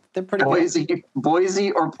 They're pretty good.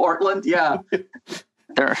 Boise or Portland. Yeah,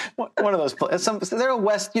 they're one of those. They're a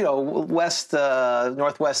west, northwest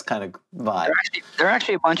kind of vibe. They're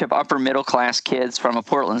actually a bunch of upper middle class kids from a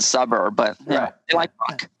Portland suburb, but they like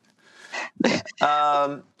punk.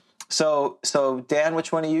 So Dan,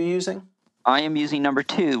 which one are you using? I am using number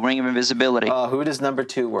 2, Ring of Invisibility. Who does number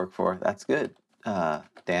 2 work for? That's good.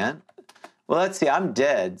 Dan? Well, let's see. I'm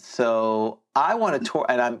dead, so I want to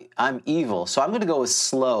and I'm evil, so I'm going to go with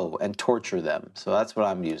slow and torture them. So that's what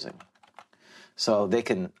I'm using. So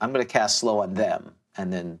I'm going to cast slow on them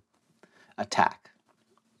and then attack.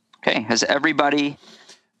 Okay. Has everybody?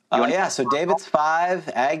 So David's 5,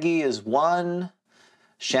 Aggie is 1,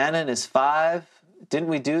 Shannon is 5. Didn't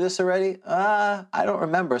we do this already? I don't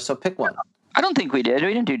remember. So pick one. I don't think we did.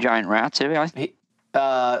 We didn't do giant rats, did we?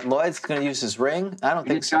 Lloyd's going to use his ring. I don't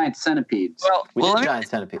think so. Giant centipedes. We did giant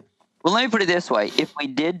centipede. Well, let me put it this way. If we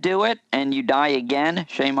did do it and you die again,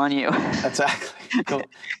 shame on you. Exactly. Cool.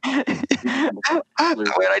 Wait,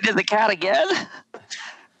 I did the cat again?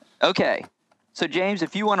 Okay. So, James,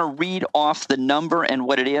 if you want to read off the number and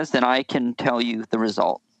what it is, then I can tell you the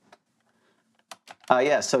result.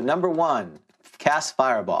 So number 1, cast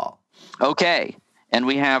Fireball. Okay. And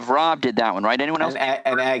we have Rob did that one, right? Anyone else?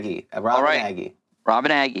 And Aggie. Rob and Aggie. Rob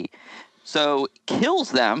and Aggie. So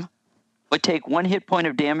kills them, but take 1 hit point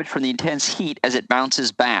of damage from the intense heat as it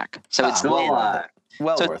bounces back. So it's well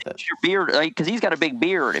worth it. Your beard, because he's got a big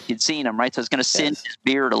beard if you'd seen him, right? So it's going to singe his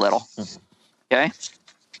beard a little. Okay?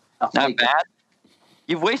 Not bad.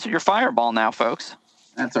 You've wasted your fireball now, folks.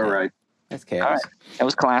 That's all right. That's chaos. All right. That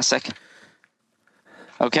was classic.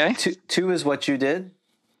 Okay? 2 is what you did?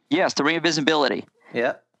 Yes, the Ring of Invisibility.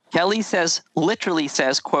 Yeah. Kelly literally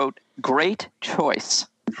says, quote, great choice.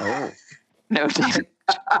 Oh. No,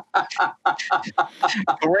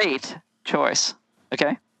 great choice.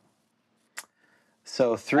 Okay?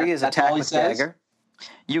 So 3 is attack with dagger.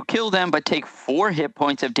 You kill them, but take 4 hit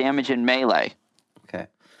points of damage in melee. Okay.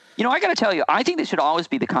 I got to tell you, I think this should always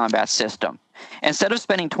be the combat system. Instead of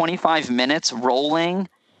spending 25 minutes rolling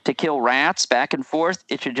to kill rats back and forth,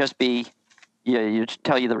 it should just be, you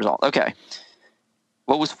tell you the result. Okay.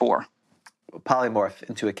 What was 4? Polymorph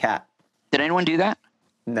into a cat. Did anyone do that?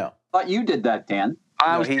 No. Thought you did that, Dan.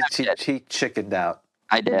 He chickened out.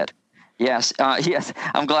 I did. Yes. Yes.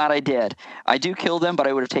 I'm glad I did. I do kill them, but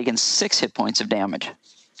I would have taken 6 hit points of damage.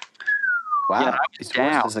 Wow. Yeah, He's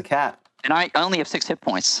worse as a cat. And I only have 6 hit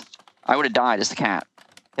points. I would have died as the cat.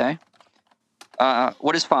 Okay.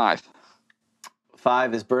 What is 5?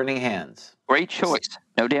 5 is Burning Hands. Great choice.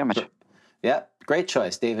 No damage. Yeah, great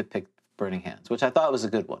choice. David picked Burning Hands, which I thought was a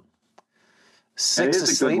good one. 6 It is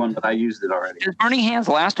a asleep. good one, but I used it already. Does Burning Hands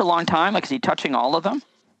last a long time? Like, is he touching all of them?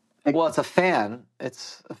 Well, it's a fan.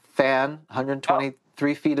 It's a fan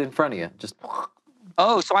 123 feet in front of you. Just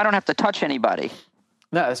Oh, so I don't have to touch anybody.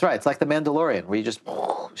 no, that's right. It's like the Mandalorian, where you just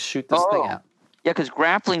shoot this thing out. Yeah, because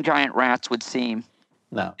grappling giant rats would seem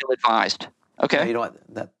No, ill-advised. Okay. no, you don't.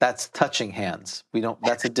 That's touching hands. We don't.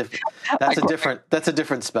 That's a different. That's a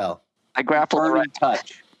different spell. I grapple the Burning rat.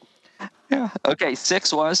 touch. Yeah. Okay,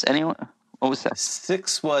 6 was anyone? What was that?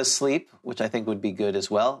 6 was sleep, which I think would be good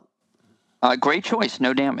as well. Great choice.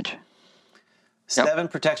 No damage. 7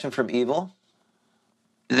 protection from evil.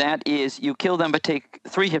 That is, you kill them but take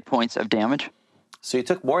 3 hit points of damage. So you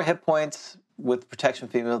took more hit points with protection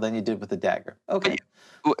from evil than you did with the dagger. Okay.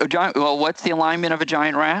 Well, what's the alignment of a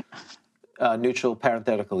giant rat? Neutral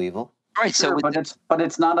parenthetical evil. Right. Sure, So but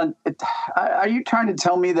it's not an. Are you trying to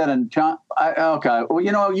tell me that okay?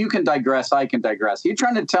 Well, you can digress. I can digress. You're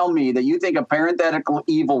trying to tell me that you think a parenthetical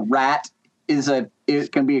evil rat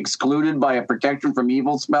it can be excluded by a protection from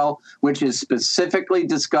evil spell, which is specifically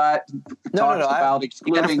talks about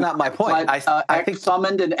excluding. That's not my point. I think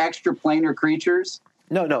summoned and extraplanar creatures.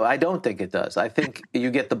 No, I don't think it does. I think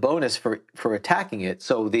you get the bonus for attacking it.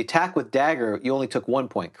 So the attack with dagger, you only took 1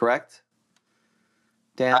 point, correct?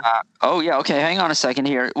 Dan? yeah. Okay, hang on a second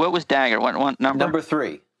here. What was dagger? What number? Number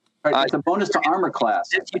 3. Right, it's a bonus to armor class.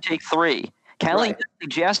 You take 3. Kelly is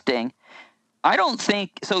suggesting. I don't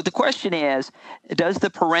think so. The question is, does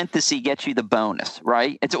the parenthesis get you the bonus?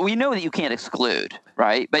 Right. And so we know that you can't exclude.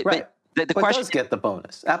 Right. But the question does get the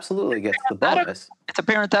bonus. Absolutely gets the bonus. It's a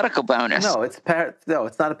parenthetical bonus. No, it's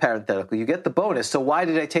not a parenthetical. You get the bonus. So why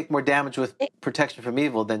did I take more damage with protection from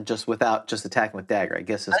evil than just attacking with dagger? I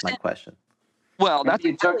guess that's my question. Well,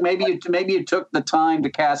 maybe you took the time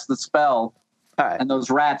to cast the spell. All right. And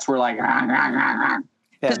those rats were like,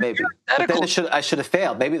 yeah, maybe. But then I should have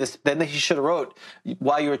failed. Maybe then he should have wrote,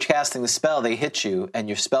 while you were casting the spell, they hit you, and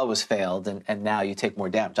your spell was failed, and now you take more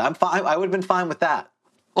damage. I'm fine. I would have been fine with that.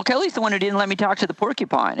 Well, Kelly's the one who didn't let me talk to the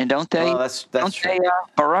porcupine, and don't they? Oh, that's true. They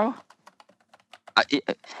burrow?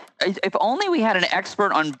 If only we had an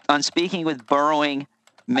expert on speaking with burrowing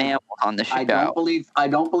mammals on the show. I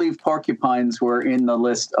don't believe porcupines were in the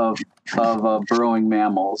list of burrowing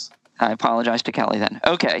mammals. I apologize to Kelly then.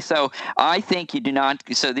 Okay, so I think you do not.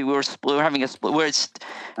 So we're having a split. Where it's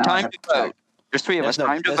time to vote. There's 3 of us.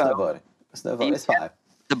 Time to vote. No voting. There's no vote. It's 5.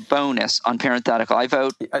 The bonus on parenthetical. I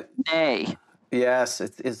vote nay. Yes,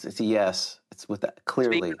 it's a yes. It's with that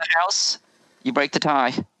clearly. Speaker of the House, you break the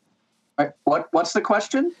tie. Right. What's the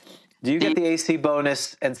question? Do you get the AC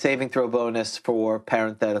bonus and saving throw bonus for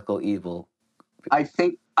parenthetical evil? I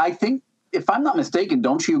think if I'm not mistaken,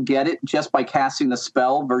 don't you get it just by casting the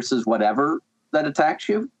spell versus whatever that attacks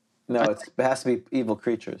you? No, it has to be evil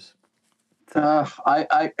creatures.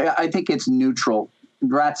 I think it's neutral.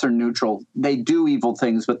 Rats are neutral. They do evil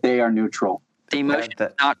things, but they are neutral. The emotion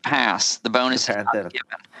does not pass. The bonus is not given.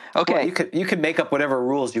 Okay. Well, you can make up whatever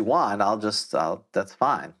rules you want. That's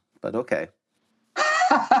fine. But okay.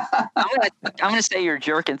 I'm gonna say you're a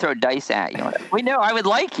jerk and throw dice at you. We know I would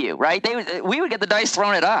like you, right? We would get the dice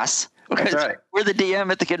thrown at us. That's right. We're the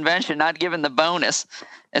DM at the convention, not given the bonus.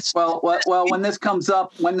 Well. When this comes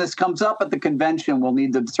up at the convention, we'll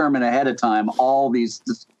need to determine ahead of time all these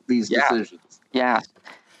decisions. Yeah,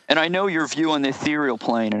 and I know your view on the ethereal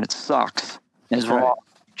plane, and it sucks. It's wrong,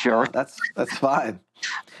 jerk. That's fine.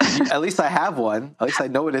 At least I have one. At least I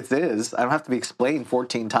know what it is. I don't have to be explained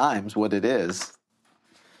 14 times what it is.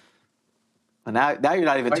 And now you're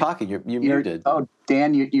not even talking. You're muted. Oh,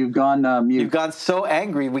 Dan, you've gone mute. You've gone so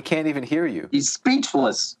angry we can't even hear you. He's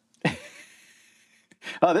speechless.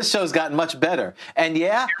 Oh, this show's gotten much better. And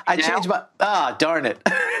I changed my. Darn it!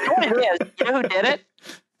 You know what it is? You know who did it?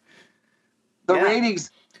 The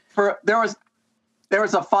ratings there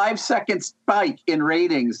was a 5-second spike in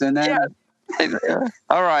ratings, and then.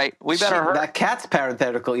 All right, we better hurry. That cat's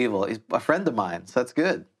parenthetical evil. He's a friend of mine, so that's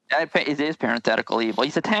good. It is parenthetical evil.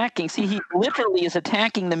 He's attacking. See, he literally is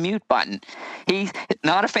attacking the mute button. He's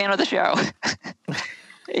not a fan of the show.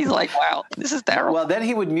 He's like, wow, this is terrible. Well, then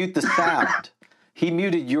he would mute the sound. He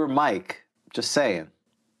muted your mic. Just saying.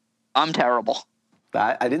 I'm terrible.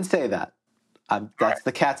 I didn't say that. That's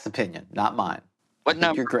the cat's opinion, not mine. What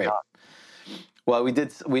number? You're great. Well, we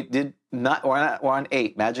did not. We're on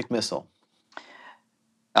 8. Magic missile.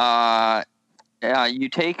 You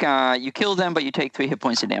take you kill them, but you take 3 hit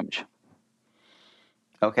points of damage.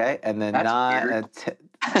 Okay, and then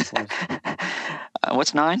That's 9.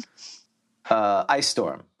 What's 9? Ice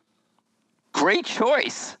storm. Great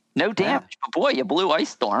choice. No damage, but boy, you blew Ice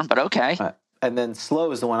Storm. But okay. And then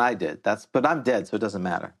slow is the one I did. But I'm dead, so it doesn't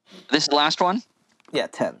matter. This is the last one. Yeah,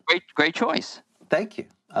 10. Great choice. Thank you.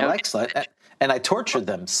 I like slow, and I tortured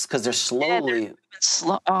them because they're slowly. Yeah,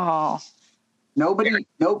 slow. Oh. No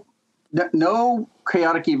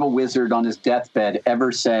chaotic evil wizard on his deathbed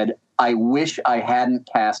ever said, "I wish I hadn't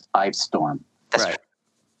cast Ice Storm." That's right. True.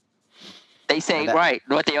 They say, right.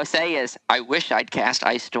 What they say is, I wish I'd cast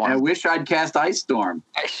Ice Storm. I wish I'd cast Ice Storm.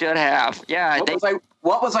 I should have. Yeah.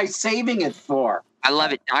 What was I saving it for? I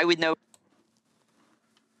love it. I would know.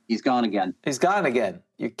 He's gone again. He's gone again.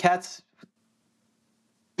 Your cat's.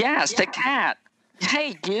 Yes, the cat.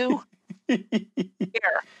 Hey, you. Here.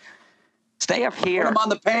 Stay up here. Put him on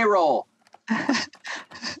the payroll.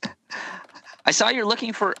 I saw you're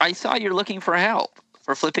looking for help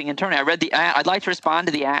for flipping and turning. I read the ad. I'd like to respond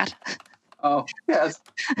to the ad. Oh, yes.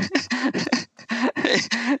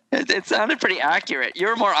 It sounded pretty accurate.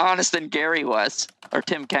 You're more honest than Gary was, or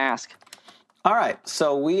Tim Kask. All right,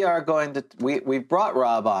 so we are going to we brought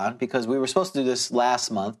Rob on because we were supposed to do this last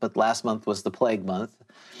month, but last month was the plague month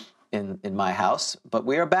in my house. But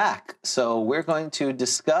we are back, so we're going to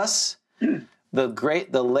discuss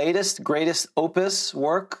the latest, greatest opus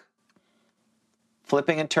work,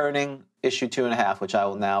 Flipping and Turning, issue 2.5, which I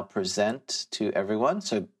will now present to everyone.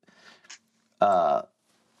 So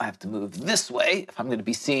I have to move this way if I'm going to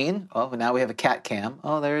be seen. Oh, now we have a cat cam.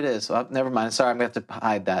 Oh, there it is. Oh, never mind. Sorry, I'm going to have to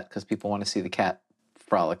hide that because people want to see the cat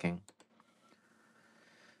frolicking.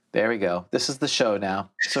 There we go. This is the show now.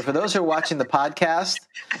 So for those who are watching the podcast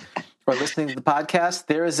or listening to the podcast,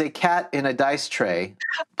 there is a cat in a dice tray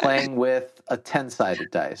playing with a 10-sided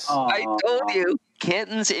dice. I told you,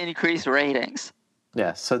 kittens increase ratings.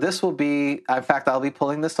 Yes. So this will be, in fact, I'll be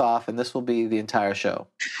pulling this off, and this will be the entire show.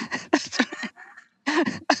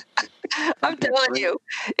 I'm telling you,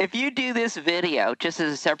 if you do this video just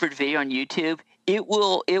as a separate video on YouTube, it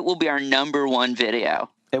will be our #1 video.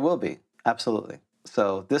 It will be, absolutely.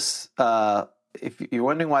 So this, if you're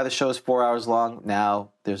wondering why the show is 4 hours long,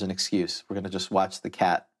 now there's an excuse. We're going to just watch the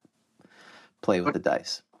cat play with the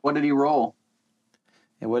dice. What did he roll?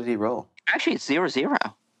 And what did he roll? Actually, it's 0-0.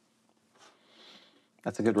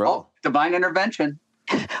 That's a good roll. Oh, divine intervention.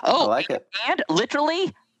 Oh, I like it. And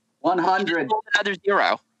literally 100. Another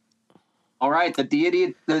 0. All right, the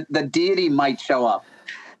deity might show up.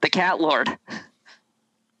 The cat lord.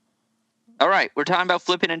 All right, we're talking about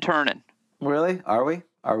flipping and turning. Really? Are we?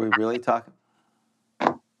 Are we really talking? We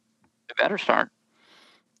better start.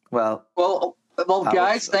 Well,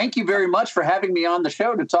 guys, thank you very much for having me on the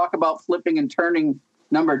show to talk about flipping and turning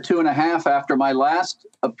number 2.5. After my last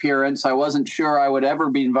appearance, I wasn't sure I would ever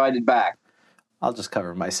be invited back. I'll just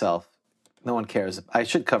cover myself. No one cares. I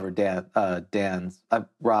should cover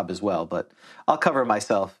Rob as well, but I'll cover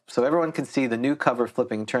myself so everyone can see the new cover,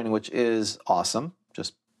 Flipping and Turning, which is awesome.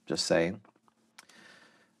 Just saying.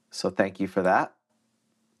 So thank you for that.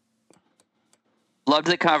 Loved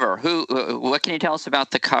the cover. What can you tell us about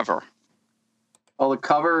the cover? Well, the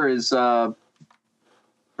cover is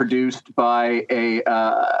produced by an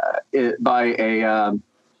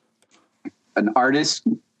artist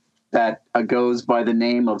that goes by the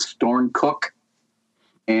name of Storm Cook,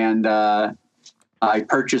 and I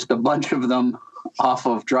purchased a bunch of them off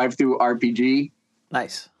of Drive-Thru RPG.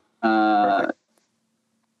 Nice. And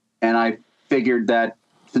I figured that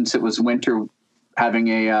since it was winter, having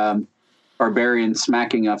a barbarian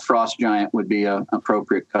smacking a frost giant would be an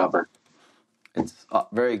appropriate cover. It's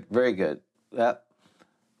very, very good. Yep.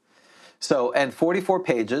 So, and 44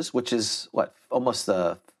 pages, which is what, almost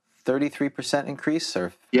a 33% increase,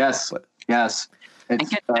 or yes, what? Yes.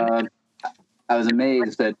 It's, I was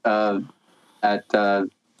amazed at how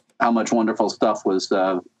much wonderful stuff was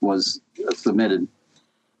submitted.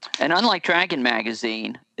 And unlike Dragon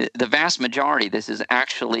Magazine, the vast majority of this is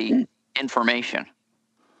actually information,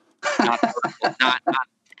 not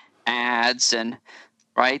ads, and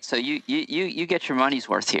right. So you get your money's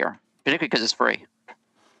worth here, particularly because it's free.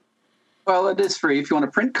 Well, it is free. If you want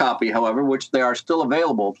a print copy, however, which they are still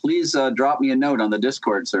available, please drop me a note on the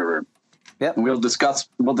Discord server. Yep. And we'll discuss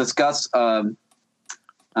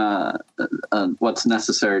what's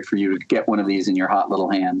necessary for you to get one of these in your hot little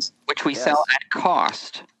hands. Which we sell at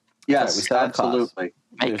cost. Yes, we set a cost. absolutely.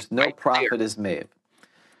 There's no profit is made.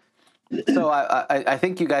 So I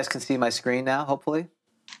think you guys can see my screen now, hopefully.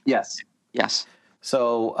 Yes. Yes.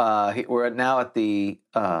 So we're now at the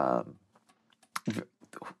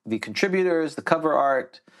contributors, the cover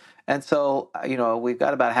art, and so we've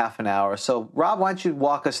got about half an hour. So Rob, why don't you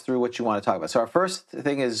walk us through what you want to talk about? So our first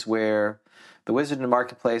thing is where the Wizard in the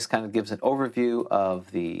Marketplace kind of gives an overview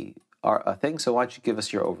of the thing. So why don't you give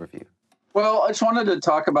us your overview? Well, I just wanted to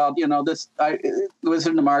talk about,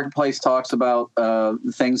 Wizard in the Marketplace talks about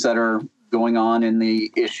things that are going on in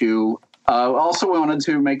the issue. Also wanted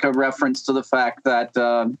to make a reference to the fact that,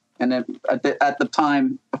 at the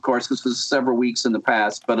time, of course, this was several weeks in the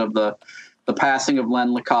past, but of the passing of Len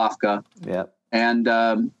Lakofka. Yeah. And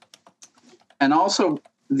also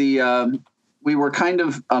we were kind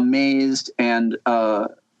of amazed and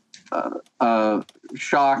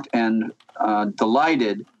shocked and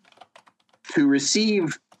delighted to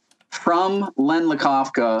receive from Len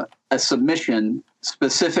Lakofka a submission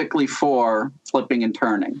specifically for flipping and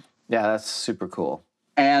turning. Yeah, that's super cool.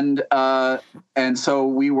 And so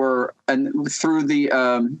we were, and through the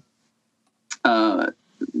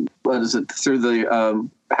through the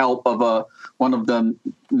help of one of the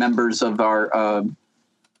members of our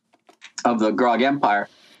of the Grog Empire,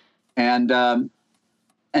 and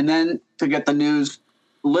then to get the news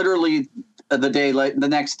literally the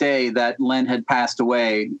next day that Len had passed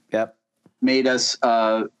away. Yep. Made us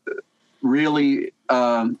really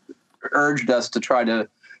urged us to try to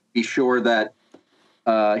be sure that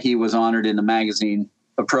he was honored in the magazine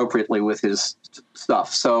appropriately with his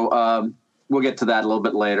stuff. So we'll get to that a little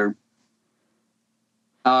bit later.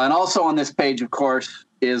 And also on this page, of course,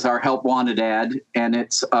 is our Help Wanted ad, and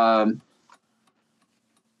it's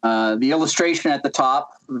the illustration at the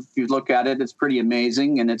top. If you look at it, it's pretty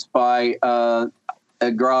amazing, and it's by a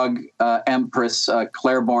Grog Empress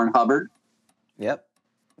Claiborne Hubbard. Yep,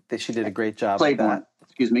 she did a great job. Claiborne, with that.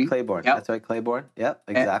 Excuse me. Claiborne. Yep. That's right, Claiborne. Yep,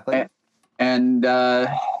 exactly. And so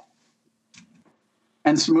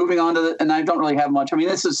moving on to and I don't really have much. I mean,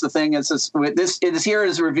 this is the thing. It is here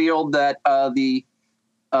is revealed that the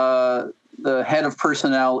head of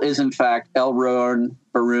personnel is in fact Elrond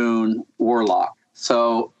Baroon Warlock.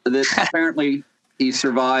 So this apparently he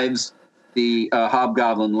survives the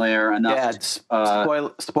Hobgoblin lair enough. Yeah,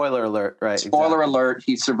 spoiler alert, right? Spoiler alert,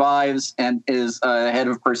 he survives and is head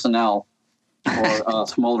of personnel for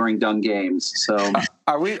Smoldering Dung Games. So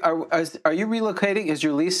are you relocating? Is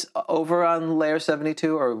your lease over on Lair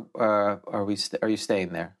 72, or are you staying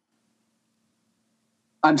there?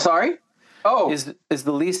 I'm sorry? Oh. Is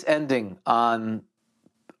the lease ending on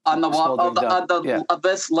of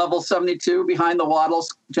this level 72 behind the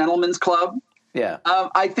Waddles Gentlemen's Club? Yeah.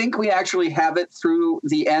 I think we actually have it through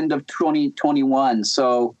the end of 2021.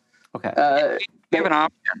 So okay. We have an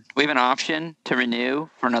option. We have an option to renew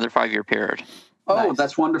for another 5-year period. Oh, Nice.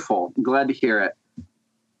 That's wonderful. I'm glad to hear it.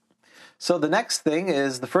 So the next thing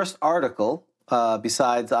is the first article,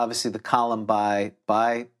 besides obviously the column by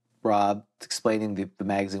Rob explaining the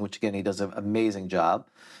magazine, which again he does an amazing job,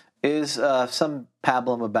 is some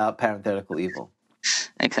pablum about parenthetical evil.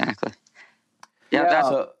 Exactly. Yeah.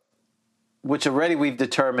 So, which already we've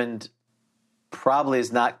determined probably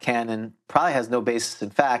is not canon, probably has no basis in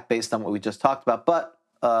fact based on what we just talked about. But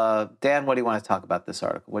Dan, what do you want to talk about this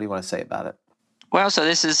article? What do you want to say about it? Well, so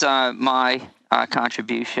this is my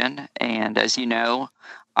contribution, and as you know,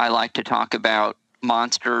 I like to talk about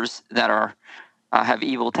monsters that are have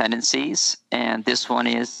evil tendencies, and this one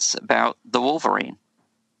is about the Wolverine,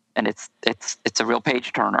 and it's a real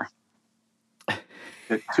page turner.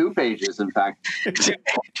 2 pages, in fact. 2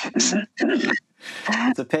 pages.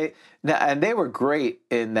 It's a pay now, and they were great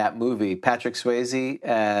in that movie. Patrick Swayze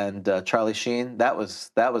and Charlie Sheen. That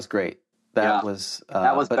was great. That was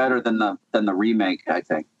better than the remake, I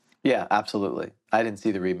think. Yeah, absolutely. I didn't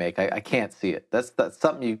see the remake. I can't see it. That's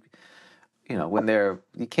something when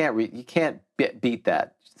you can't beat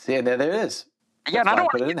that. See, and there it is. Yeah, and I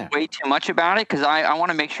don't want to say way too much about it because I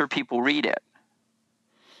want to make sure people read it.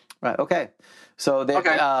 Right. Okay. So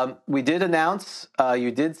we did announce.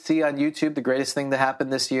 You did see on YouTube the greatest thing that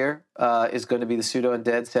happened this year is going to be the Pseudo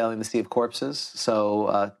Undead sailing the Sea of Corpses.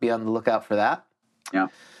 So be on the lookout for that. Yeah.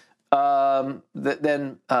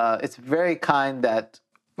 Then it's very kind that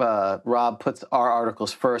Rob puts our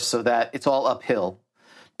articles first so that it's all uphill.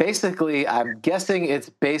 Basically, I'm guessing it's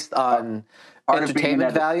based on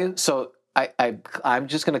entertainment value. So I'm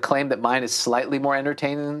just going to claim that mine is slightly more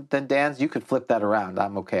entertaining than Dan's. You could flip that around.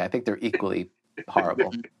 I'm okay. I think they're equally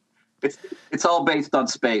horrible. It's all based on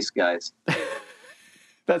space, guys.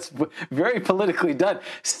 That's very politically done.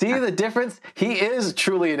 See the difference? He is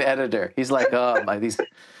truly an editor. He's like,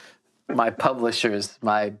 my publishers,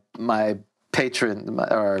 my patron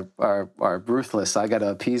are ruthless. I got to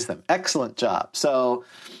appease them. Excellent job. So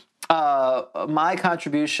my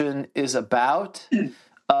contribution is about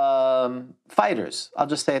fighters. I'll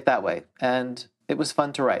just say it that way. And it was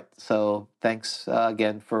fun to write. So thanks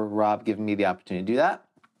again for Rob giving me the opportunity to do that.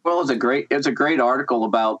 Well, it's a great article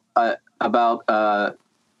about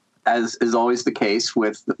as is always the case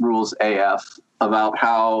with Rules AF, about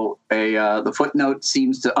how the footnote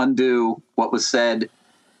seems to undo what was said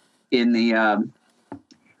in the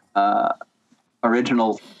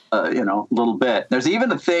original, little bit. There's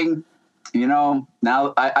even a thing, now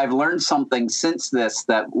I've learned something since this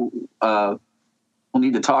that we'll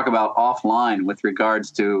need to talk about offline with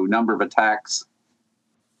regards to number of attacks.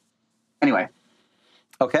 Anyway.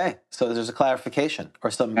 Okay, so there's a clarification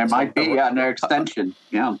or some. There might be, an extension.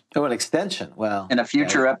 Yeah. Oh, an extension. Well, in a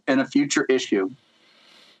future issue.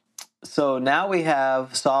 So now we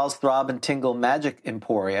have Saul's Throb and Tingle Magic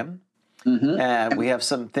Emporium, and we have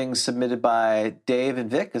some things submitted by Dave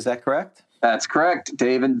and Vic. Is that correct? That's correct.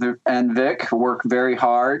 Dave and Vic work very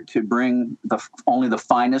hard to bring only the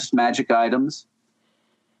finest magic items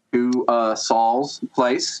to Saul's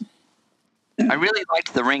place. I really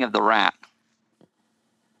liked the Ring of the Rat.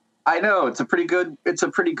 I know it's a pretty good. I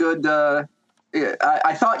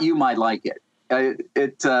thought you might like it.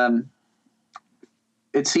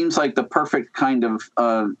 It seems like the perfect kind of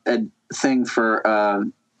thing for.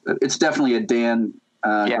 It's definitely a Dan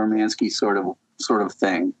Gormansky sort of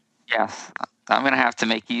thing. Yes, I'm going to have to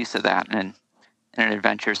make use of that in an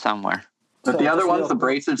adventure somewhere. But the other ones, the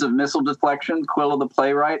Bracelets of Missile Deflection, Quill of the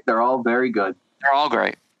Playwright, they're all very good. They're all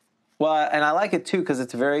great. Well, and I like it too because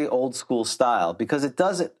it's very old school style because it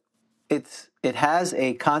doesn't. It has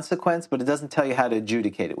a consequence, but it doesn't tell you how to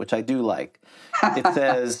adjudicate it, which I do like. It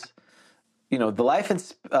says, the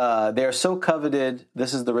life they are so coveted.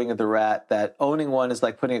 This is the Ring of the Rat that owning one is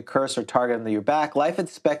like putting a curse or target on your back. Life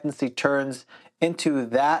expectancy turns into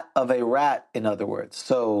that of a rat. In other words,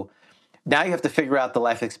 so now you have to figure out the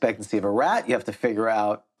life expectancy of a rat. You have to figure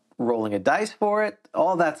out rolling a dice for it.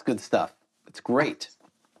 All that's good stuff. It's great.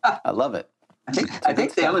 I love it. I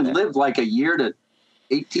think they only live like a year to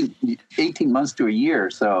 18 months to a year.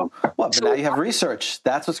 So, but now you have research.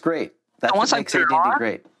 That's what's great. That's what makes AD&D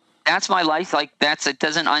great. That's my life. Like it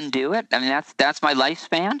doesn't undo it. I mean, that's my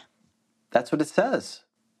lifespan. That's what it says.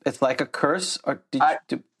 It's like a curse. Or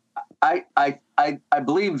I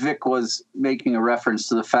believe Vic was making a reference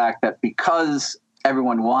to the fact that because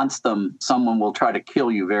everyone wants them, someone will try to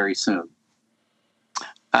kill you very soon.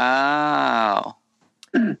 Oh.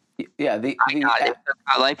 Yeah, I got it.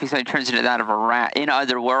 My life expectancy turns into that of a rat. In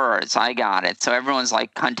other words, I got it. So everyone's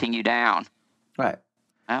like hunting you down. Right.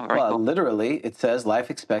 Oh, very cool. Literally, it says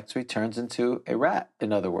life expectancy turns into a rat.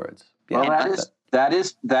 In other words. Yeah, well, that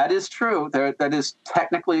is true. That is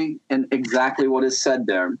technically and exactly what is said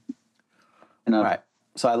there. Right.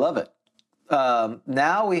 So I love it.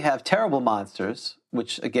 Now we have Terrible Monsters,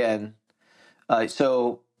 which again,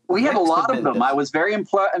 we have a lot of them. I was very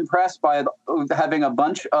impressed by having a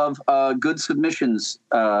bunch of good submissions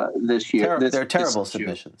this year. They're terrible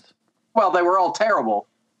submissions. Well, they were all terrible.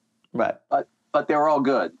 Right. But they were all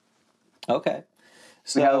good. Okay.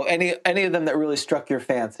 So any of them that really struck your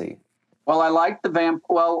fancy? Well, I like the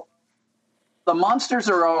the monsters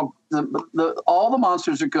are all the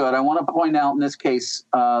monsters are good. I want to point out in this case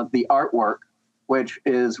the artwork, which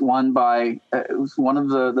is one by one of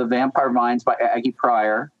the Vampire Vines by Aggie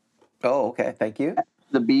Pryor. Oh, okay. Thank you.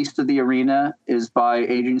 The Beast of the Arena is by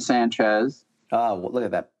Adrian Sanchez. Oh, well, look at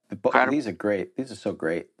that. These are great. These are so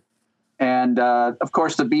great. And, of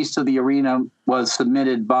course, The Beast of the Arena was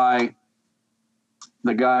submitted by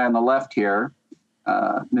the guy on the left here,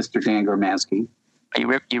 Mr. Dan Gormansky.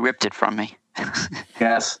 You ripped it from me.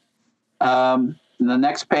 Yes. The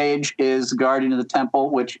next page is Guardian of the Temple,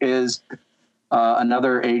 which is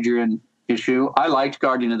another Adrian issue. I liked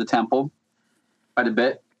Guardian of the Temple quite a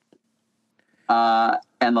bit.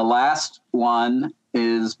 And the last one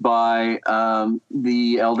is by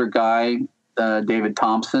the elder guy, David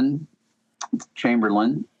Thompson,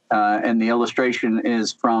 Chamberlain. And the illustration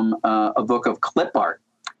is from a book of clip art.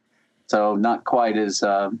 So not quite as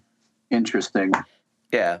interesting.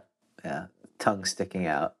 Yeah. Tongue sticking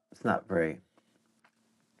out. It's not very...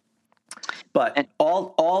 But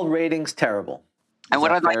all ratings terrible. And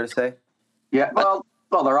what I'd fair to say? Yeah, well,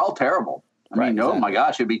 they're all terrible. I mean, oh my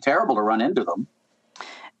gosh, it'd be terrible to run into them.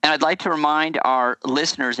 And I'd like to remind our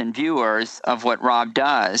listeners and viewers of what Rob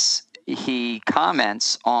does. He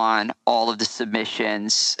comments on all of the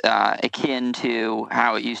submissions akin to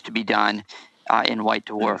how it used to be done in White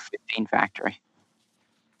Dwarf Fiend Factory.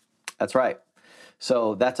 That's right.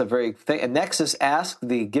 So that's a very thing. And Nexus asked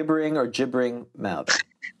the gibbering or gibbering mouther.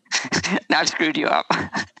 Now I screwed you up.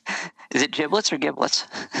 Is it giblets or giblets?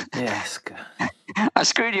 Yes. I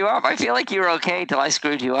screwed you up. I feel like you were okay till I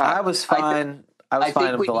screwed you up. I was fine. I was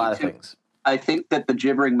fine with a lot of things. I think that the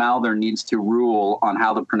gibbering mouther needs to rule on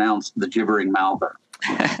how to pronounce the gibbering mouther.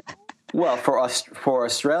 Well, for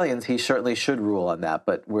Australians, he certainly should rule on that,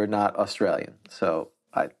 but we're not Australian, so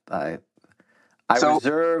I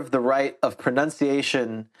reserve the right of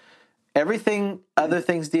pronunciation. Everything, other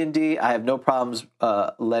things, D&D, I have no problems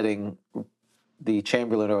letting the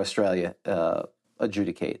Chamberlain of Australia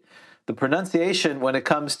adjudicate. The pronunciation, when it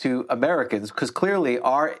comes to Americans, because clearly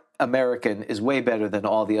our American is way better than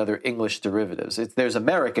all the other English derivatives. There's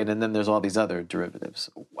American, and then there's all these other derivatives.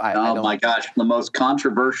 My gosh, the most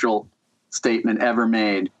controversial statement ever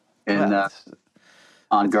made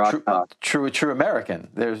on Grog Talk. True American.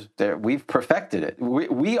 We've perfected it.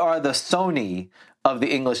 We are the Sony of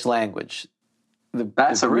the English language.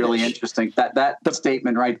 That's really interesting. That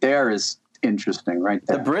statement right there is interesting right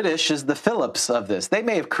there. The British is the Philips of this. They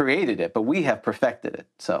may have created it, but we have perfected it.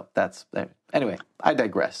 So that's anyway. I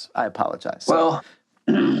digress. I apologize. Well,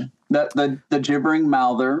 the gibbering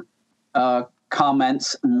mouther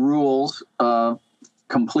comments and rules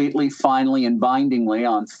completely, finally, and bindingly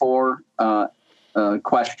on 4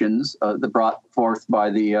 questions that brought forth by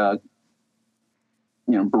the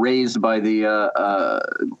raised by the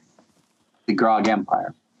Grog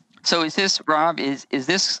Empire. So is this, Rob? Is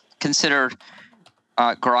this considered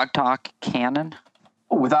Grog Talk canon?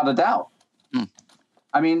 Oh, without a doubt.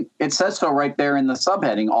 I mean, it says so right there in the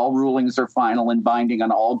subheading. All rulings are final and binding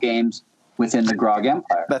on all games within the Grog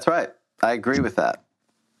Empire. That's right. I agree with that.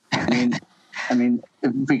 I mean,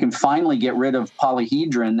 if we can finally get rid of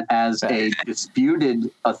polyhedron as a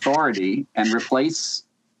disputed authority and replace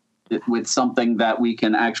it with something that we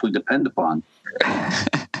can actually depend upon.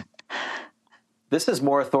 This is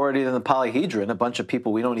more authority than the polyhedron. A bunch of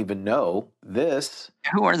people we don't even know.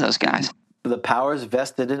 Who are those guys? The powers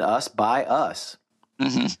vested in us by us.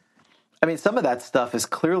 Mm-hmm. I mean, some of that stuff is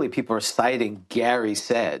clearly people are citing Gary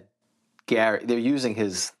said. Gary, they're using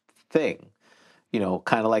his thing,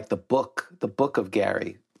 kind of like the book of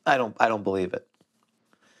Gary. I don't believe it.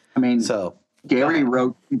 I mean, so Gary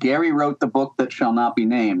wrote the book that shall not be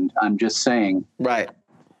named. I'm just saying. Right.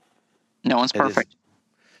 No one's perfect.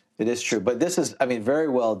 It is true, but this is, very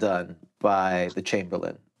well done by the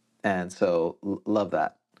Chamberlain, and so love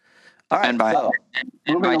that. All right,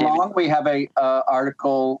 moving along, we have a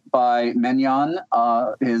article by Menyon,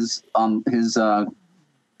 his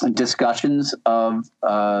discussions of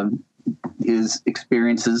his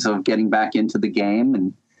experiences of getting back into the game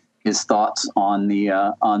and his thoughts on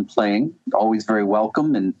on playing. Always very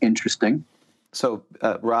welcome and interesting. So,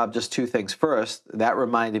 Rob, just 2 things. First, that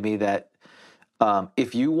reminded me that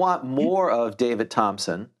if you want more of David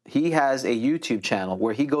Thompson, he has a YouTube channel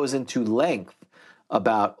where he goes into length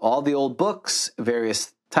about all the old books,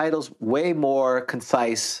 various titles, way more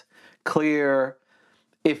concise, clear.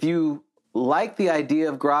 If you like the idea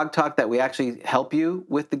of Grog Talk that we actually help you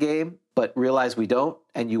with the game, but realize we don't,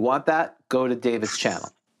 and you want that, go to David's channel.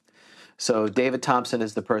 So David Thompson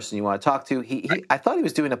is the person you want to talk to. I thought he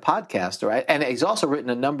was doing a podcast, right? And he's also written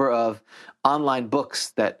a number of online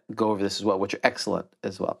books that go over this as well, which are excellent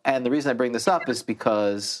as well. And the reason I bring this up is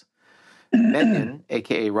because Menyon,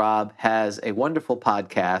 a.k.a. Rob, has a wonderful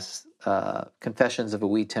podcast, Confessions of a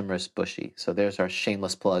Wee Timorous Bushy. So there's our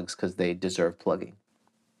shameless plugs because they deserve plugging.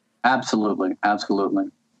 Absolutely.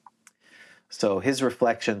 So his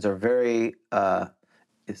reflections are very...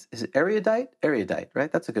 Is it erudite? Erudite, right?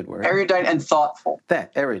 That's a good word. Erudite and thoughtful.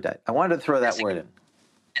 Erudite. I wanted to throw that word in.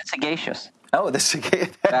 And sagacious. Oh,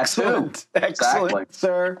 excellent. Excellent,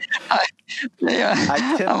 sir. Get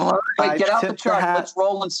out the chart. Let's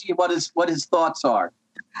roll and see what his thoughts are.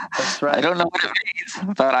 That's right. I don't know what it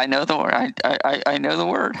means, but I know the word. I know the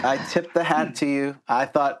word. I tipped the hat to you. I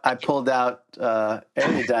thought I pulled out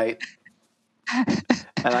erudite.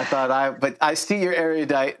 And I thought but I see your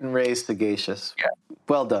erudite and raised sagacious. Yeah.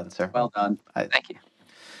 Well done, sir. Well done. Thank you.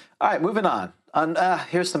 All right, moving on.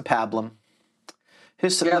 Here's some pablum.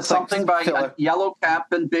 Here's some something by Yellow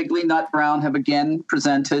Cap and Bigley Nut Brown have again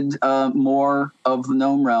presented more of the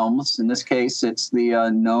Gnome Realms. In this case, it's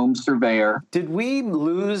the Gnome Surveyor. Did we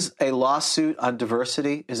lose a lawsuit on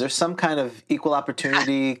diversity? Is there some kind of equal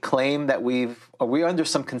opportunity claim that are we under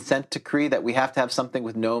some consent decree that we have to have something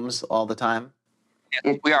with gnomes all the time?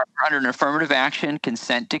 We are under an affirmative action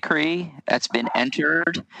consent decree that's been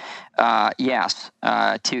entered,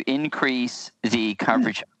 to increase the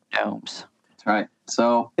coverage of gnomes. That's right.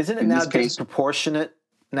 So isn't it now disproportionate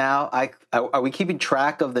now? Are we keeping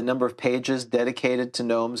track of the number of pages dedicated to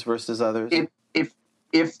gnomes versus others?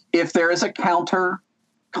 If there is a counter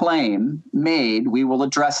claim made, we will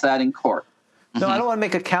address that in court. No, I don't want to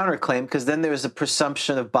make a counterclaim because then there's a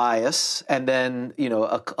presumption of bias and then,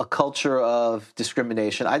 a culture of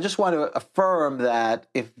discrimination. I just want to affirm that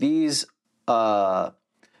if these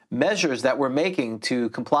measures that we're making to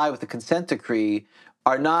comply with the consent decree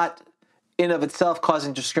are not in of itself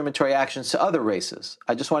causing discriminatory actions to other races.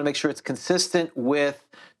 I just want to make sure it's consistent with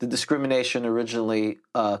the discrimination originally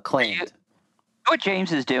claimed. You know what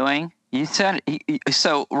James is doing? You said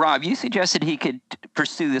so, Rob. You suggested he could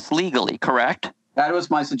pursue this legally, correct? That was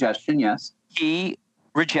my suggestion. Yes. He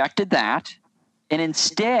rejected that, and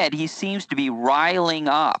instead he seems to be riling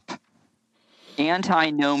up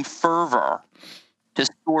anti-gnome fervor to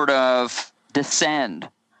sort of descend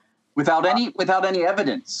Without any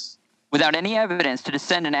evidence. Without any evidence, to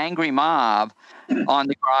descend an angry mob on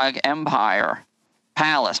the Grog Empire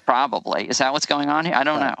palace, probably. Is that what's going on here? I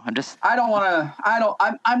don't know.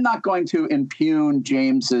 I'm not going to impugn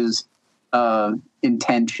James's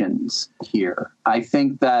intentions here. I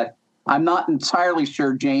think that I'm not entirely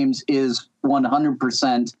sure James is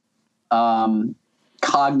 100%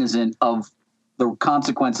 cognizant of the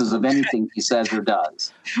consequences of anything he says or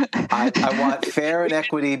does. I want fair and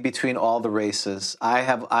equity between all the races. I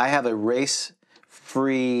have a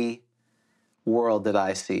race-free world that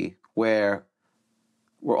I see where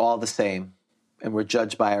we're all the same and we're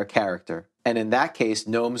judged by our character. And in that case,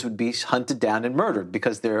 gnomes would be hunted down and murdered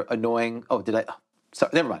because they're annoying. Oh,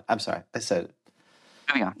 sorry, never mind. I'm sorry. I said it.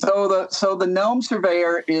 So the gnome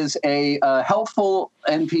surveyor is a helpful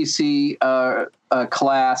NPC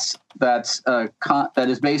class that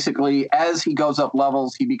is basically, as he goes up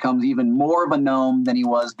levels, he becomes even more of a gnome than he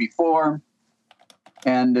was before,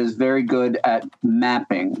 and is very good at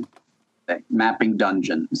mapping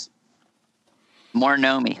dungeons. More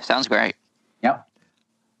gnomey. Sounds great. Yep.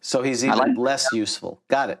 So he's even less useful.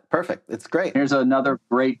 Got it. Perfect. It's great. Here's another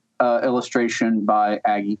great illustration by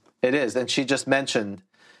Aggie. It is. And she just mentioned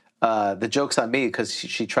the joke's on me because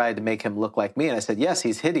she tried to make him look like me. And I said, yes,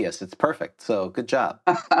 he's hideous. It's perfect. So good job.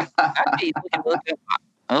 Actually, a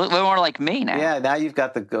little bit more like me now. Yeah, now you've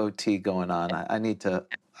got the goatee going on. I need to,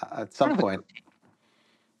 at some point,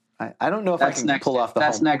 I don't know if I can pull off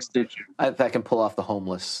the next issue. If I can pull off the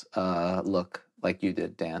homeless look like you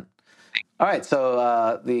did, Dan. All right,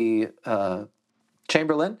 so the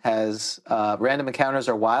Chamberlain has random encounters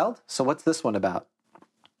are wild. So what's this one about?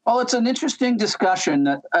 Well, it's an interesting discussion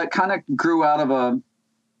that kind of grew out of a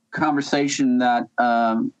conversation that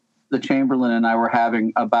the Chamberlain and I were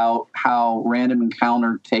having about how random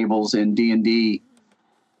encounter tables in D&D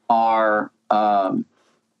are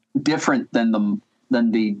different than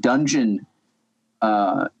the dungeon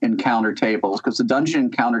encounter tables, because the dungeon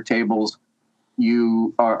encounter tables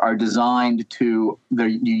you are designed to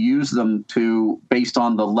you use them to based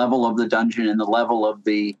on the level of the dungeon and the level of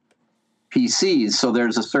the PCs, so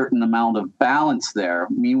there's a certain amount of balance there.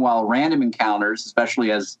 Meanwhile, random encounters, especially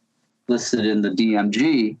as listed in the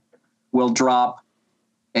DMG, will drop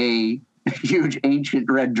a huge ancient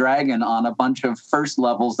red dragon on a bunch of first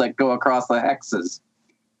levels that go across the hexes.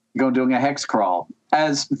 Go doing a hex crawl,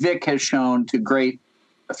 as Vic has shown to great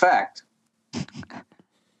effect.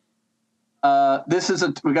 We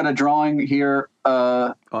got a drawing here.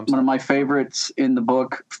 One of my favorites in the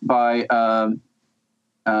book by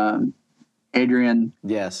Adrian.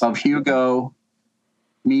 Yes. Of Hugo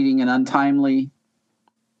meeting an untimely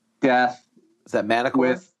death. Is that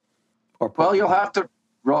Manticore? Well, you'll have to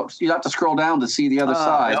scroll down to see the other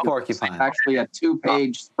side. It's Porcupine. It's actually a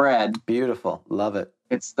 2-page spread. Beautiful. Love it.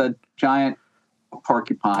 It's the giant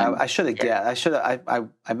porcupine. I should have guessed.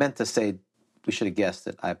 I meant to say we should have guessed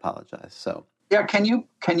it. I apologize. So yeah, can you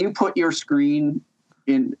put your screen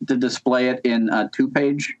in to display it in a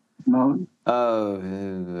 2-page mode?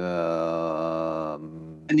 And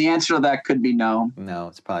the answer to that could be no. No,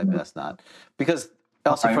 it's probably best not, because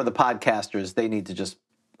also for the podcasters, they need to just.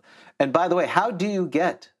 And by the way, how do you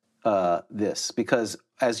get this? Because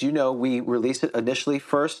as you know, we release it initially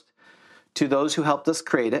first to those who helped us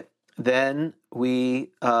create it. Then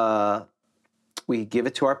we give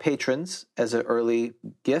it to our patrons as an early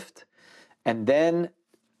gift, and then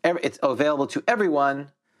it's available to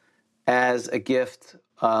everyone as a gift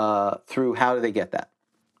through. How do they get that?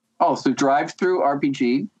 Oh, so Drive-Thru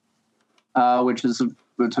RPG, which is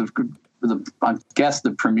I guess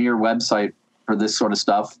the premier website for this sort of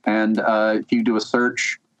stuff. And if you do a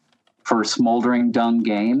search for Smoldering Dung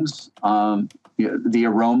Games, the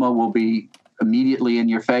aroma will be immediately in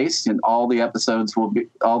your face, and all the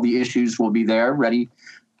issues will be there, ready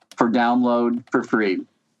for download for free.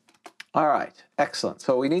 All right, excellent.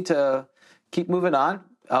 So we need to keep moving on.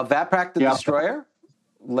 Vatprak the Destroyer.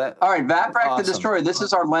 All right, Vatprak the Destroyer. This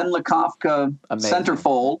is our Len Lakofka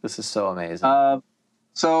centerfold. This is so amazing.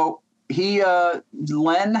 So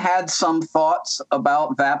Len had some thoughts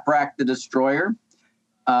about Vatprak the Destroyer,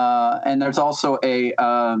 and there's also a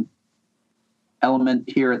element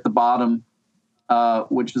here at the bottom,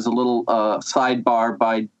 which is a little sidebar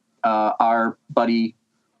by our buddy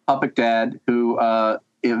Puppet Dad, who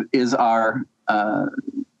is our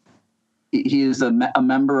he is a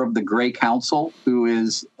member of the Grey Council, who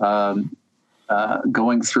is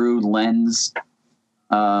going through Len's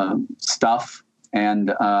stuff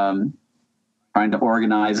and trying to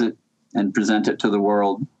organize it and present it to the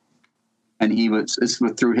world. And it's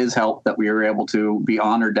through his help that we were able to be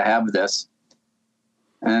honored to have this.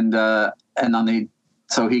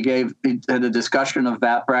 So he had a discussion of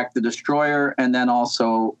Vatprak the Destroyer, and then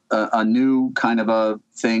also a new kind of a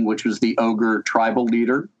thing, which was the Ogre Tribal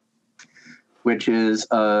Leader, which is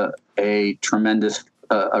a tremendous,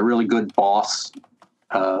 a really good boss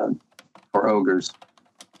for ogres.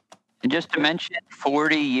 And just to mention,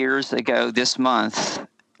 40 years ago this month,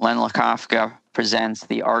 Len Lakofka presents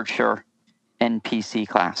the Archer NPC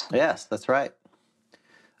class. Yes, that's right.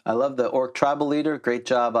 I love the Orc Tribal Leader. Great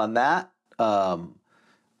job on that.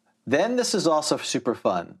 Then this is also super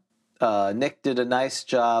fun. Nick did a nice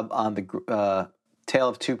job on the Tale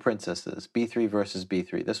of Two Princesses, B3 versus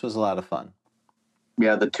B3. This was a lot of fun.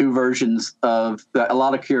 Yeah, the two versions of a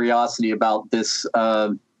lot of curiosity about this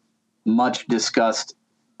much discussed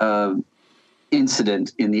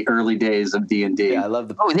incident in the early days of D&D. Yeah, I love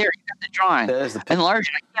the. Oh, there you got the drawing. There's the picture. Enlarge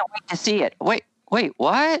it. I can't wait to see it. Wait,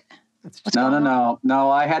 what? No.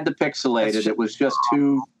 I had to pixelate it. It was just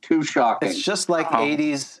too shocking. It's just like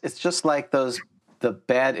 80s. It's just like the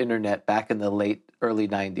bad internet back in the early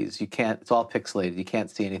 90s. You can't. It's all pixelated. You can't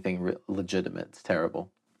see anything legitimate. It's terrible.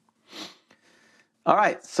 All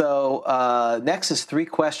right. So next is 3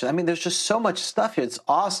 questions. I mean, there's just so much stuff here. It's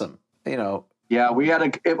awesome. Yeah, we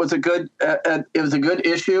had it was a good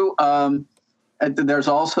issue. There's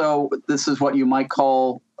also, this is what you might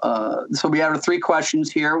call. So we have 3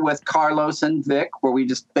 questions here with Carlos and Vic, where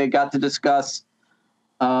they got to discuss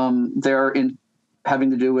having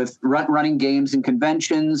to do with running games and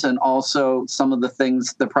conventions, and also some of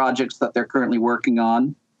the projects that they're currently working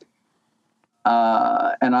on.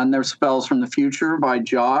 And on their Spells from the Future by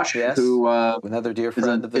Josh, yes, who another dear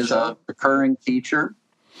friend of the show, a recurring feature.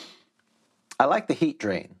 I like the Heat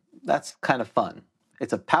Drain. That's kind of fun.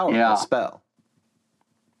 It's a powerful spell.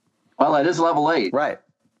 Well, it is level 8. Right.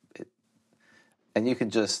 And you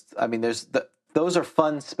can those are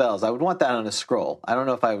fun spells. I would want that on a scroll. I don't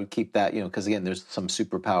know if I would keep that, because again, there's some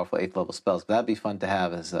super powerful 8th level spells, but that'd be fun to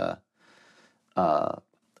have as a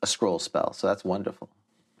scroll spell. So that's wonderful.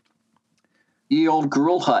 Ye Old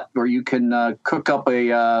Gruel Hut, where you can cook up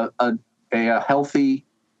a healthy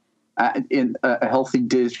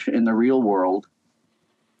dish in the real world,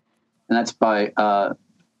 and that's by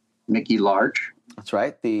Mickey Larch. That's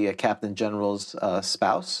right, the Captain General's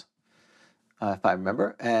spouse, if I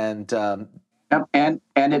remember, and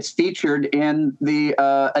it's featured in the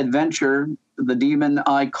adventure, The Demon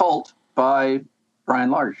Eye Cult by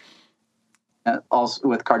Brian Large, also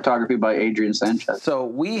with cartography by Adrian Sanchez. So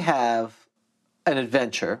we have an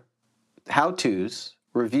adventure, how-tos,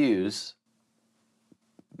 reviews,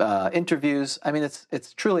 interviews. I mean,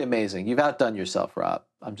 it's truly amazing. You've outdone yourself, Rob.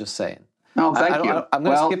 I'm just saying. No, thank you. I'm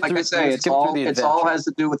going to skip through. Like I say, it's all has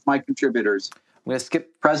to do with my contributors. I'm going to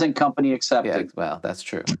skip. Present company accepted. Yeah, well, that's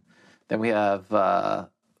true. Then we have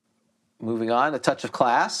moving on, A Touch of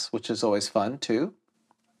Class, which is always fun too.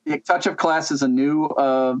 A Touch of Class is a new,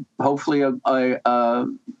 hopefully a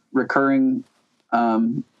recurring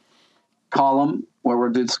column where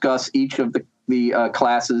we'll discuss each of the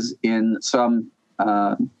classes in some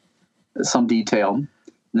detail. And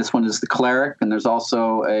this one is the Cleric, and there's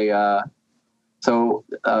also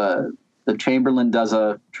the Chamberlain does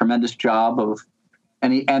a tremendous job of,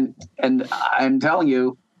 and I'm telling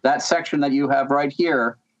you, that section that you have right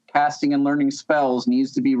here, casting and learning spells,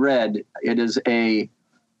 needs to be read. It is it's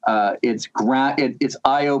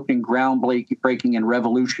eye-opening, groundbreaking, and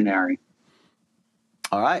revolutionary.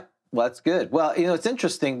 All right. Well, that's good. Well, it's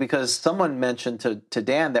interesting because someone mentioned to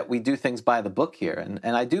Dan that we do things by the book here,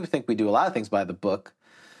 and I do think we do a lot of things by the book.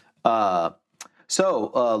 So,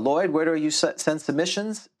 Lloyd, where do you send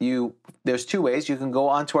submissions? There's 2 ways. You can go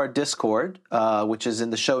onto our Discord, which is in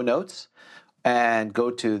the show notes, and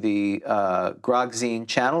go to the Grogzine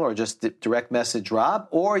channel, or just direct message Rob,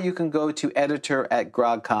 or you can go to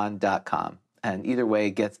editor@grogcon.com, and either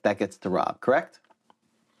way gets to Rob. Correct?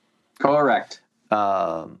 Correct.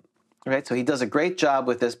 Right, so he does a great job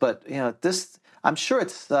with this, but this, I'm sure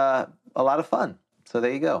it's a lot of fun. So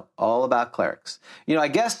there you go, all about clerics. I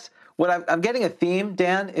guess what I'm getting a theme,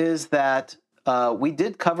 Dan, is that we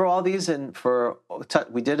did cover all these,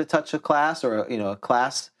 we did a touch of class or a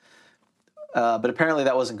class, but apparently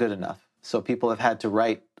that wasn't good enough. So people have had to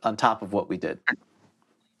write on top of what we did.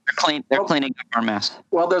 They're cleaning up our mess.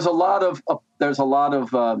 Well, there's a lot of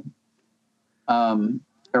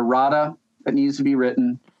errata that needs to be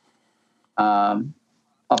written.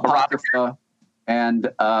 Apocrypha and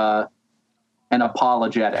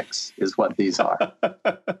apologetics is what these are.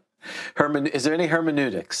 Is there any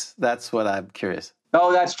hermeneutics? That's what I'm curious.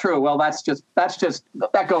 Oh, that's true. Well,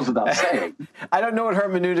 that goes without saying. I don't know what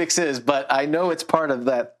hermeneutics is, but I know it's part of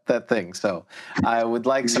that thing. So I would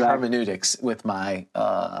like some hermeneutics with my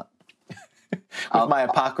my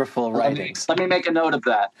apocryphal writings. Let me make a note of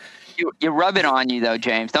that. You rub it on you though,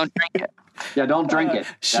 James. Don't drink it. Yeah, don't drink it.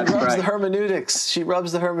 She rubs the hermeneutics. She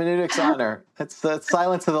rubs the hermeneutics on her. It's the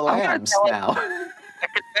Silence of the Lambs now.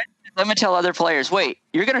 Let me tell other players. Wait,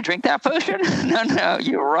 you're going to drink that potion? No,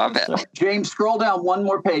 you rub it. James, scroll down one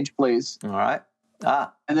more page, please. All right.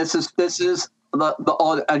 And this is here's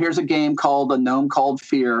a game called A Gnome Called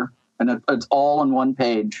Fear, and it's all on one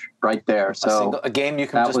page right there. So a game you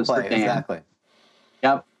can just play. Exactly.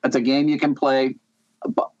 Yep, it's a game you can play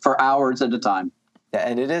for hours at a time. Yeah,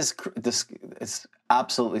 and it's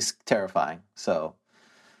absolutely terrifying. So,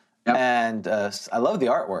 yep. And I love the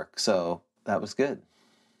artwork. So that was good.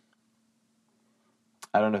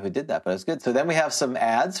 I don't know who did that, but it's good. So then we have some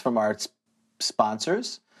ads from our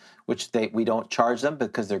sponsors, which we don't charge them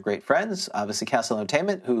because they're great friends. Obviously, Castle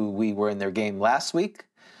Entertainment, who we were in their game last week,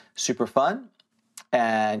 super fun,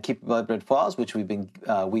 and Keep Bloodbred Falls, which we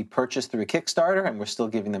purchased through a Kickstarter, and we're still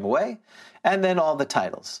giving them away, and then all the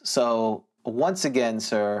titles. So once again,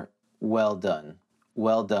 sir, well done,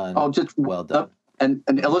 well done. Oh, just well done. And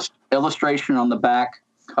an illustration on the back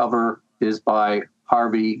cover is by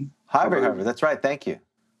Harvey. Harvey, that's right. Thank you.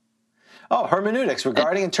 Oh, hermeneutics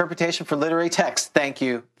regarding interpretation for literary text. Thank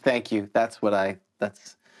you. That's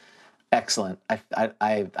excellent.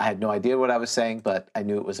 I had no idea what I was saying, but I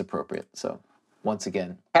knew it was appropriate. So once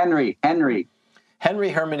again, Henry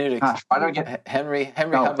hermeneutics. Gosh, why do I get Henry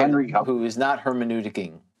Hubbard, who is not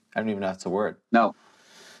hermeneuticing. I don't even know if it's a word. No.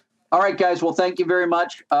 All right, guys. Well, thank you very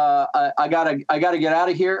much. I gotta get out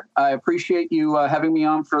of here. I appreciate you having me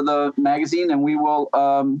on for the magazine, and we will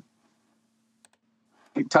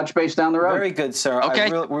touch base down the road. Very good, sir.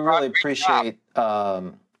 Okay. We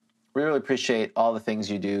really appreciate all the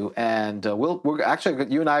things you do, and we're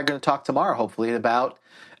actually, you and I are going to talk tomorrow, hopefully, about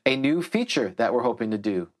a new feature that we're hoping to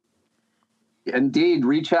do. Indeed,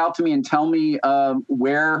 reach out to me and tell me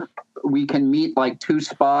where we can meet like two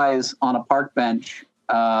spies on a park bench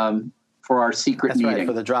for our secret meeting. Right,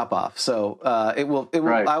 for the drop off. So it will.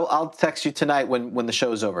 Right. I'll text you tonight when the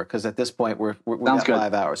show's over, because at this point we've got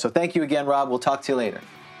 5 hours. So thank you again, Rob. We'll talk to you later.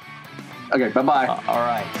 Okay. Bye bye. All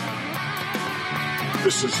right.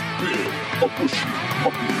 This has been a Bushy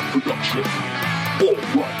Puppy production. All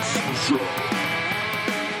rights reserved.